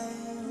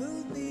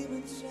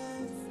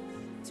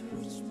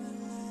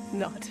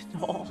 Not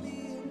at all.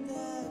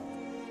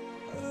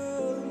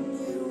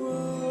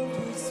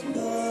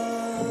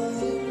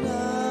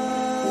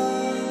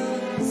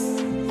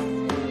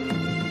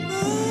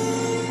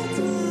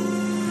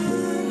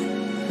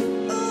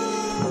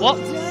 What?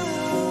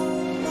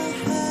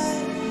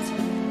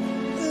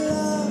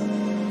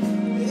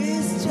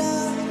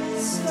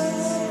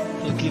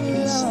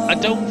 Forgiveness. I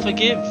don't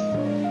forgive.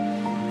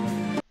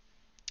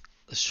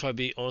 Let's try to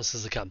be honest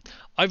as I can.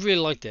 I really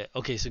liked it.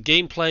 Okay, so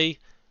gameplay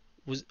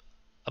was,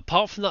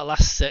 apart from that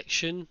last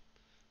section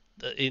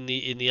in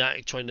the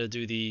act trying to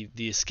do the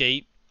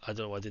escape. I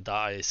don't know why I did that.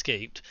 I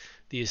escaped.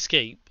 The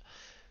escape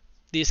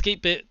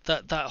bit,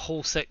 that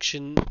whole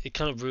section, it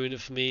kind of ruined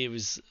it for me.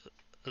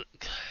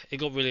 It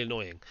got really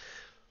annoying.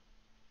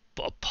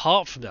 But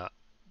apart from that,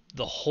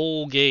 the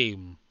whole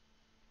game,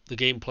 the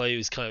gameplay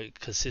was kind of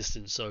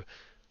consistent. So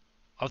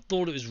I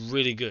thought it was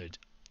really good.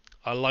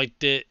 I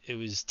liked it. It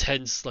was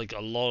tense like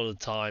a lot of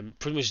the time.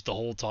 Pretty much the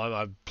whole time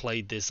I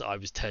played this, I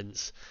was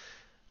tense.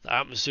 The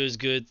atmosphere is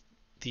good.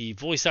 The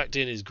voice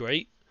acting is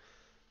great.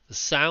 The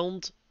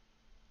sound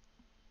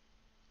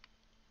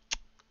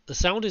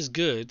is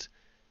good,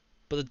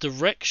 but the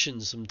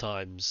direction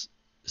sometimes,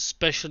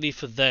 especially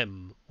for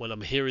them, when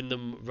I'm hearing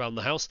them around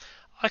the house,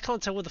 I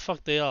can't tell where the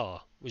fuck they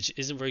are, which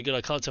isn't very good.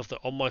 I can't tell if they're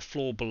on my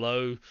floor,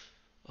 below,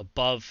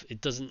 above.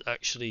 It doesn't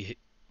actually... I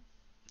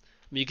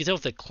mean, you can tell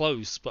if they're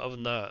close, but other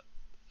than that,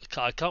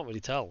 I can't really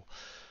tell.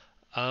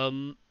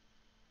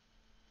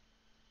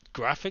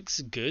 Graphics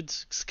are good,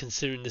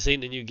 considering this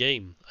ain't a new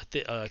game.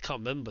 I can't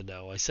remember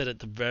now. I said at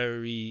the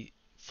very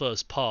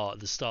first part, at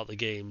the start of the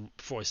game,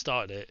 before I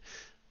started it,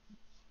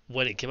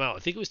 when it came out, I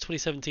think it was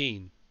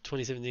 2017,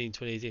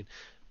 2018,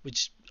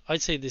 which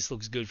I'd say this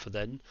looks good for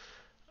then.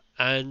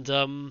 And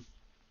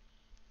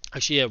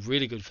actually, yeah,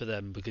 really good for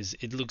them, because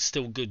it looks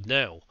still good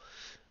now.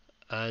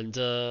 And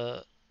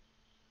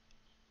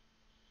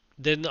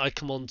then I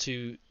come on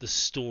to the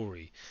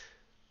story.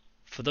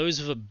 For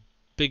those with a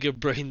bigger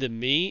brain than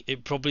me,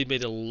 it probably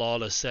made a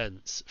lot of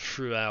sense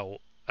throughout,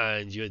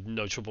 and you had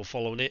no trouble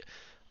following it.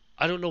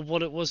 I don't know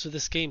what it was with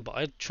this game, but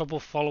I had trouble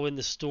following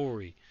the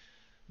story.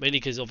 Mainly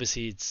because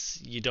obviously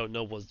you don't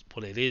know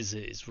what it is.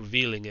 It's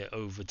revealing it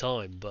over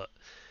time. But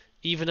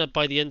even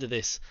by the end of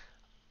this,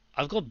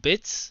 I've got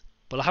bits,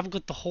 but I haven't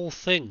got the whole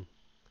thing.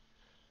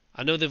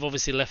 I know they've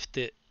obviously left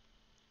it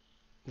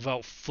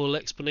without full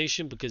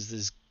explanation,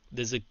 because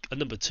there's a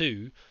number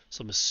 2,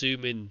 so I'm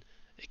assuming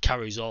it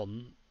carries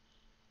on.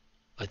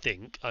 I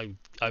think I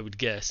would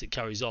guess it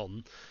carries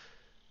on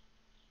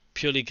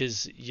purely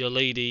because your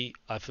lady,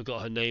 I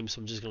forgot her name, so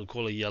I'm just gonna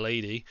call her your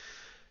lady.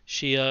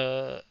 She's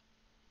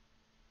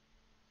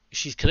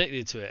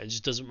connected to it and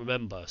just doesn't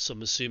remember. So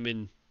I'm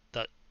assuming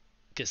that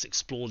gets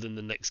explored in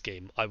the next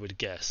game. I would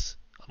guess.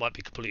 I might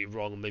be completely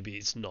wrong, and maybe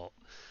it's not.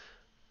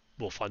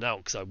 We'll find out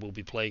because I will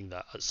be playing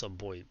that at some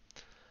point.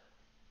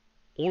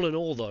 All in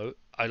all, though,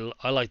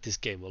 I liked this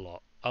game a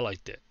lot. I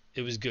liked it.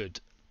 It was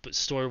good, but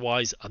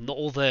story-wise, I'm not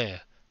all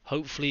there.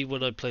 Hopefully,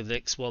 when I play the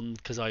next one,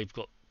 because I've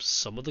got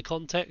some of the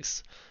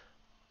context,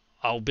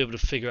 I'll be able to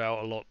figure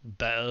out a lot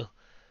better.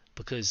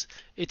 Because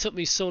it took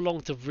me so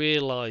long to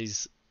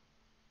realise.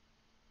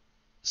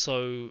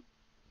 So,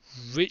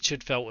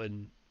 Richard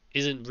Felton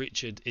isn't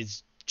Richard,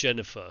 it's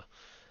Jennifer.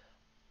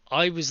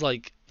 I was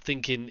like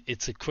thinking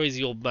it's a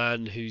crazy old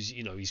man who's,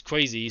 you know, he's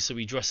crazy, so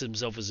he dresses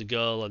himself as a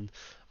girl, and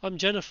I'm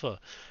Jennifer.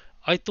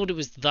 I thought it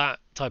was that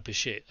type of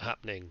shit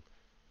happening,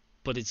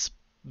 but it's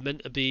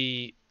meant to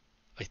be,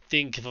 I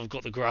think if I've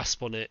got the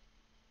grasp on it,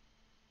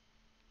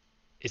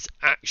 it's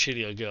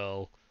actually a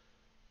girl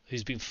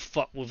who's been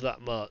fucked with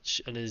that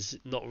much and is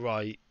not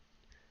right,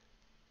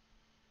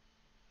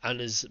 and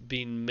has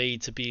been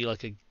made to be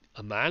like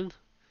a man,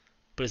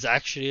 but it's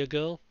actually a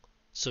girl.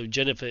 So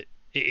Jennifer, it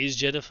is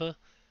Jennifer.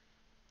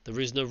 There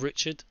is no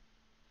Richard.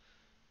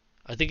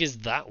 I think it's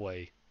that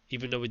way,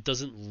 even though it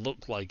doesn't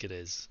look like it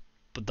is.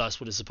 But that's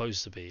what it's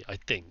supposed to be, I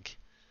think.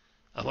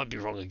 I might be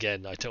wrong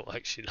again, I don't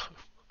actually know.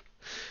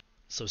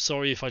 So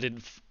sorry if I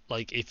didn't,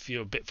 like, if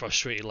you're a bit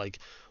frustrated, like,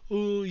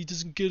 oh, he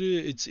doesn't get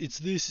it, it's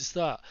this, it's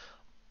that.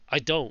 I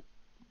don't.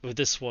 With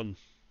this one,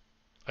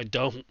 I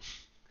don't.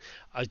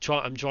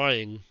 I'm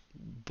trying,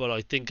 but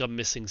I think I'm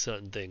missing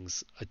certain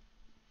things.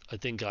 I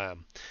think I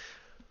am.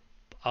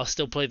 I'll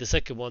still play the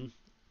second one,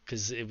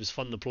 because it was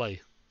fun to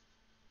play.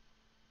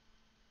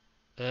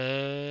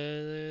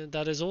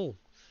 That is all.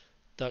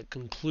 That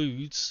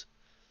concludes,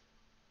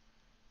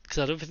 because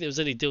I don't think there was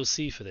any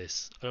DLC for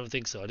this. I don't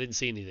think so. I didn't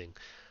see anything.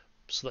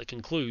 So that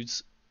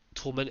concludes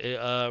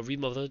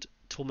Remothered,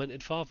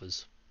 Tormented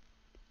Fathers.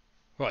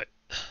 Right.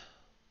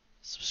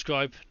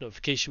 Subscribe,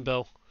 notification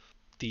bell.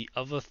 The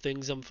other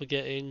things I'm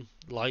forgetting,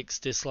 likes,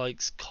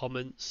 dislikes,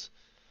 comments.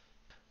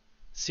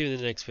 See you in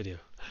the next video.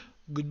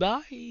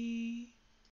 Goodbye.